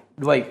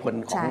ด้วยคน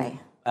ของ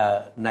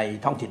ใน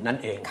ท้องถิ่นนั่น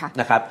เอง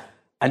นะครับ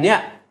อันเนี้ย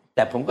แ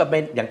ต่ผมก็เป็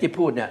นอย่างที่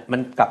พูดเนี่ยมัน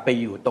กลับไป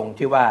อยู่ตรง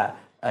ที่ว่า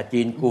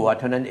จีนกลัว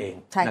เท่านั้นเอง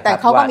แต่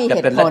เขาก็มีเห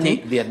ตุผล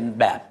เรียน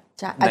แบบ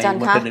อาจารย์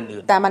คะ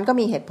แต่มันก็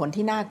มีเหตุผล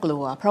ที่น่ากลั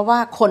วเพราะว่า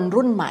คน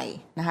รุ่นใหม่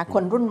นะคะค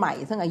นรุ่นใหม่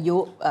ซึ่งอายุ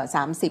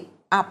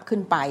30อัพขึ้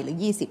นไปหรือ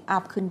20อั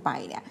พขึ้นไป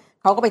เนี่ย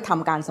เขาก็ไปท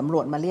ำการสำร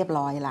วจมาเรียบ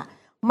ร้อยละ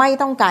ไม่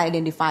ต้องการ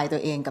identify ตั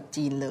วเองกับ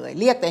จีนเลย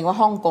เรียกตัวเองว่า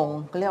ฮ่องกง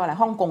ก็เรียกว่าอะไร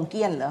ฮ่องกงเ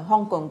กี้ยนหรือฮ่อ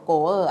งกงโก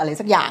เออร์อะไร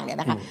สักอย่างเนี่ย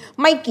นะคะ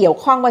ไม่เกี่ยว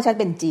ข้องว่าฉัน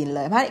เป็นจีนเ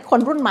ลยเพราะคน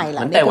รุ่นใหม่เหล่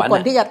านี้คือค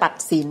นที่จะตัด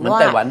สินว่า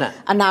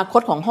อนาค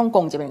ตของฮ่องก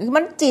งจะเป็นคือ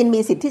มันจีนมี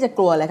สิทธิ์ที่จะก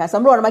ลัวเลยค่ะส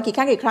ำรวจมากี่ค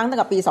รั้งตั้ง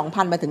แต่ปี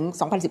2000มาถึง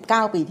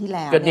2019ปีที่แ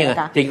ล้วเนี่ยนะ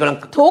คะจีนกำลัง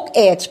ทุก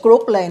age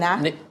group เลยนะ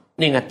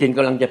นี่ไงจีนก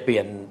ำลังจะเปลี่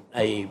ยนไ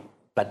อ้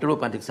ปฏิรูป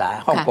การศึกษา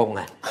ฮ่องกงไ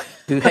ง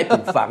คือให้ปลู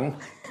กฝัง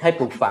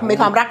มี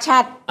ความรักชา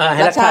ติ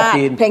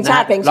จีนเพลงชา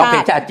ติ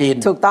จีน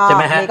ถูกต้อง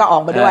นี่ก็ออ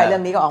กมาด้วยเรื่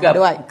องนี้ก็ออกมา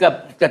ด้วย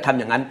ก็ทำ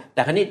อย่างนั้นแ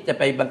ต่ครั้นี้จะ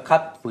ไปบังคั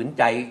บฝืนใ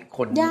จค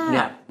นเ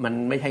นี่ยมัน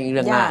ไม่ใช่เ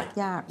รื่องง่าย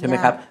ใช่ไหม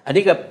ครับอัน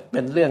นี้ก็เ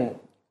ป็นเรื่อง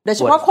โดยเ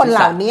ฉพาะคนเห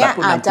ล่านี้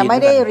อาจจะไม่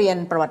ได้เรียน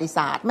ประวัติศ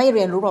าสตร์ไม่เ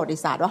รียนรู้ประวัติ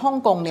ศาสตร์ว่าฮ่อง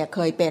กงเนี่ยเค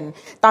ยเป็น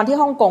ตอนที่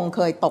ฮ่องกงเค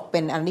ยตกเป็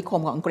นอาณานิค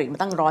มของอังกฤษมา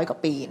ตั้ง100 กว่า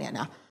ปีเนี่ย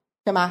นะ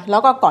ใช่ไหมแล้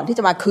วก็ก่อนที่จ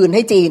ะมาคืนใ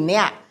ห้จีนเ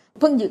นี่ย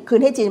เพิ่งคื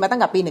นให้จีนมาตั้ง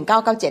แต่ปี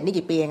1997นี่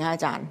กี่ปีเองคะอ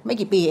าจารย์ไม่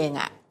กี่ปีเอง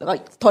อ่ะแล้วก็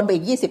ทนไป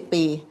อีก20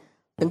 ปี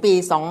ถึงปี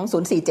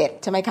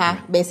2047ใช่ไหมคะ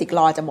เบสิกล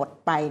อจะหมด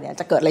ไปเนี่ย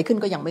จะเกิดอะไรขึ้น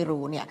ก็ยังไม่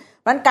รู้เนี่ย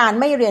เพราะฉะนั้นการ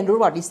ไม่เรียนรู้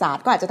ประวัติศาสต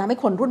ร์ก็อาจจะทำให้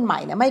คนรุ่นใหม่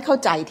เนี่ยไม่เข้า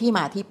ใจที่ม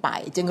าที่ไป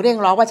จึงเรียก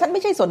ร้องว่าฉันไ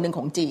ม่ใช่ส่วนหนึ่งข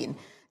องจีน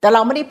แต่เร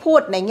าไม่ได้พู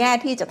ดในแง่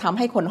ที่จะทำใ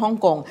ห้คนฮ่อง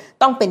กง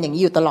ต้องเป็นอย่าง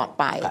นี้อยู่ตลอด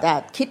ไปแต่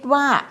คิด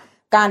ว่า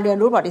การเรียน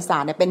รู้ประวัติศาส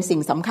ตร์เนี่ยเป็นสิ่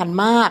งสำคัญ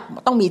มาก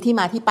ต้องมีที่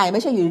มาที่ไปไ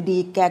ม่ใช่อยู่ดี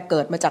ๆแกเกิ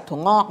ดมาจากถั่ว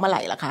งอกเมื่อไห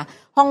ร่ล่ะคะ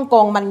ฮ่องก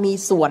งมันมี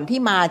ส่วนที่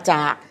มาจ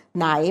าก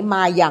ไหนม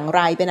าอย่างไ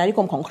รเป็นอาณานิค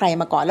มของใคร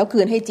มาก่อนแล้วคื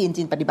นให้จี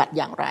นปฏิบัติ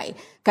อย่างไร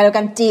ขณะเดียว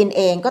กันจีนเ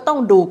องก็ต้อง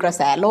ดูกระแ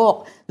สโลก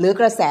หรือ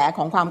กระแสข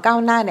องความก้าว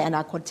หน้าในอน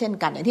าคตเช่น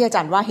กันอย่างที่อาจ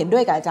ารย์ว่าเห็นด้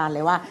วยกับอาจารย์เล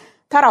ยว่า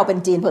ถ้าเราเป็น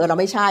จีนเรา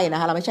ไม่ใช่นะ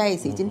คะเราไม่ใช่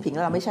สีจิ้นผิงแ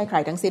ล้วเราไม่ใช่ใคร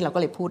ทั้งสิ้นเราก็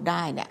เลยพูดไ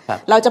ด้เนี่ย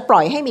เราจะปล่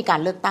อยให้มีการ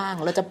เลือกตั้ง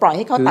เราจะปล่อยใ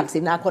ห้เขาตัดสิ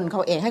นอนาคตเข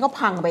าเองให้เขา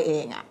พังไปเอ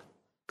งอ่ะ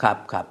ครั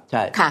บใ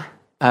ช่ค่ะ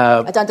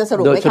อาจารย์จะส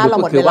รุปไหมคะเรา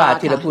หมดเวลา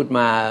ที่เราพูดม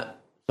า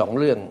2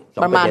เรื่อง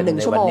ประมาณ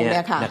1 ชั่วโมงเ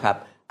นี่ยค่ะนะครับ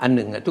อันห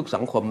นึ่งทุก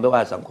สังคมไม่ว่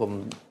าสังคม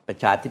ประ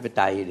ชาธิปไ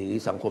ตยหรือ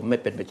สังคมไม่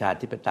เป็นประชา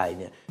ธิปไตย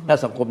เนี่ยถ้า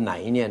สังคมไหน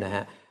เนี่ยนะฮ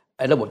ะไ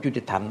อ้ระบบยุ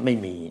ติธรรมไม่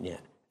มีเนี่ย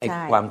ไอ้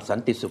ความสัน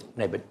ติสุข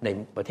ใน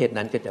ประเทศ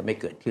นั้นก็จะไม่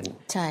เกิดขึ้น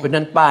เพราะฉะ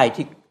นั้นป้าย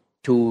ที่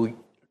ชู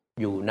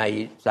อยู่ใน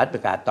สหรัฐอเม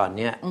ริกาตอน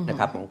นี้นะ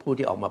ครับของผู้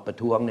ที่ออกมาประ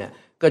ท้วงเนี่ย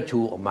ก็ชู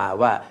ออกมา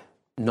ว่า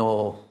no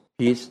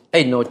peace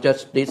no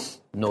justice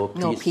no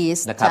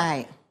peace นะครับ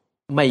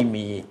ไม่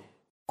มี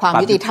ความ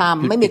ยุติธรรม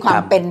ไม่มีควา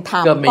มเป็นธร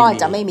รมก็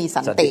จะไม่มี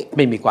สันติไ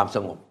ม่มีความส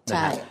งบนะ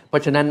ฮะเพรา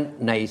ะฉะนั้น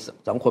ใน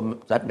สังคม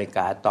สหรัฐอเมริก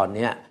าตอน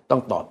นี้ต้อ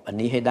งตอบอัน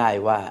นี้ให้ได้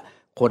ว่า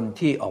คน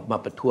ที่ออกมา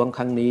ประท้วงค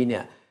รั้งนี้เนี่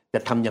ยจะ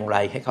ทำอย่างไร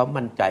ให้เขา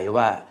มั่นใจ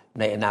ว่า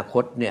ในอนาค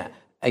ตเนี่ย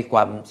ไอ้คว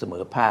ามเสม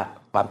อภาค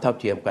ความเท่า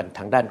เทียมกันท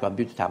างด้านความ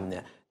ยุติธรรมเนี่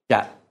ยจะ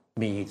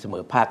มีเสม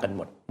อภาคกันห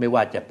มดไม่ว่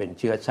าจะเป็น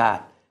เชื้อชา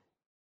ติ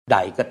ใด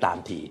ก็ตาม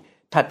ที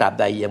ถ้าตราบ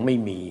ใดยังไม่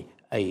มี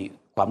ไอ้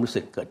ความรู้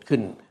สึกเกิดขึ้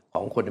นข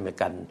องคนอเมริ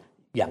กัน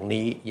อย่าง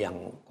นี้อย่าง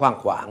กว้าง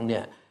ขวางเนี่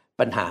ย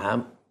ปัญหา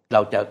เร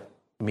าจะ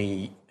มี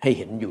ให้เ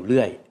ห็นอยู่เ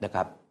รื่อยนะค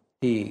รับ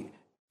ที่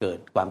เกิด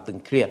ความตึง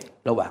เครียด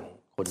ระหว่าง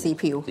คนสี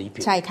ผิว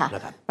ใช่ค่ะเพรา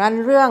ะฉะนั้น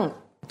เรื่อง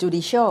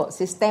judicial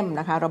system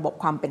นะคะระบบ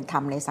ความเป็นธรร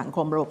มในสังค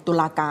มระบบตุ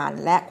ลาการ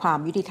และความ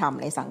ยุติธรรม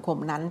ในสังคม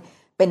นั้น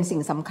เป็นสิ่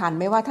งสำคัญ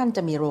ไม่ว่าท่านจ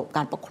ะมีระบบก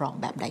ารปกครอง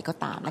แบบใดก็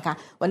ตามนะคะ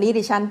วันนี้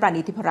ดิฉันปรา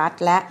ณี ทิพรัต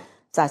น์และ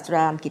ศาสตร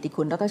าจารย์กิตติ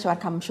คุณดร.ชวัฒ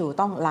น์คำชู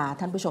ต้องลา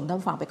ท่านผู้ชมท่า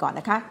นฟังไปก่อน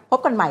นะคะพบ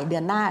กันใหม่เดื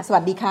อนหน้าสวั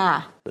สดีค่ะ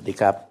สวัสดี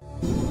ครับ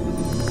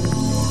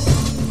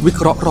วิเ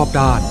คราะห์รอบ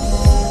ด้าน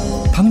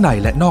ทั้งใน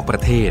และนอกปร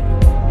ะเทศ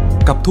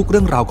กับทุกเ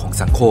รื่องราวของ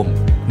สังคม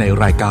ใน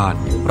รายการ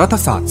รัฐ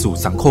ศาสตร์สู่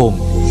สังคม